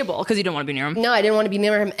the table? Because you didn't want to be near him? No, I didn't want to be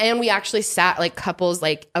near him. And we actually sat like couples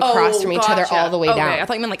like across from each other all the way down. I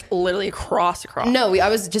thought you meant like literally across. No, I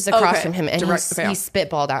was just across from him. And he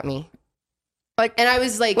spitballed at me. And I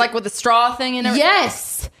was like with the straw thing and everything?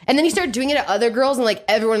 Yes. And then he started doing it at other girls, and like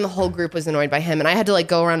everyone in the whole group was annoyed by him. And I had to like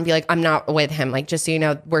go around and be like, I'm not with him. Like, just so you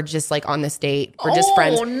know, we're just like on this date. We're just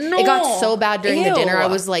friends. No. It got so bad during the dinner. I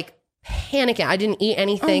was like panicking. I didn't eat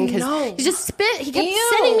anything because he just spit. He kept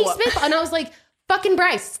sending me spit. And I was like, fucking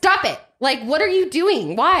Bryce, stop it. Like, what are you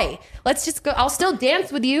doing? Why? Let's just go. I'll still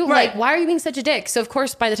dance with you. Right. Like, why are you being such a dick? So, of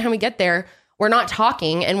course, by the time we get there, we're not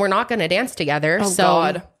talking and we're not going to dance together. Oh, so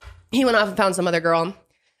God. He went off and found some other girl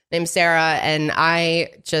named Sarah. And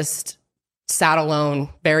I just sat alone,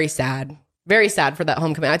 very sad for that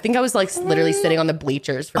homecoming. I think I was like literally sitting on the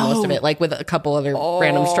bleachers for most of it, like with a couple other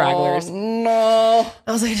random stragglers. No.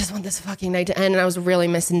 I was like, I just want this fucking night to end. And I was really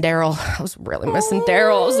missing Daryl. I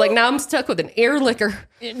was like, now I'm stuck with an ear licker.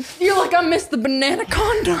 You're like, I missed the banana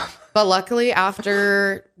condom. But luckily,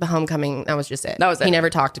 after the homecoming, that was just it. That was it. He never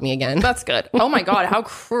talked to me again. That's good. Oh my God, how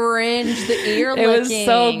cringe the ear licking. It was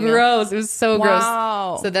so gross. It was so gross.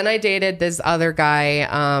 Wow. So then I dated this other guy,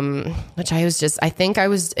 which I think I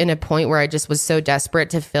was in a point where I just was so desperate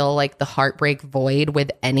to fill like the heartbreak void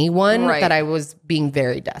with anyone that I was being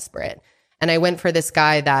very desperate. And I went for this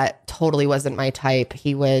guy that totally wasn't my type.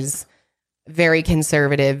 He was very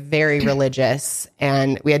conservative, very religious,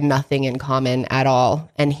 and we had nothing in common at all.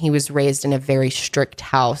 And he was raised in a very strict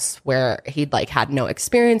house where he'd like had no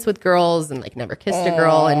experience with girls and like never kissed a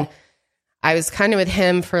girl. And I was kind of with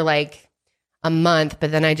him for like a month,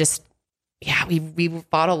 but then I just, we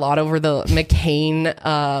fought a lot over the McCain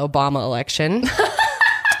Obama election.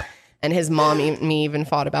 And his mom and me even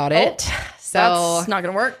fought about it. So that's not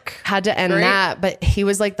gonna work. Had to end that. But he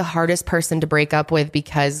was like the hardest person to break up with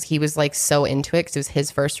because he was like so into it because it was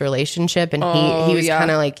his first relationship. And he was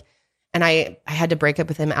kind of like, and I had to break up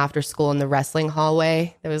with him after school in the wrestling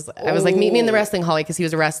hallway. I was like, meet me in the wrestling hallway because he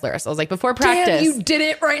was a wrestler. So I was like, before practice. Damn, you did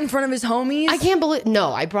it right in front of his homies? I can't believe,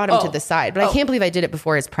 no, I brought him to the side. But I can't believe I did it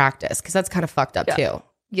before his practice because that's kind of fucked up too.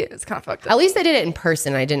 Yeah, it's kind of fucked up. At least I did it in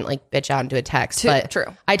person. I didn't like bitch out into a text. But true.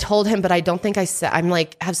 I told him, but I don't think I said, I'm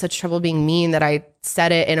like, have such trouble being mean that I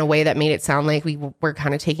said it in a way that made it sound like we were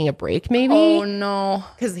kind of taking a break maybe. Oh no.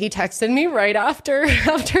 Because he texted me right after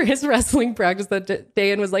his wrestling practice that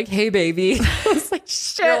day and was like, hey baby. I was like,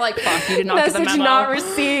 shit. You're like, fuck, you did not get the memo. Message not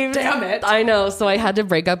received. Damn it. I know. So I had to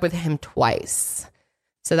break up with him twice.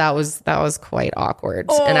 So that was quite awkward.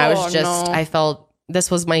 And I was just, I felt, this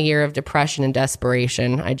was my year of depression and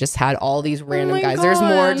desperation. I just had all these random guys. God. There's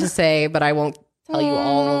more to say, but I won't tell you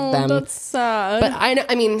all of them. That's sad. But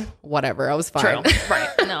I mean, whatever. I was fine. True. Right.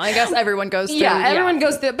 No, I guess everyone goes through. Everyone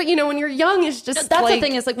goes through. But you know, when you're young, it's just that's the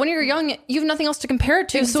thing is like when you're young, you have nothing else to compare it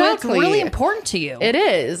to. Exactly. So it's really important to you. It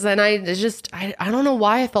is. And I don't know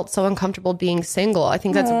why I felt so uncomfortable being single. I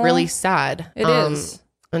think that's really sad. It is.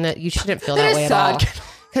 And that you shouldn't feel that way at all.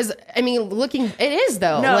 Because, I mean, it is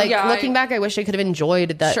though. No, looking back, I wish I could have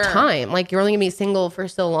enjoyed that time. Like, you're only going to be single for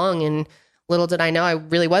so long. And little did I know I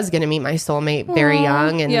really was going to meet my soulmate very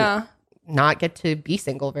young and not get to be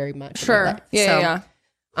single very much. Sure. That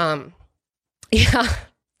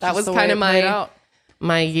was kind of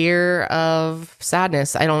my year of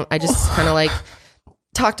sadness. I just kind of like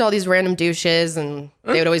talked to all these random douches and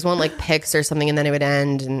they would always want like pics or something and then it would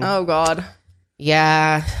end. And oh, God.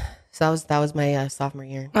 Yeah. So that was my sophomore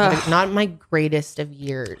year. Not my greatest of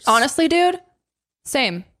years. Honestly, dude,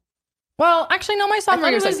 same. Well, actually, no, my sophomore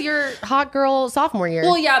year was your hot girl sophomore year.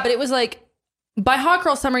 Well, yeah, but it was like, by hot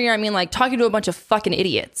girl summer year, I mean like talking to a bunch of fucking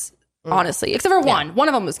idiots, honestly. Except for one. One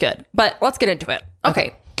of them was good. But let's get into it.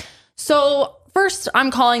 Okay. So first, I'm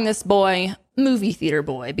calling this boy movie theater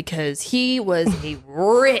boy because he was a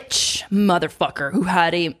rich motherfucker who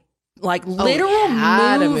had a literal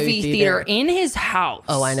movie theater in his house.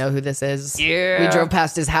 Oh, I know who this is. Yeah. We drove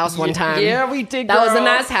past his house one time. Yeah, we did. That was a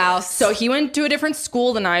nice house. So he went to a different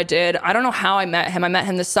school than I did. I don't know how I met him. I met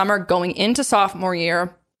him this summer going into sophomore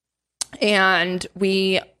year. And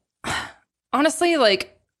we, honestly,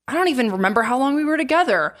 like, I don't even remember how long we were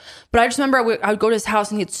together. But I just remember I would go to his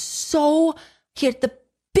house and he had the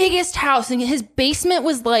biggest house. And his basement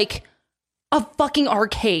was like a fucking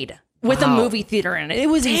arcade with a movie theater in it. It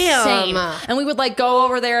was insane. And we would like go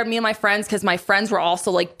over there, me and my friends, because my friends were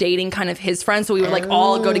also like dating kind of his friends. So we would like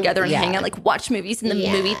all go together and hang out, like watch movies in the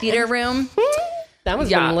movie theater room. That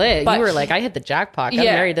was lit. You were like, I hit the jackpot. I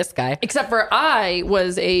married this guy. Except for I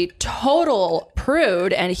was a total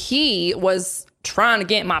prude and he was trying to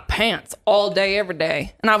get in my pants all day, every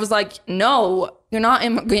day. And I was like, no, you're not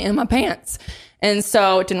getting in my pants. And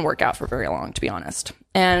so it didn't work out for very long, to be honest.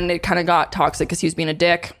 And it kind of got toxic because he was being a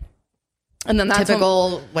dick. And then that's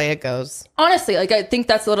typical way it goes. Honestly, like I think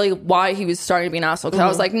that's literally why he was starting to be an asshole. Because I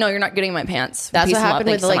was like, no, you're not getting in my pants. That's Peace what happened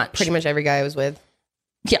with so pretty much every guy I was with.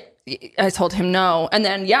 Yeah, I told him no. And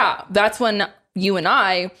then, that's when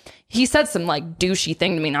he said some like douchey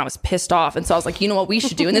thing to me and I was pissed off. And so I was like, you know what we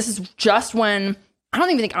should do? And this is just when, I don't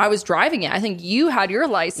even think I was driving it. I think you had your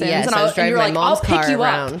license. Yes, and I was driving my mom's car I'll pick you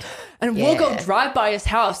around. up and we'll go drive by his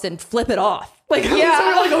house and flip it off. Like, so we're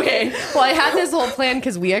like, okay. Well, I had this whole plan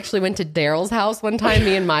because we actually went to Daryl's house one time,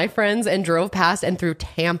 me and my friends, and drove past and threw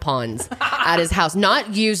tampons at his house.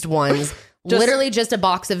 Not used ones. Literally just a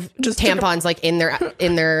box of tampons like in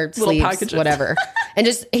their sleeves, packages. Whatever. And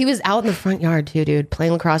he was out in the front yard too, dude,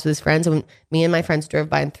 playing lacrosse with his friends. And me and my friends drove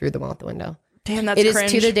by and threw them out the window. Damn, that's cringe. It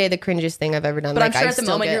is to the day the cringiest thing I've ever done. But like, I'm sure at the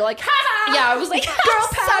moment you're like, ha! Yeah, I was like, girl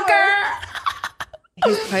sucker. He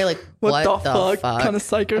was probably like, what the fuck? Kind of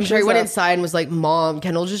psycho. I'm sure he went inside and was like, Mom,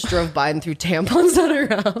 Kendall just drove by and threw tampons at her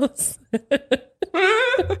house.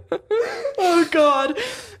 Oh God.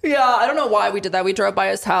 Yeah, I don't know why we did that. We drove by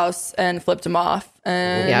his house and flipped him off.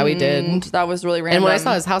 And yeah, we did. That was really random. And when I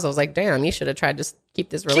saw his house, I was like, damn, you should have tried to keep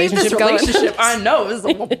this relationship going. I know. It was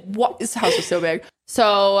like, what? This house was so big.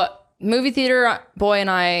 So movie theater boy and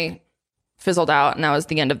I fizzled out, and that was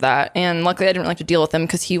the end of that. And luckily I didn't really have to deal with him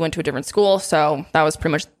because he went to a different school. So that was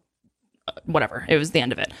pretty much whatever. It was the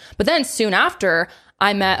end of it. But then soon after,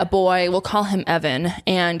 I met a boy, we'll call him Evan,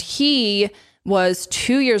 and he was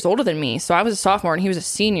 2 years older than me. So I was a sophomore and he was a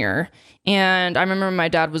senior. And I remember my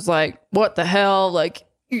dad was like, what the hell? Like,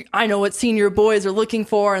 I know what senior boys are looking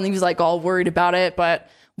for. And he was like all worried about it. But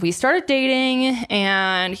we started dating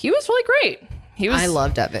and he was really great. I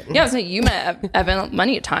loved Evan. Yeah, you met Evan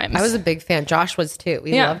many times. I was a big fan. Josh was too.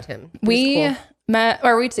 We loved him. We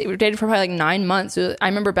dated for probably like 9 months. I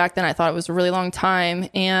remember back then I thought it was a really long time.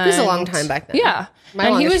 And it was a long time back then. Yeah. My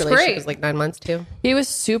longest relationship was like 9 months too. He was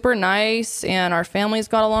super nice and our families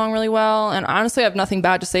got along really well. And honestly, I have nothing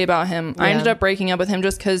bad to say about him. Yeah. I ended up breaking up with him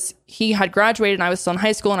just because he had graduated and I was still in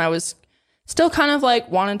high school and I was still kind of like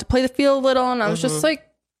wanting to play the field a little. And I was just like,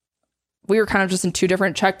 we were kind of just in two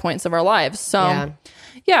different checkpoints of our lives. So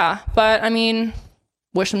yeah, but I mean,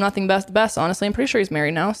 wish him nothing but the best, honestly. I'm pretty sure he's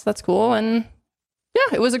married now, so that's cool. And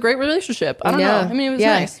yeah, it was a great relationship. I don't know. I mean, it was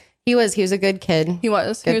nice. He was a good kid. He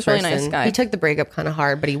was a really nice guy. He took the breakup kind of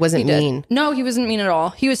hard, but he wasn't mean. No, he wasn't mean at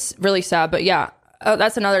all. He was really sad, but yeah,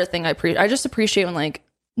 that's another thing I just appreciate when like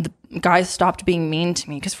the guys stopped being mean to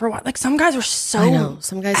me, because for a while, like some guys were so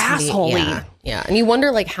some guys assholey. Yeah, and you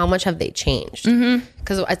wonder like how much have they changed?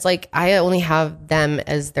 Because it's like I only have them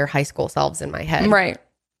as their high school selves in my head, right?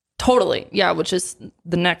 Totally, yeah. Which is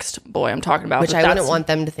the next boy I'm talking about. Which I wouldn't want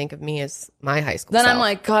them to think of me as my high school. Then self. I'm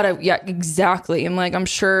like, God, yeah, exactly. I'm like, I'm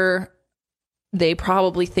sure they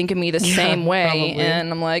probably think of me the same way, probably.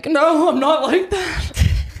 And I'm like, no, I'm not like that.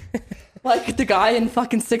 Like the guy in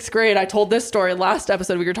fucking 6th grade, I told this story last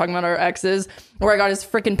episode. We were talking about our exes, where I got his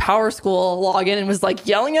freaking Power School login and was like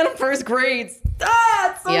yelling at him for his grades.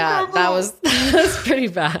 That's so that was pretty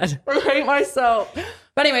bad. I hate myself.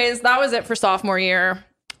 But anyways, that was it for sophomore year.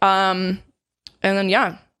 And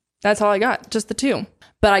then that's all I got, just the two.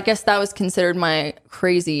 But I guess that was considered my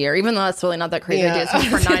crazy year, even though that's really not that crazy. I did it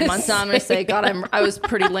for 9 months now. I'm gonna say, God, I was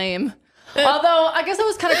pretty lame. Although I guess I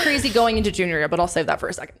was kind of crazy going into junior year, but I'll save that for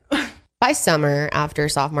a second. By summer after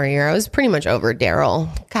sophomore year, I was pretty much over Daryl.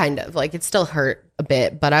 Kind of like it still hurt a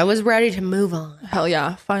bit, but I was ready to move on. Hell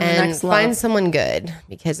yeah, find someone good,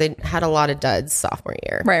 because I had a lot of duds sophomore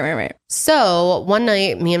year. Right. So one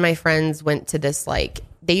night, me and my friends went to this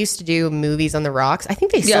they used to do movies on the rocks. I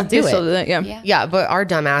think they still do it. Yeah, but our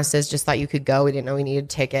dumbasses just thought you could go. We didn't know we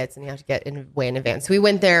needed tickets and you have to get way in advance. So we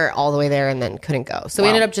went there all the way there and then couldn't go. So we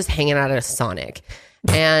ended up just hanging out at a Sonic.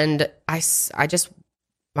 And I just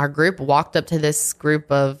our group walked up to this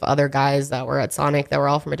group of other guys that were at Sonic that were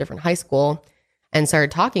all from a different high school and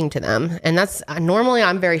started talking to them. And that's normally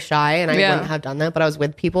I'm very shy and I wouldn't have done that, but I was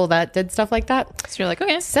with people that did stuff like that. So you're like,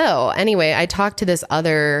 okay. So anyway, I talked to this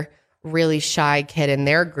other really shy kid in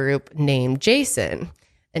their group named Jason.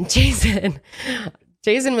 And Jason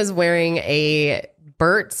was wearing a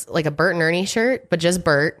Bert and Ernie shirt, but just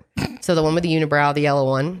Bert. So the one with the unibrow, the yellow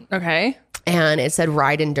one. Okay. And it said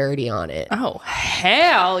Riding Dirty on it. Oh,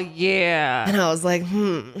 hell yeah. And I was like,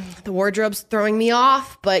 the wardrobe's throwing me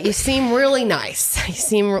off, but you seem really nice. You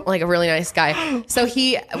seem like a really nice guy. So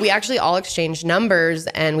we actually all exchanged numbers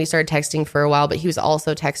and we started texting for a while, but he was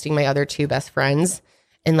also texting my other two best friends.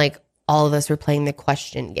 And like all of us were playing the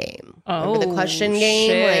question game. Remember the question game?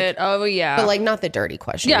 Shit. Like, yeah. But like not the dirty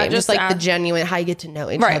question game. Just like the genuine, how you get to know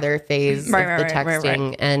each other phase of the texting.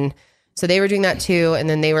 Right. And so they were doing that too. And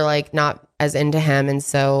then they were like not as into him. And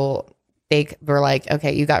so they were like,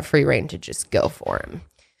 okay, you got free reign to just go for him.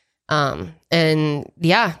 And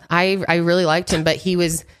yeah, I really liked him, but he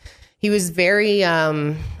was very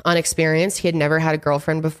unexperienced. He had never had a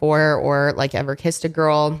girlfriend before or like ever kissed a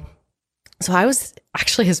girl. So I was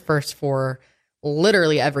actually his first for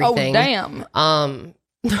literally everything. Oh, damn.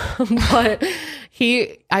 But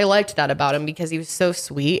I liked that about him because he was so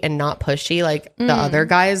sweet and not pushy like the other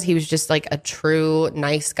guys. He was just like a true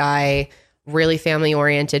nice guy, really family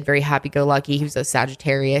oriented, very happy go lucky. He was a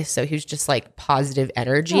Sagittarius, so he was just like positive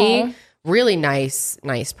energy. Aww. Really nice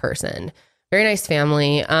person. Very nice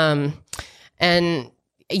family. And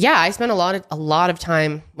yeah, I spent a lot of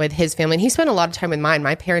time with his family, and he spent a lot of time with mine.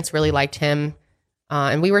 My parents really liked him,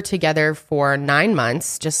 and we were together for 9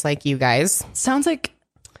 months, just like you guys. Sounds like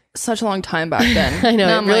such a long time back then. I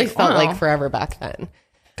know, it really felt like forever back then.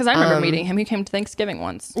 Because I remember meeting him. He came to Thanksgiving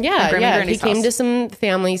once. Yeah. He came to some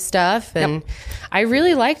family stuff, and I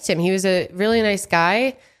really liked him. He was a really nice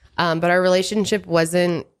guy, but our relationship was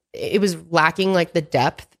lacking like the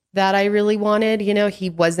depth that I really wanted. You know, he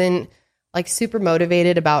wasn't like super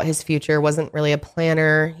motivated about his future, wasn't really a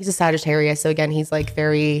planner. He's a Sagittarius. So again, he's like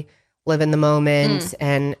very live in the moment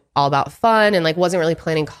and all about fun, and like wasn't really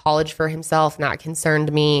planning college for himself. Not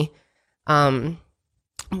concerned me.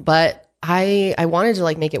 But I wanted to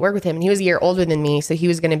like make it work with him, and he was a year older than me. So he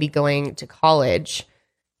was going to be going to college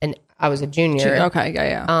and I was a junior. Okay.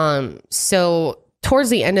 Yeah. So towards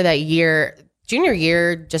the end of that year, junior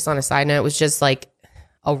year, just on a side note, was just like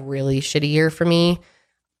a really shitty year for me.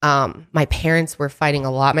 My parents were fighting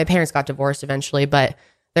a lot. My parents got divorced eventually, but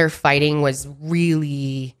their fighting was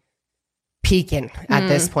really peaking at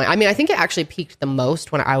this point. I mean, I think it actually peaked the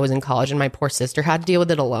most when I was in college and my poor sister had to deal with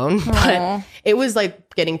it alone. But it was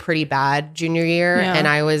like getting pretty bad junior year. Yeah. And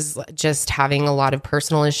I was just having a lot of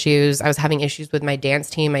personal issues. I was having issues with my dance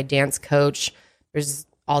team, my dance coach. There's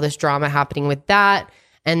all this drama happening with that.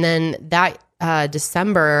 And then that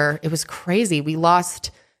December, it was crazy. We lost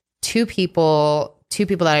two people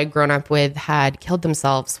that I had grown up with had killed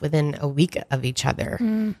themselves within a week of each other.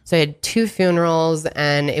 So I had two funerals,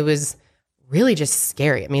 and it was really just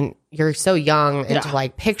scary. I mean, you're so young, and to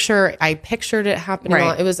like I pictured it happening.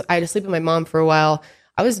 Right. I had to sleep with my mom for a while.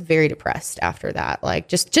 I was very depressed after that, like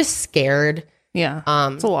just scared. Yeah.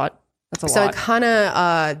 It's a lot. That's a lot. So it kind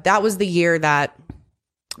of, that was the year that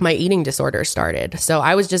my eating disorder started. So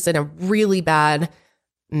I was just in a really bad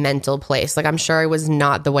mental place. Like I'm sure I was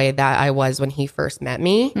not the way that I was when he first met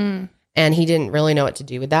me. And he didn't really know what to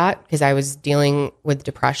do with that because I was dealing with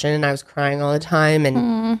depression and I was crying all the time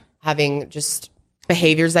and having just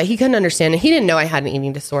behaviors that he couldn't understand. And he didn't know I had an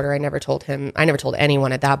eating disorder. I never told him. I never told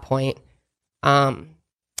anyone at that point.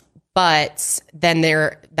 But then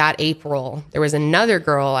that April, there was another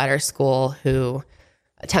girl at our school who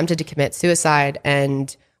attempted to commit suicide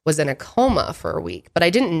and was in a coma for a week. But I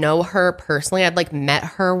didn't know her personally. I'd like met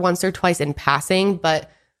her once or twice in passing, but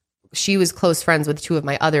she was close friends with two of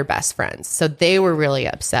my other best friends. So they were really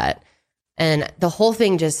upset. And the whole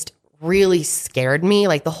thing just really scared me.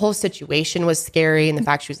 Like the whole situation was scary. And the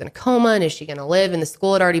fact she was in a coma and is she going to live? And the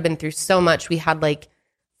school had already been through so much. We had like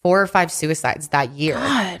 4 or 5 suicides that year.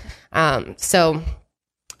 God. So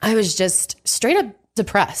I was just straight up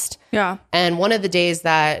depressed. Yeah. And one of the days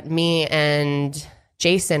that me and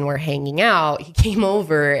Jason were hanging out, he came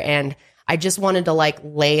over and I just wanted to like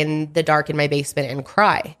lay in the dark in my basement and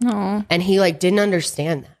cry. Aww. And he like didn't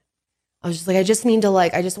understand that. I was just like, I just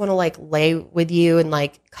want to like lay with you and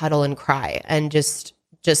like cuddle and cry and just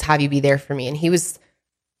have you be there for me. And he was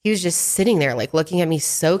just sitting there like looking at me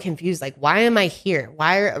so confused. Like, why am I here?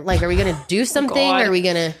 are we going to do something? Are we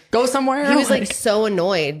going to go somewhere? He was like so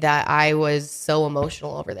annoyed that I was so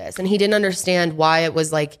emotional over this. And he didn't understand why it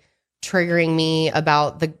was like triggering me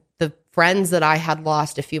about the friends that I had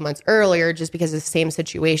lost a few months earlier just because of the same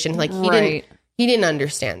situation. Like he didn't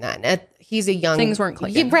understand that. He's a young... Things weren't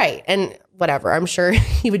clicking. Right. And whatever. I'm sure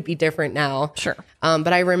he would be different now. Sure.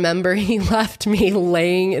 But I remember he left me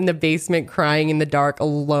laying in the basement crying in the dark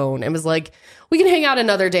alone and was like, we can hang out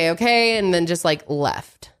another day, okay? And then just like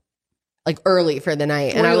left. Like early for the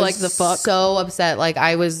night. And I was like, the fuck? So upset. Like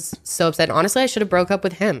I was so upset. Honestly, I should have broke up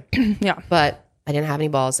with him. Yeah. But I didn't have any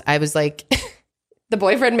balls. I was like... the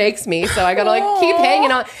boyfriend makes me, so I gotta like keep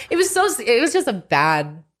hanging on. It was just a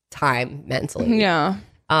bad time mentally. Yeah.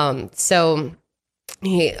 So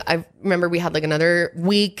I remember we had like another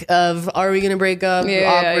week of, are we gonna break up?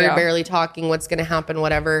 Awkward, barely talking, what's gonna happen,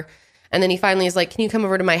 whatever. And then he finally is like, can you come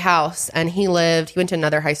over to my house? And he went to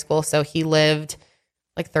another high school, so he lived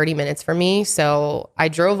like 30 minutes from me. So I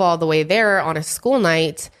drove all the way there on a school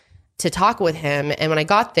night to talk with him. And when I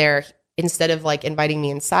got there, instead of like inviting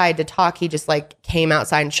me inside to talk, he just like came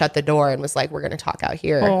outside and shut the door and was like, we're going to talk out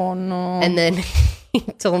here. Oh no. And then he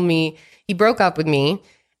told me he broke up with me,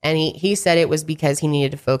 and he said it was because he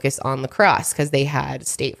needed to focus on lacrosse because they had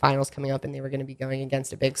state finals coming up and they were going to be going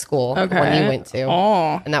against a big school when he went to.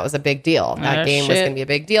 And that was a big deal. That game was going to be a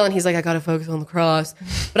big deal. And he's like, I got to focus on lacrosse.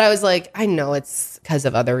 But I was like, I know it's because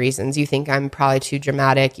of other reasons. You think I'm probably too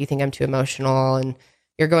dramatic. You think I'm too emotional, and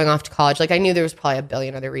you're going off to college. Like I knew there was probably a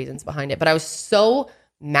billion other reasons behind it, but I was so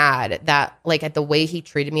mad that like at the way he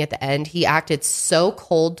treated me at the end, he acted so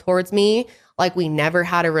cold towards me. Like we never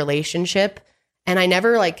had a relationship, and I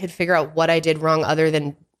never like could figure out what I did wrong other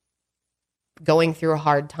than going through a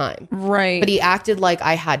hard time. Right. But he acted like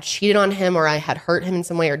I had cheated on him or I had hurt him in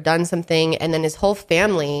some way or done something. And then his whole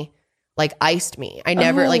family like iced me. I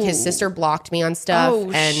never like his sister blocked me on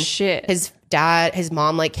stuff. And shit. His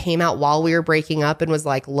mom like came out while we were breaking up and was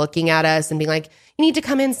like looking at us and being like, you need to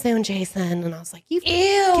come in soon, Jason. And I was like, Ew.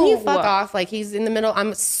 Can you fuck off? Like he's in the middle.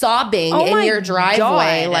 I'm sobbing in your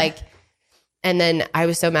driveway. God. Like, and then I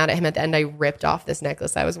was so mad at him at the end. I ripped off this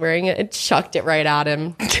necklace I was wearing and chucked it right at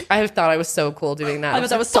him. I thought I was so cool doing that. I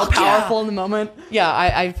was so powerful in the moment. Yeah,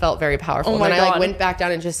 I felt very powerful. And then I like went back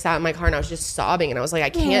down and just sat in my car and I was just sobbing. And I was like,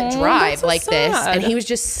 I can't drive like this. And he was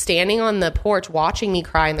just standing on the porch watching me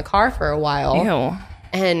cry in the car for a while. Ew.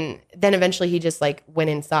 And then eventually he just like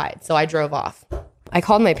went inside. So I drove off. I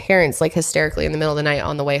called my parents like hysterically in the middle of the night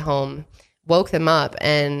on the way home, woke them up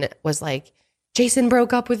and was like, Jason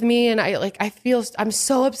broke up with me and I'm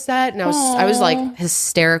so upset. And I was like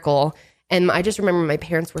hysterical. And I just remember my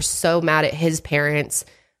parents were so mad at his parents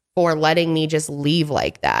for letting me just leave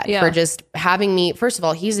like that. Yeah. For just having me, first of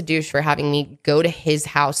all, he's a douche for having me go to his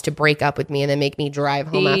house to break up with me and then make me drive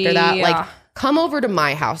home after that. Like come over to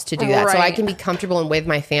my house to do that so I can be comfortable and with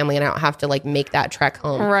my family and I don't have to like make that trek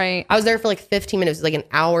home. Right. I was there for like 15 minutes, like an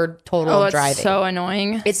hour total of driving. So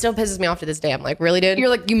annoying. It still pisses me off to this day. I'm like, really, dude? You're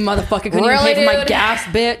like, you motherfucker couldn't even pay for my gas,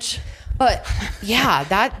 bitch. But yeah,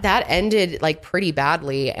 that ended like pretty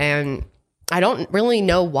badly. And I don't really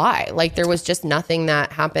know why. Like there was just nothing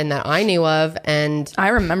that happened that I knew of. And I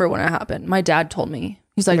remember when it happened. My dad told me.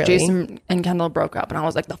 He's like, really? Jason and Kendall broke up. And I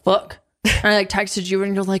was like, the fuck? And I like texted you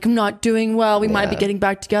and you're like, I'm not doing well. We might be getting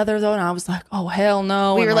back together though. And I was like, oh, hell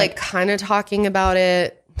no. We were like kind of talking about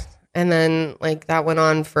it. And then like that went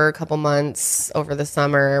on for a couple months over the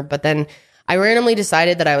summer. But then I randomly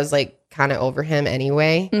decided that I was like kind of over him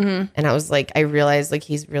anyway. Mm-hmm. And I was like, I realized like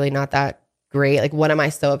he's really not that great. Like what am I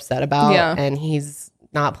so upset about? Yeah. And he's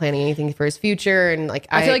not planning anything for his future. And like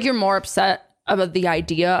I feel like you're more upset about the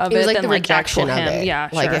idea of it like than the like rejection actual of him. it. Yeah,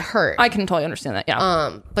 like sure. it hurt. I can totally understand that.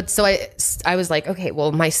 Yeah. But so I was like, okay,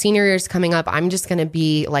 well, my senior year is coming up. I'm just gonna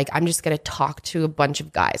be like, I'm just gonna talk to a bunch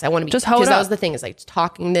of guys. I want to be just because that was the thing is like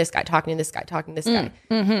talking to this guy, talking to this guy, talking to this guy.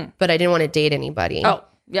 Mm-hmm. But I didn't want to date anybody. Oh,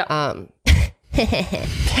 yeah.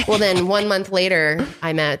 Well, then 1 month later,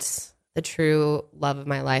 I met the true love of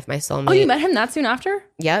my life, my soulmate. Oh, you met him that soon after?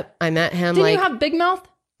 Yep, I met him. Didn't you have Big Mouth?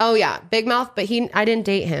 Oh yeah, Big Mouth, but I didn't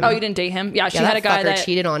date him. Oh, you didn't date him? Yeah, she had a guy that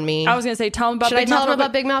cheated on me. I was gonna say, tell him about Should Big Mouth. Should I tell him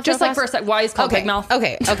about Big Mouth? Just like for a sec, why he's called Big Mouth?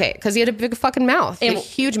 Okay, because he had a big fucking mouth, a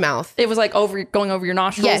huge mouth. It was like going over your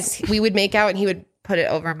nostrils. Yes, we would make out and he would put it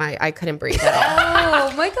over I couldn't breathe at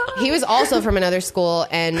all. Oh my God. He was also from another school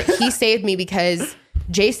and he saved me because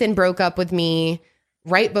Jason broke up with me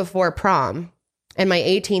right before prom. And my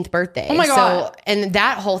 18th birthday. Oh my God. And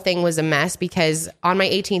that whole thing was a mess because on my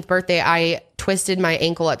 18th birthday, I twisted my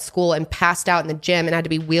ankle at school and passed out in the gym and had to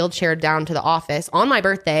be wheelchaired down to the office on my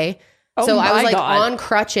birthday. So I was like on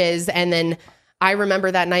crutches. And then I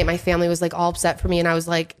remember that night, my family was like all upset for me. And I was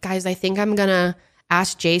like, guys, I think I'm going to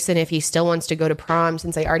ask Jason if he still wants to go to prom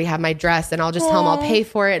since I already have my dress, and I'll just tell him I'll pay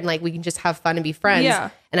for it and like we can just have fun and be friends. Yeah.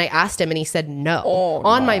 And I asked him and he said no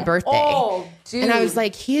on my birthday. Oh, dude. And I was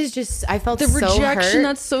like, he is just, I felt the so rejection. Hurt.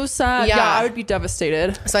 That's so sad. Yeah, I would be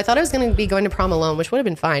devastated. So I thought I was going to be going to prom alone, which would have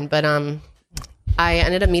been fine. But I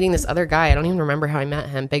ended up meeting this other guy. I don't even remember how I met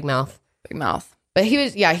him. Big Mouth. But he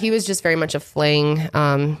was just very much a fling.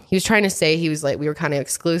 He was trying to say he was like, we were kind of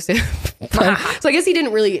exclusive. So I guess he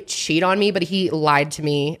didn't really cheat on me, but he lied to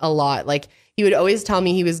me a lot. Like he would always tell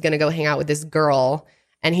me he was going to go hang out with this girl.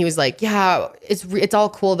 And he was like, yeah, it's all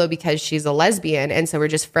cool though, because she's a lesbian. And so we're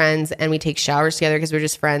just friends and we take showers together because we're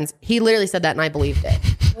just friends. He literally said that and I believed it.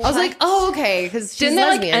 What? I was like, oh, okay. Because didn't they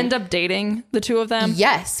like end up dating, the two of them?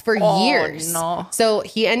 Yes, for years. No. So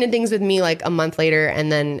he ended things with me like a month later,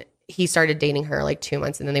 and then he started dating her like 2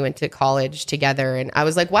 months, and then they went to college together. And I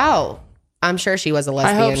was like, wow, I'm sure she was a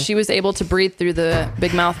lesbian. I hope she was able to breathe through the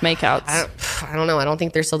Big Mouth makeouts. I don't know. I don't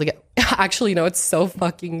think they're still together. Actually, no, it's so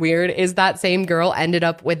fucking weird. Is that same girl ended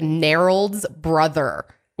up with Nerold's brother.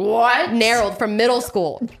 What? Nerold from middle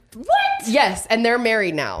school. What? Yes, and they're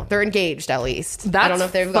married now. They're engaged at least. That's I don't know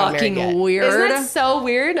if they've gotten married yet. Weird. Isn't that so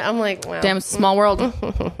weird? I'm like, wow. Damn, small world.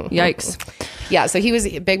 Yikes. Yeah, so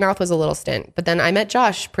Big Mouth was a little stint. But then I met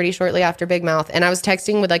Josh pretty shortly after Big Mouth, and I was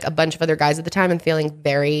texting with like a bunch of other guys at the time and feeling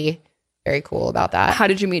very, very cool about that. How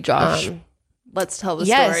did you meet Josh? Let's tell the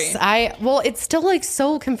story. Well, it's still like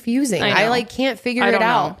so confusing. I like can't figure it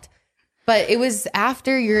out. But it was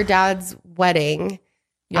after your dad's wedding.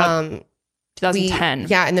 Yep. 2010.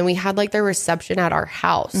 And then we had like the reception at our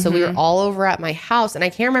house. So we were all over at my house, and I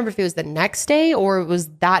can't remember if it was the next day or it was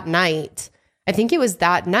that night. I think it was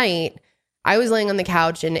that night. I was laying on the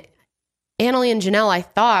couch, and Annalie and Janelle, I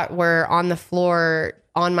thought, were on the floor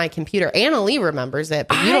on my computer. Annalie remembers it,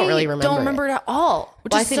 but you don't really remember. I don't remember it at all.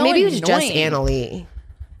 Well, I think maybe it was just Annalie,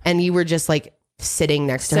 and you were just like sitting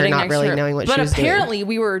next to her, not really knowing what she was doing. But apparently,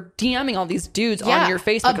 we were DMing all these dudes on your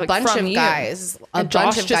Facebook, a bunch of guys, and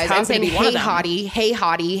saying, "Hey hottie, hey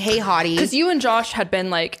hottie, hey hottie." Because you and Josh had been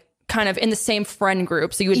like kind of in the same friend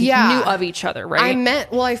group, so you knew of each other, right?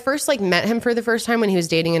 I first like met him for the first time when he was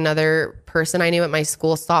dating another person I knew at my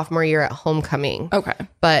school sophomore year at homecoming. Okay.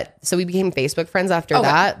 But so we became Facebook friends after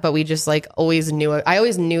that, but we just like always knew, I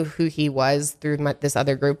always knew who he was through this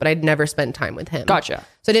other group, but I'd never spent time with him. Gotcha.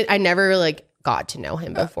 So I never really like got to know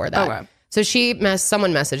him before that. Okay. So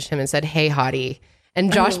someone messaged him and said, "Hey hottie."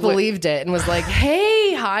 And Josh believed it and was like,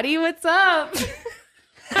 "Hey hottie, what's up?"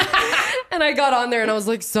 And I got on there and I was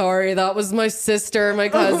like, "Sorry, that was my sister, my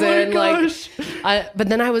cousin." But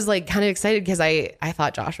then I was like kind of excited because I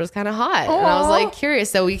thought Josh was kind of hot. Aww. And I was like curious.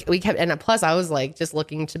 So we kept, and plus I was like just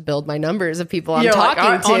looking to build my numbers of people I'm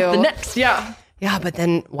talking to. On the next, yeah. But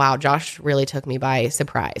then, wow, Josh really took me by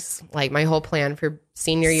surprise. Like my whole plan for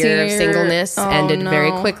senior year of singleness ended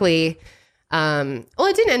very quickly. Well,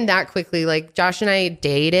 it didn't end that quickly. Like Josh and I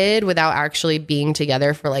dated without actually being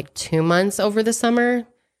together for like 2 months over the summer.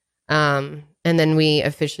 And then we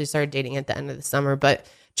officially started dating at the end of the summer. But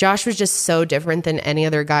Josh was just so different than any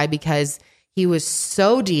other guy because he was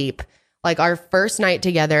so deep. Like our first night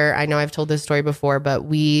together, I know I've told this story before, but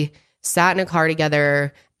we sat in a car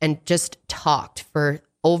together and just talked for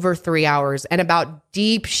over 3 hours and about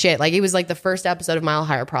deep shit. Like it was like the first episode of Mile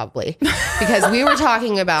Higher probably because we were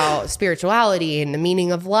talking about spirituality and the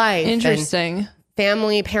meaning of life. Interesting. And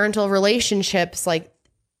family, parental relationships, like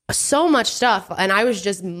so much stuff. And I was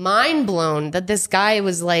just mind blown that this guy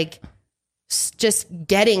was like just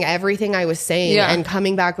getting everything I was saying and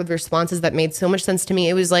coming back with responses that made so much sense to me.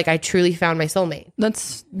 It was like I truly found my soulmate.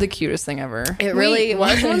 That's the cutest thing ever. It really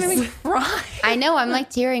was. I know. I'm like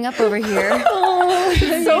tearing up over here.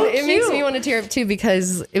 It makes me want to tear up too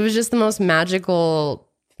because it was just the most magical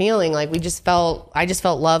feeling. Like I just felt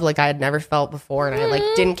love like I had never felt before, and I like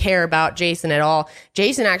didn't care about Jason at all.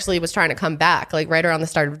 Jason actually was trying to come back like right around the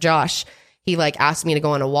start of Josh. He like asked me to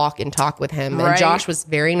go on a walk and talk with him. And Josh was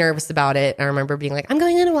very nervous about it. I remember being like, "I'm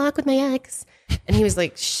going on a walk with my ex." And he was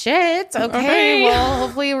like, "Shit. Okay. Well,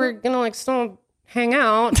 hopefully we're going to like still hang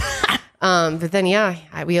out." But then,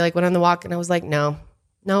 we like went on the walk and I was like, nope.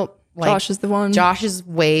 Like, Josh is the one. Josh is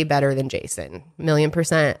way better than Jason,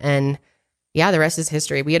 1,000,000%. And the rest is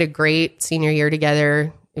history. We had a great senior year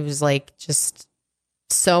together. It was like just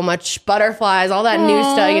so much butterflies, all that new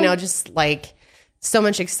stuff, just like so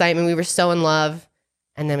much excitement. We were so in love,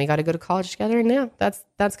 and then we got to go to college together. And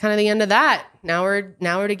that's kind of the end of that. Now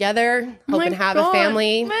we're together, hoping to have a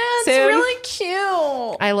family. Man, it's really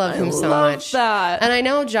cute. I love him so much. That. And I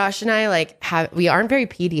know Josh and I we aren't very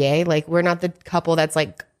PDA. Like we're not the couple that's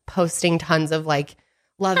like posting tons of like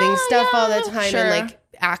loving stuff all the time and like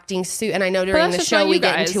acting suit. And I know during the show we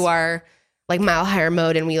get into our like mile higher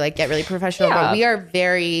mode and we like get really professional. But we are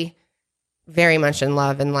very, very much in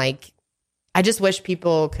love. And like, I just wish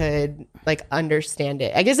people could like understand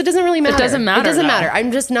it. I guess it doesn't really matter. It doesn't matter.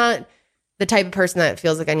 I'm just not the type of person that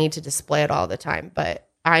feels like I need to display it all the time. But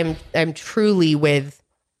I'm truly with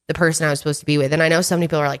the person I was supposed to be with. And I know so many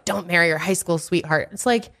people are like, don't marry your high school sweetheart. It's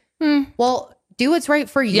like, well, do what's right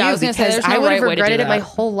for you. I was gonna say, I would have regretted it my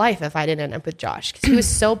whole life if I didn't end up with Josh, because he was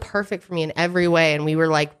so perfect for me in every way. And we were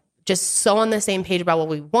like just so on the same page about what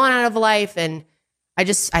we want out of life. And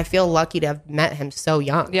I feel lucky to have met him so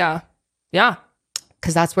young. Yeah. Yeah.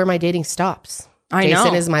 Because that's where my dating stops.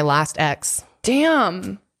 Jason is my last ex.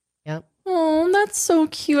 Damn. Yep. Oh, that's so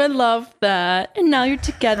cute. I love that. And now you're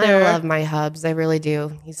together. I love my hubs. I really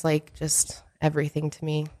do. He's like just everything to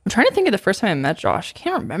me. I'm trying to think of the first time I met Josh. I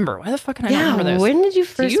can't remember. Why the fuck can I not remember this? When did you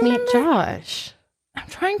first meet Josh? I'm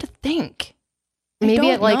trying to think.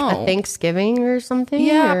 Maybe at like a Thanksgiving or something?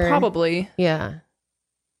 Yeah, probably. Yeah.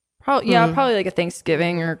 Probably like a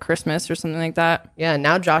Thanksgiving or Christmas or something like that. Yeah,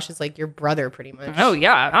 now Josh is like your brother pretty much. Oh,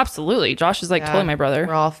 yeah, absolutely. Josh is like totally my brother.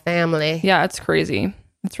 We're all family. Yeah, it's crazy.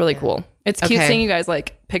 It's really cool. It's cute seeing you guys,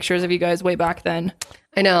 like pictures of you guys way back then.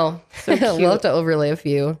 I know. So cute. We'll have to overlay a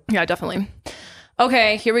few. Yeah, definitely.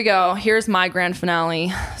 Okay, here we go. Here's my grand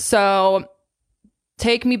finale. So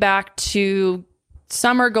take me back to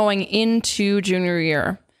summer going into junior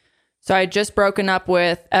year. So I had just broken up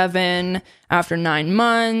with Evan after 9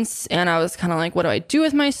 months, and I was kind of like, what do I do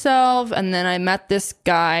with myself? And then I met this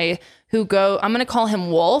guy I'm going to call him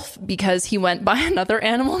Wolf because he went by another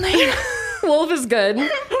animal name. Wolf is good.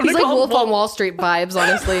 He's like Wolf on Wall Street vibes,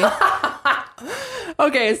 honestly.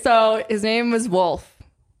 Okay, so his name was Wolf,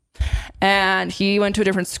 and he went to a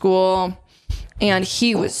different school, and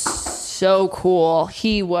he was so cool.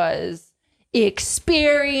 He was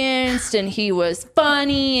experienced and he was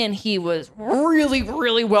funny and he was really,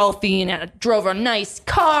 really wealthy and drove a nice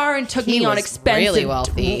car and took me on expensive. Really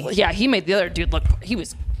wealthy. Yeah, he made the other dude look. He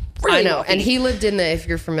was really wealthy. And he lived in if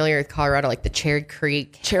you're familiar with Colorado, like the Cherry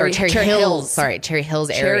Hills area.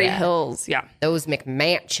 Cherry Hills, yeah. Those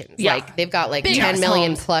McMansions. Yeah. Like they've got like Big 10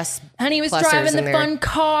 million homes. plus. And he was driving the fun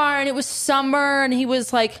car and it was summer and he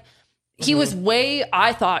was like, he was way,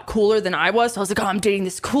 I thought, cooler than I was. So I was like, oh, I'm dating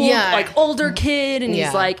this cool, like older kid. And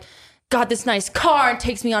he's like, got this nice car and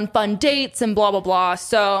takes me on fun dates and blah, blah, blah.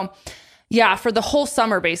 So yeah, for the whole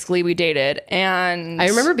summer, basically, we dated. And I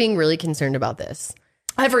remember being really concerned about this.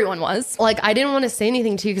 Everyone was. Like, I didn't want to say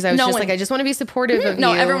anything to you because I was I just want to be supportive of you.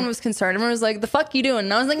 No, everyone was concerned. Everyone was like, the fuck you doing?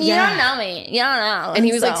 And I was like, you don't know me. You don't know. And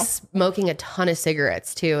he was like smoking a ton of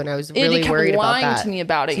cigarettes too. And I was really worried about that. He kept lying to me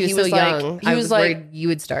about it. He was so young. He was like, worried you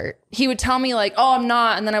would start. He would tell me like, oh, I'm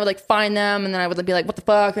not. And then I would like find them. And then I would be like, what the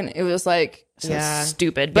fuck? And it was like,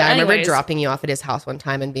 stupid. But I remember dropping you off at his house one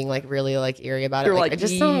time and being like really like eerie about it. Like, I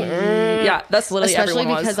just don't. Yeah, that's literally especially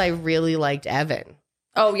because I really liked Evan.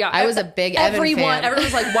 Oh yeah, I was a big Evan fan. Everyone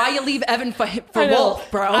was like, "Why you leave Evan for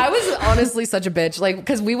Wolf, bro?" I was honestly such a bitch, like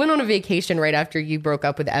because we went on a vacation right after you broke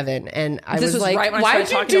up with Evan, and I was like, right "Why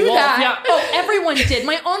did you do that?" Yeah. Oh, everyone did.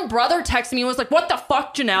 My own brother texted me and was like, "What the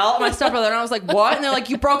fuck, Janelle?" My stepbrother, and I was like, "What?" And they're like,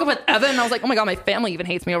 "You broke up with Evan?" And I was like, "Oh my god, my family even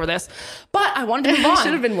hates me over this." But I wanted to move on. I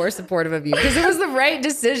should have been more supportive of you because it was the right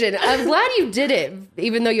decision. I'm glad you did it,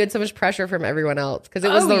 even though you had so much pressure from everyone else, because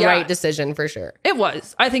it was the right decision for sure. It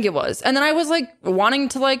was. I think it was. And then I was like wanting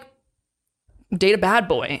to like date a bad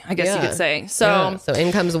boy, I guess you could say. So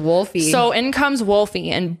in comes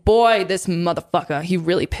Wolfie. And boy, this motherfucker, he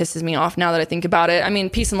really pisses me off now that I think about it. I mean,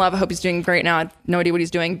 peace and love. I hope he's doing great now. I have no idea what he's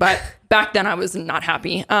doing. But back then I was not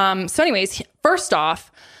happy. So anyways, first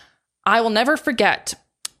off, I will never forget.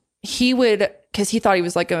 Because he thought he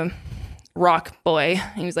was like a rock boy.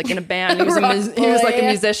 He was like in a band. He was like a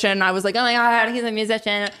musician. I was like, oh my God, he's a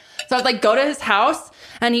musician. So I would like go to his house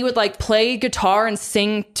and he would like play guitar and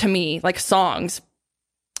sing to me like songs.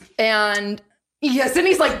 And yes, and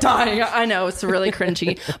he's like dying. I know it's really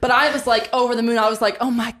cringy, but I was like over the moon. I was like, oh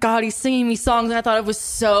my God, he's singing me songs. And I thought it was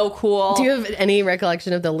so cool. Do you have any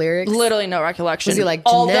recollection of the lyrics? Literally no recollection. Was he like,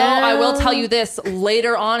 although I will tell you this,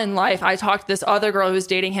 later on in life, I talked to this other girl who was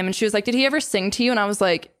dating him and she was like, did he ever sing to you? And I was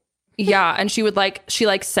like, yeah. And she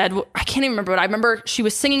said, I can't even remember, but I remember she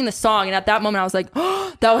was singing the song. And at that moment I was like,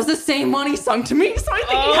 oh, that was the same one he sung to me. So I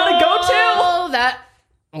think he had a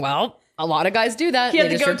go-to. Well, a lot of guys do that. They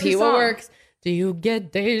just repeat what works. Do you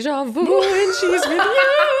get deja vu when she's with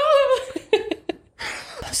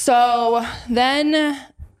you? So then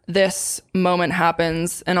this moment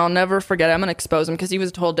happens and I'll never forget it. I'm going to expose him because he was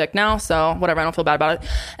a total dick now. So whatever. I don't feel bad about it.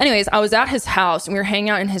 Anyways, I was at his house and we were hanging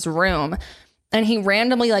out in his room. And he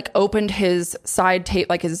randomly like opened his side tape,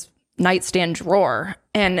 like his nightstand drawer.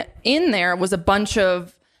 And in there was a bunch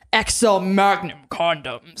of XL Magnum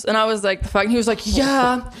condoms. And I was like, the fuck? And he was like,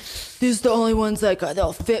 yeah, these are the only ones that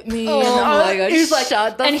they'll fit me. Oh my God. He was like,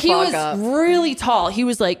 shut the fuck up. And he was really tall. He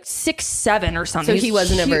was like 6'7" or something. So he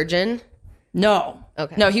wasn't a virgin? No.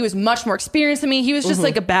 Okay. No, he was much more experienced than me. He was just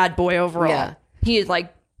like a bad boy overall. Yeah. He had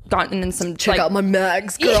like gotten in some... Check out my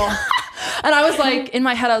mags, girl. Yeah. And I was like, in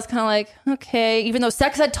my head, I was kind of like, okay, even though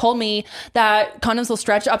sex had told me that condoms will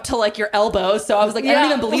stretch up to like your elbow. So I was like, I don't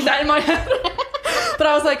even believe that in my head. But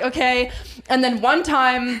I was like, okay. And then one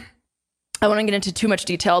time, I won't get into too much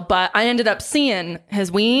detail, but I ended up seeing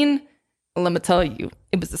his ween. Let me tell you,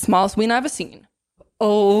 it was the smallest ween I've ever seen.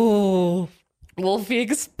 Oh, Wolfie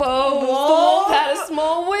exposed. Wolf had a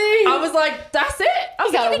small ween. I was like, that's it. I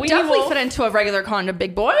was like, you definitely fit into a regular condom,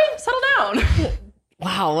 big boy. Settle down.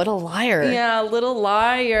 Wow, what a liar. Yeah, little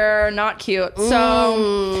liar. Not cute.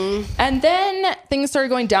 So, and then things started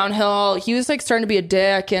going downhill. He was like starting to be a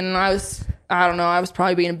dick, and I don't know, I was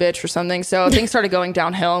probably being a bitch or something. So things started going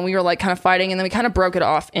downhill, and we were like kind of fighting, and then we kind of broke it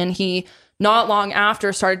off. And he, not long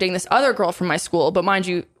after, started dating this other girl from my school. But mind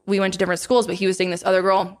you, we went to different schools, but he was dating this other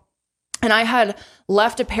girl. And I had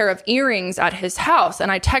left a pair of earrings at his house,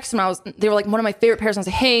 and I texted him. They were like one of my favorite pairs. And I was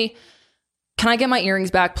like, hey, can I get my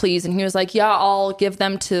earrings back, please? And he was like, yeah, I'll give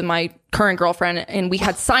them to my current girlfriend. And we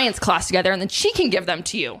had science class together, and then she can give them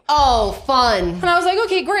to you. Oh, fun. And I was like,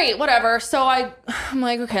 okay, great, whatever. So I'm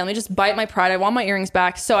like, okay, let me just bite my pride. I want my earrings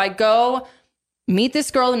back. So I go meet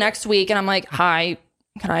this girl the next week, and I'm like, hi,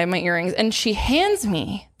 can I have my earrings? And she hands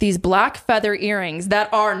me these black feather earrings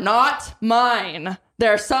that are not mine.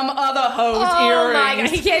 They're some other hoe's earrings. Oh my God,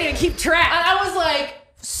 he can't even keep track. And I was like,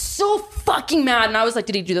 so fucking mad. And I was like,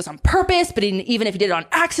 did he do this on purpose? But even if he did it on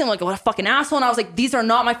accident, like, what a fucking asshole. And I was like, these are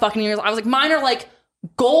not my fucking earrings. I was like, mine are like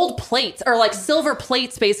gold plates or like silver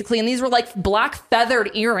plates basically. And these were like black feathered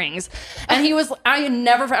earrings. And he was, I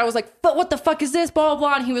was like, but what the fuck is this? Blah, blah,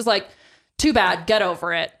 blah. And he was like, too bad, get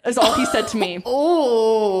over it, is all he said to me.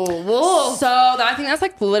 Oh, so I think that's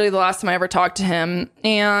like literally the last time I ever talked to him.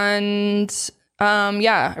 And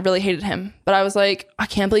yeah, I really hated him. But I was like, I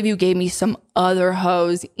can't believe you gave me some other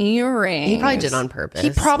hoe's earrings. He probably did on purpose. He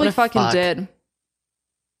probably fucking did.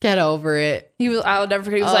 Get over it. I'll never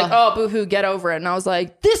forget. He was like, oh, boo-hoo, get over it. And I was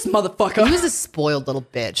like, this motherfucker. He was a spoiled little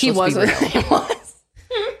bitch. He wasn't. He was.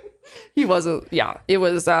 He wasn't. Yeah, it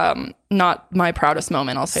was not my proudest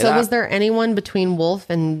moment, I'll say that. So was there anyone between Wolf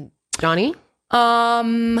and Johnny?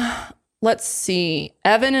 Let's see.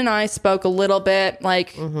 Evan and I spoke a little bit,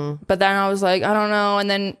 like, but then I was like, I don't know. And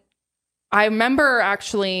then I remember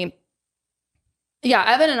actually, yeah,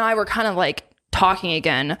 Evan and I were kind of like talking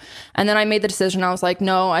again. And then I made the decision. I was like,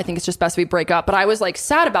 no, I think it's just best we break up. But I was like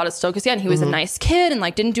sad about it still because, yeah, he was a nice kid and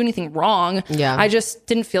like didn't do anything wrong. Yeah. I just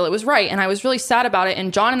didn't feel it was right. And I was really sad about it.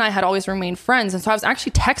 And John and I had always remained friends. And so I was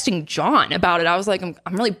actually texting John about it. I was like, I'm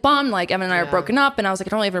really bummed. Like, Evan and I are broken up. And I was like,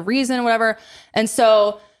 I don't really have a reason or whatever. And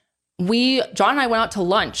so John and I went out to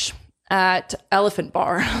lunch at Elephant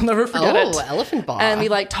Bar. I'll never forget it. Oh, Elephant Bar. And we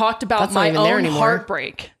like talked about my own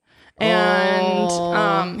heartbreak.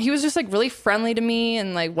 And he was just like really friendly to me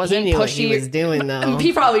and like wasn't pushy. What he was doing though.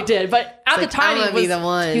 He probably did, but at the time he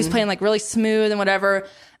was playing like really smooth and whatever.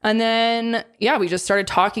 And then yeah, we just started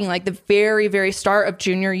talking like the very, very start of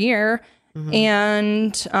junior year,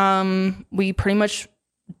 and we pretty much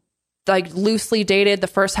like loosely dated the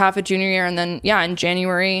first half of junior year, and then yeah, in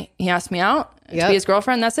January he asked me out to be his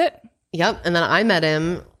girlfriend. That's it. Yep. And then I met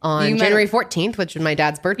him on January 14th, which was my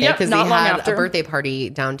dad's birthday, because he had a birthday party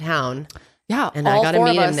downtown. Yeah. And I got to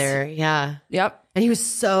meet him there. Yeah. Yep. And he was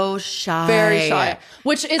so shy. Very shy.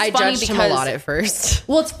 Which is funny judged because him a lot at first.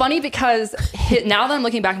 Well, it's funny because now that I'm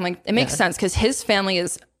looking back, I'm like, it makes sense because his family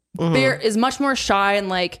is much more shy and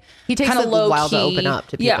like he takes a while to open up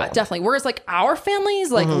to people. Yeah, definitely. Whereas like our family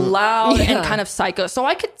is like loud and kind of psycho. So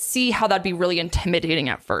I could see how that'd be really intimidating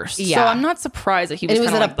at first. Yeah. So I'm not surprised that he was. And it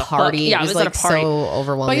was at like a party. Yeah, it was like at a party. So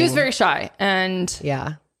overwhelming. But he was very shy and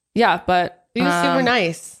yeah, but he was super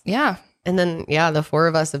nice. Yeah. And then the four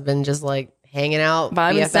of us have been just like hanging out,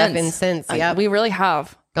 BFFing since. Yeah, we really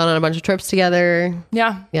have gone on a bunch of trips together.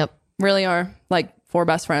 Yeah. Yep. Really are like four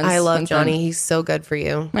best friends. I love Johnny. He's so good for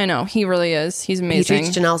you. I know. He really is. He's amazing. He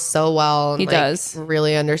treats Janelle so well. He does.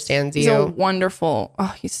 Really understands you. He's a wonderful.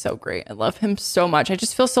 Oh, he's so great. I love him so much. I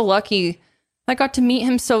just feel so lucky. I got to meet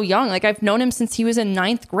him so young. Like I've known him since he was in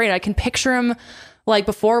 9th grade. I can picture him like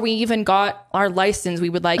before we even got our license. We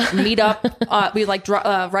would like meet up. We like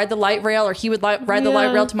ride the light rail, or he would ride the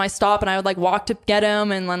light rail to my stop, and I would like walk to get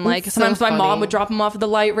him. And then like sometimes my mom would drop him off at the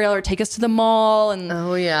light rail or take us to the mall.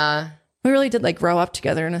 And we really did like grow up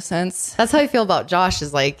together in a sense. That's how I feel about Josh.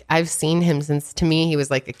 Is like I've seen him since, to me, he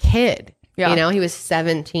was like a kid. Yeah. You know, he was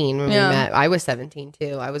 17 when we met. I was 17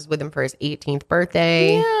 too. I was with him for his 18th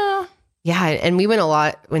birthday. Yeah. Yeah. And we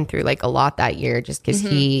went through like a lot that year just because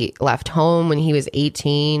he left home when he was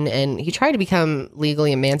 18 and he tried to become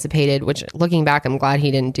legally emancipated, which looking back, I'm glad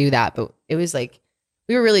he didn't do that. But it was like,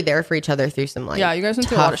 we were really there for each other through some like you guys went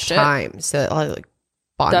through a lot of shit. Times. So it like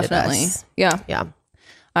bonded us. Yeah. Yeah.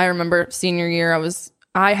 I remember senior year,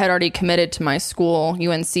 I had already committed to my school,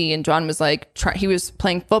 UNC, and John was like, he was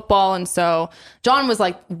playing football. And so John was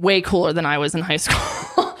like way cooler than I was in high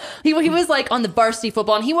school. he was like on the varsity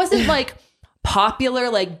football and he wasn't like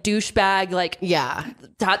popular, like douchebag, like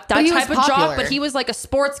that type of jock, but he was like a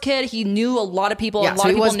sports kid. He knew a lot of people. A lot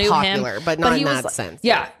of people knew popular, him, but not in that sense.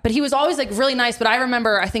 Yeah, but he was always like really nice. But I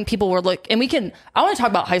remember, I think people were like, and I want to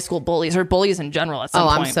talk about high school bullies or bullies in general at some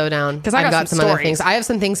point. I'm so down because I've got some other things. I have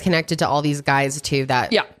some things connected to all these guys too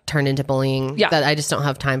that turned into bullying that I just don't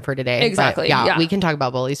have time for today. Exactly. But we can talk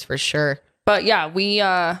about bullies for sure. But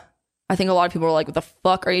I think a lot of people were like, what the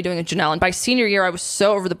fuck are you doing with Janelle? And by senior year, I was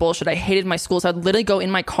so over the bullshit. I hated my school. So I'd literally go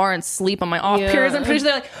in my car and sleep on my off periods. I'm pretty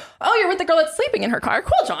sure they're like, oh, you're with the girl that's sleeping in her car.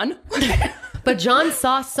 Cool, John. But John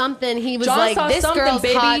saw something. He was like, this girl's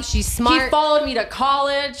baby. Hot. She's smart. He followed me to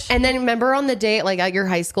college. And then remember on the day, like at your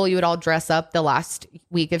high school, you would all dress up the last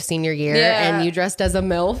week of senior year and you dressed as a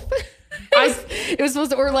MILF. It was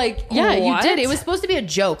supposed to, or like, you did. It was supposed to be a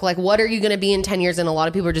joke. Like, what are you going to be in 10 years? And a lot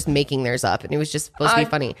of people were just making theirs up. And it was just supposed to be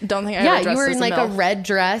funny. Don't think I ever dressed you were in like a red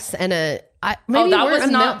dress and that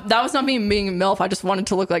was not me being a MILF. I just wanted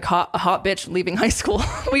to look like a hot bitch leaving high school.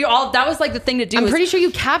 That was like the thing to do. I'm pretty sure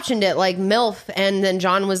you captioned it like MILF and then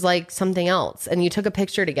John was like something else and you took a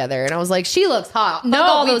picture together and I was like, she looks hot.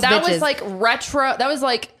 That was like retro. That was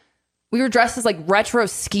like, we were dressed as like retro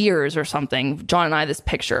skiers or something. John and I, this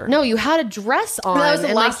picture. No, you had a dress on. That was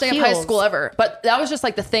the last day of high school ever. But that was just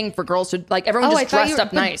like the thing for girls to like. Everyone just dressed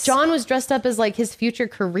up nice. John was dressed up as like his future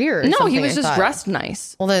career. No, he was just dressed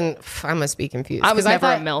nice. Well, then I must be confused. I was never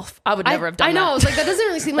a MILF. I would never have done that. I know. I was like, that doesn't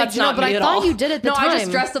really seem like Janelle, but I thought you did at the time. No, I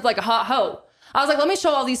just dressed up like a hot hoe. I was like, let me show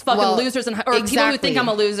all these fucking losers or people who think I'm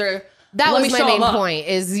a loser. That was my main point,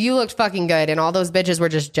 is you looked fucking good and all those bitches were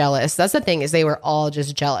just jealous. That's the thing, is they were all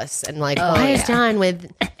just jealous and like, why is John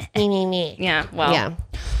with me? Yeah, well. Yeah.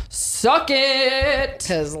 Suck it.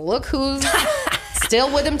 Because look who's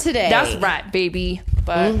still with him today. That's right, baby.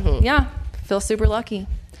 But feel super lucky.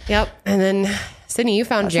 Yep. And then, Sydney, you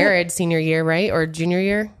found Jared senior year, right? Or junior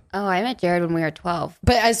year? Oh, I met Jared when we were 12.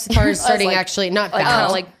 But as far as starting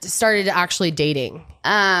started actually dating.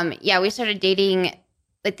 We started dating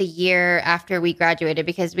like the year after we graduated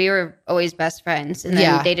because we were always best friends and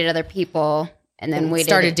then we dated other people and then we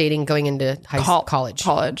started dating going into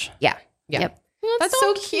college. Yeah. Yep. That's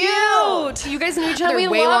so cute. You guys knew each other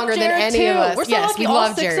way longer than any of us. We're so lucky.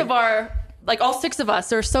 All six of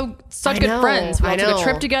us are such good friends. We all took a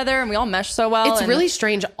trip together and we all meshed so well. It's really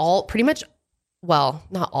strange. Not all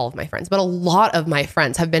of my friends, but a lot of my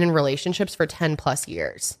friends have been in relationships for 10 plus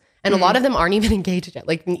years. And a lot of them aren't even engaged yet.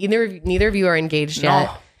 Like neither of you are engaged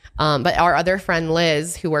yet. But our other friend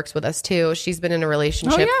Liz, who works with us too, she's been in a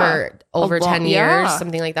relationship for over 10 years,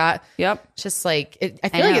 something like that. Yep. It's just like, I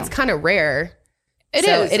feel like it's kind of rare. It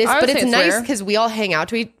is, but it's nice because we all hang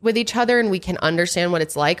out with each other and we can understand what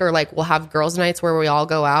it's like. Or like we'll have girls' nights where we all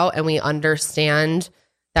go out and we understand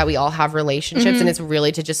that we all have relationships and it's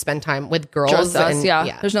really to just spend time with girls. Just us,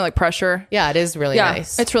 There's no like pressure. Yeah, it is really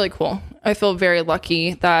nice. It's really cool. I feel very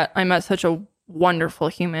lucky that I met such a wonderful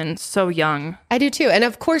human so young. I do too. And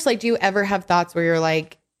of course, like, do you ever have thoughts where you're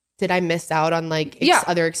like, did I miss out on like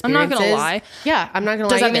other experiences? I'm not going to lie. Yeah, I'm not going to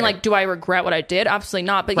lie. Does that mean like, do I regret what I did? Absolutely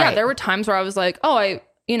not. But there were times where I was like, I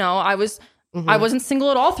wasn't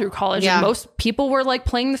single at all through college. And most people were like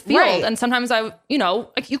playing the field. Right. And sometimes you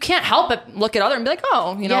can't help but look at other and be like,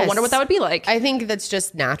 I wonder what that would be like. I think that's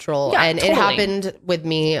just natural. Yeah, and it happened with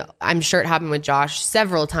me. I'm sure it happened with Josh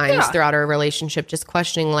several times throughout our relationship, just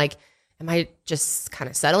questioning like, am I just kind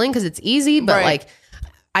of settling because it's easy? But like,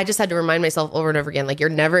 I just had to remind myself over and over again, like, you're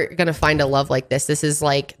never going to find a love like this. This is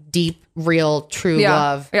like deep, real, true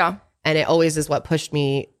love. Yeah. And it always is what pushed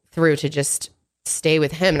me through to just stay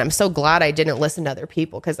with him. And I'm so glad I didn't listen to other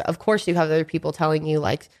people, because of course you have other people telling you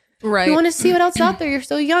like, you want to see what else out there, you're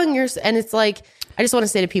so young, and it's like, I just want to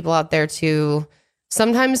say to people out there too,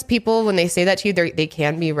 sometimes people, when they say that to you, they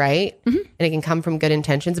can be right, and it can come from good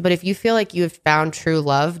intentions, but if you feel like you have found true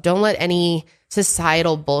love, don't let any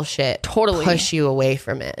societal bullshit push you away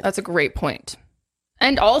from it. That's a great point.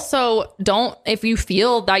 And also, if you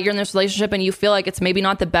feel that you're in this relationship and you feel like it's maybe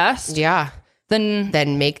not the best,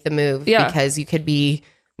 then make the move, because you could be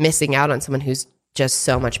missing out on someone who's just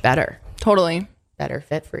so much better. Totally. Better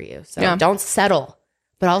fit for you. So don't settle.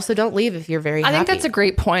 But also don't leave if you're very happy. I think that's a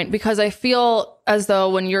great point because I feel as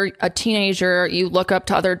though when you're a teenager, you look up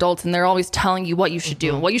to other adults and they're always telling you what you should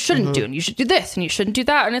do and what you shouldn't do. And you should do this and you shouldn't do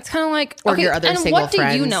that. And it's kind of like, or your other single what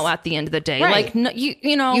friends. do you know at the end of the day? Right. Like, no,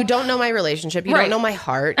 you know. You don't know my relationship. You don't know my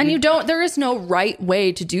heart. And there is no right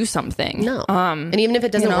way to do something. No. And even if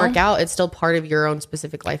it doesn't work out, it's still part of your own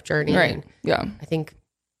specific life journey. Right. And yeah. I think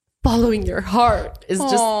following your heart is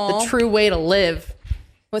just the true way to live.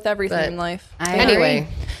 With everything in life. Anyway.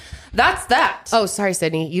 That's that. Oh, sorry,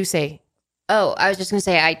 Sydney. You say. Oh, I was just going to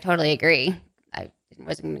say I totally agree. I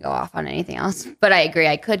wasn't going to go off on anything else. But I agree.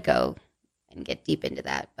 I could go and get deep into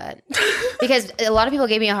that. But because a lot of people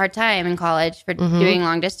gave me a hard time in college for doing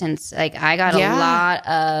long distance. Like I got a lot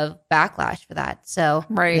of backlash for that. So.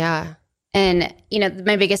 Right. Yeah. And,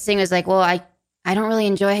 my biggest thing was like, well, I don't really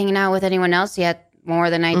enjoy hanging out with anyone else yet more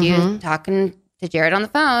than I do talking to Jared on the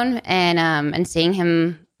phone and seeing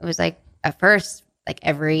him. It was like at first, like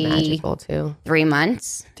every magical too. 3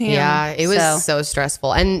 months. Damn. Yeah, it was so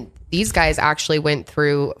stressful. And these guys actually went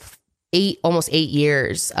through almost 8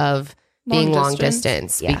 years of being long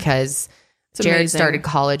distance because Jared started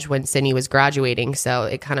college when Sydney was graduating, so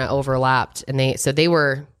it kind of overlapped. And that's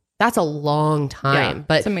a long time. Yeah,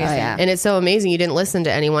 but it's amazing. And it's so amazing you didn't listen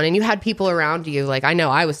to anyone and you had people around you. Like I know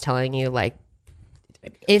I was telling you like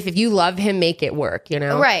if you love him, make it work,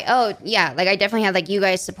 Right. Oh, yeah. Like, I definitely had, like, you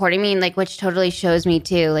guys supporting me, like, which totally shows me,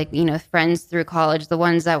 too. Like, friends through college, the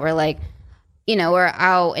ones that were, like, were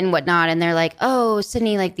out and whatnot. And they're like, oh,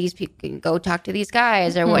 Sydney, like, these people can go talk to these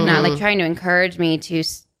guys or whatnot. Like, trying to encourage me to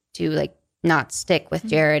like, not stick with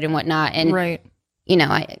Jared and whatnot. And,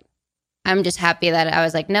 I'm just happy that I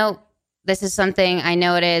was like, no, this is something I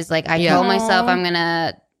know it is. Like, I told myself I'm going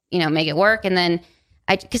to, make it work. And then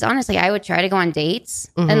because honestly, I would try to go on dates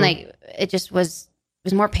and like it just was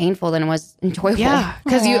more painful than it was enjoyable. Yeah,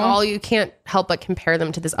 because you can't help but compare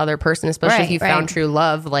them to this other person, especially if you found true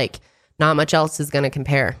love. Like not much else is going to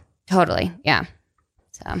compare. Totally, yeah.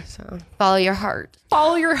 So follow your heart.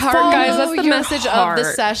 Follow your heart, guys. That's the message of the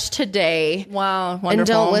sesh today. Wow, wonderful. And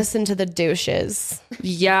don't listen to the douches.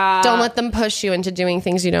 Yeah, don't let them push you into doing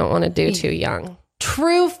things you don't want to do too young.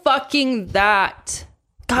 True fucking that.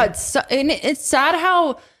 God, and it's sad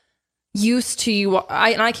how used to you.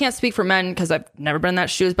 And I can't speak for men because I've never been in that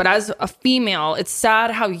shoes. But as a female, it's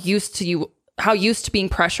sad how used to being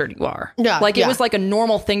pressured you are. Yeah, like it was like a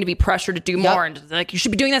normal thing to be pressured to do more, and like you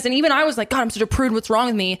should be doing this. And even I was like, God, I'm such a prude. What's wrong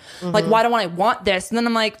with me? Like, why don't I want this? And then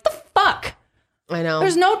I'm like, what the fuck? I know.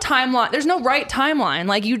 There's no timeline. There's no right timeline.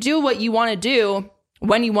 Like you do what you want to do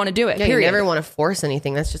when you want to do it. Yeah, period. You never want to force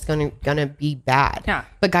anything. That's just gonna be bad. Yeah.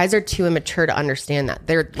 But guys are too immature to understand that.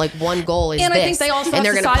 They're like one goal is and this. I think they also and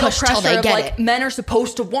have they're gonna push till they get it. Men are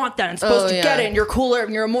supposed to want that and supposed to get it, and you're cooler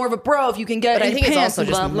and you're more of a bro if you can get it. But I think it's also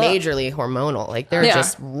just majorly hormonal. Like they're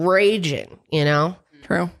just raging,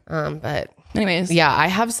 True. But anyways, yeah, I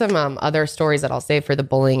have some other stories that I'll save for the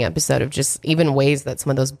bullying episode of just even ways that some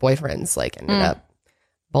of those boyfriends like ended up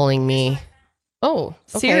bullying me. Oh,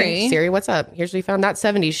 okay. Siri, what's up? Here's we found that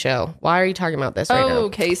 70s show. Why are you talking about this right now?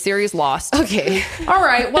 Okay, Siri's lost. Okay. All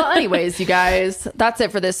right. Well, anyways, you guys, that's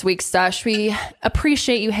it for this week's sesh. We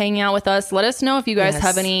appreciate you hanging out with us. Let us know if you guys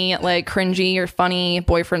have any like cringy or funny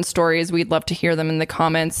boyfriend stories. We'd love to hear them in the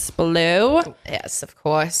comments below. Yes, of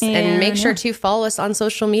course. And make sure to follow us on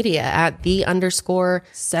social media at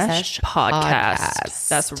 _sesh podcast.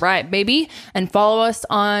 That's right, baby. And follow us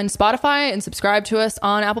on Spotify and subscribe to us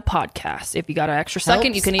on Apple Podcasts. If you got an extra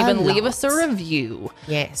second, you can even leave us a review.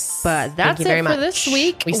 Yes. But that's it for this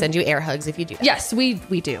week. We send you air hugs if you do that. Yes, we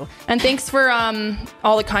do. And thanks for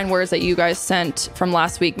all the kind words that you guys sent from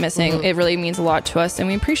last week missing. It really means a lot to us and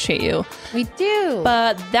we appreciate you. We do.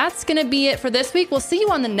 But that's going to be it for this week. We'll see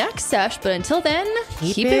you on the next sesh. But until then,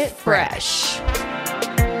 keep it fresh.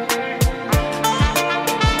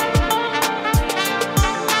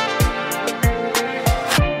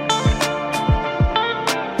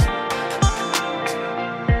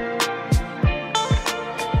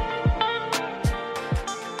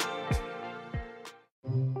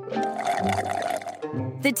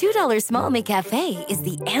 The $2 Small McCafe is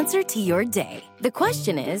the answer to your day. The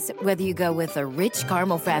question is whether you go with a rich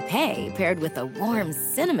caramel frappe paired with a warm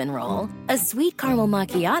cinnamon roll, a sweet caramel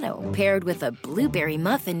macchiato paired with a blueberry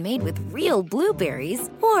muffin made with real blueberries,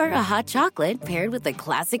 or a hot chocolate paired with a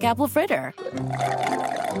classic apple fritter.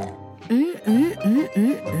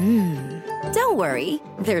 Don't worry,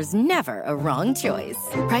 there's never a wrong choice.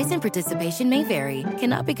 Price and participation may vary,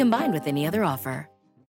 cannot be combined with any other offer.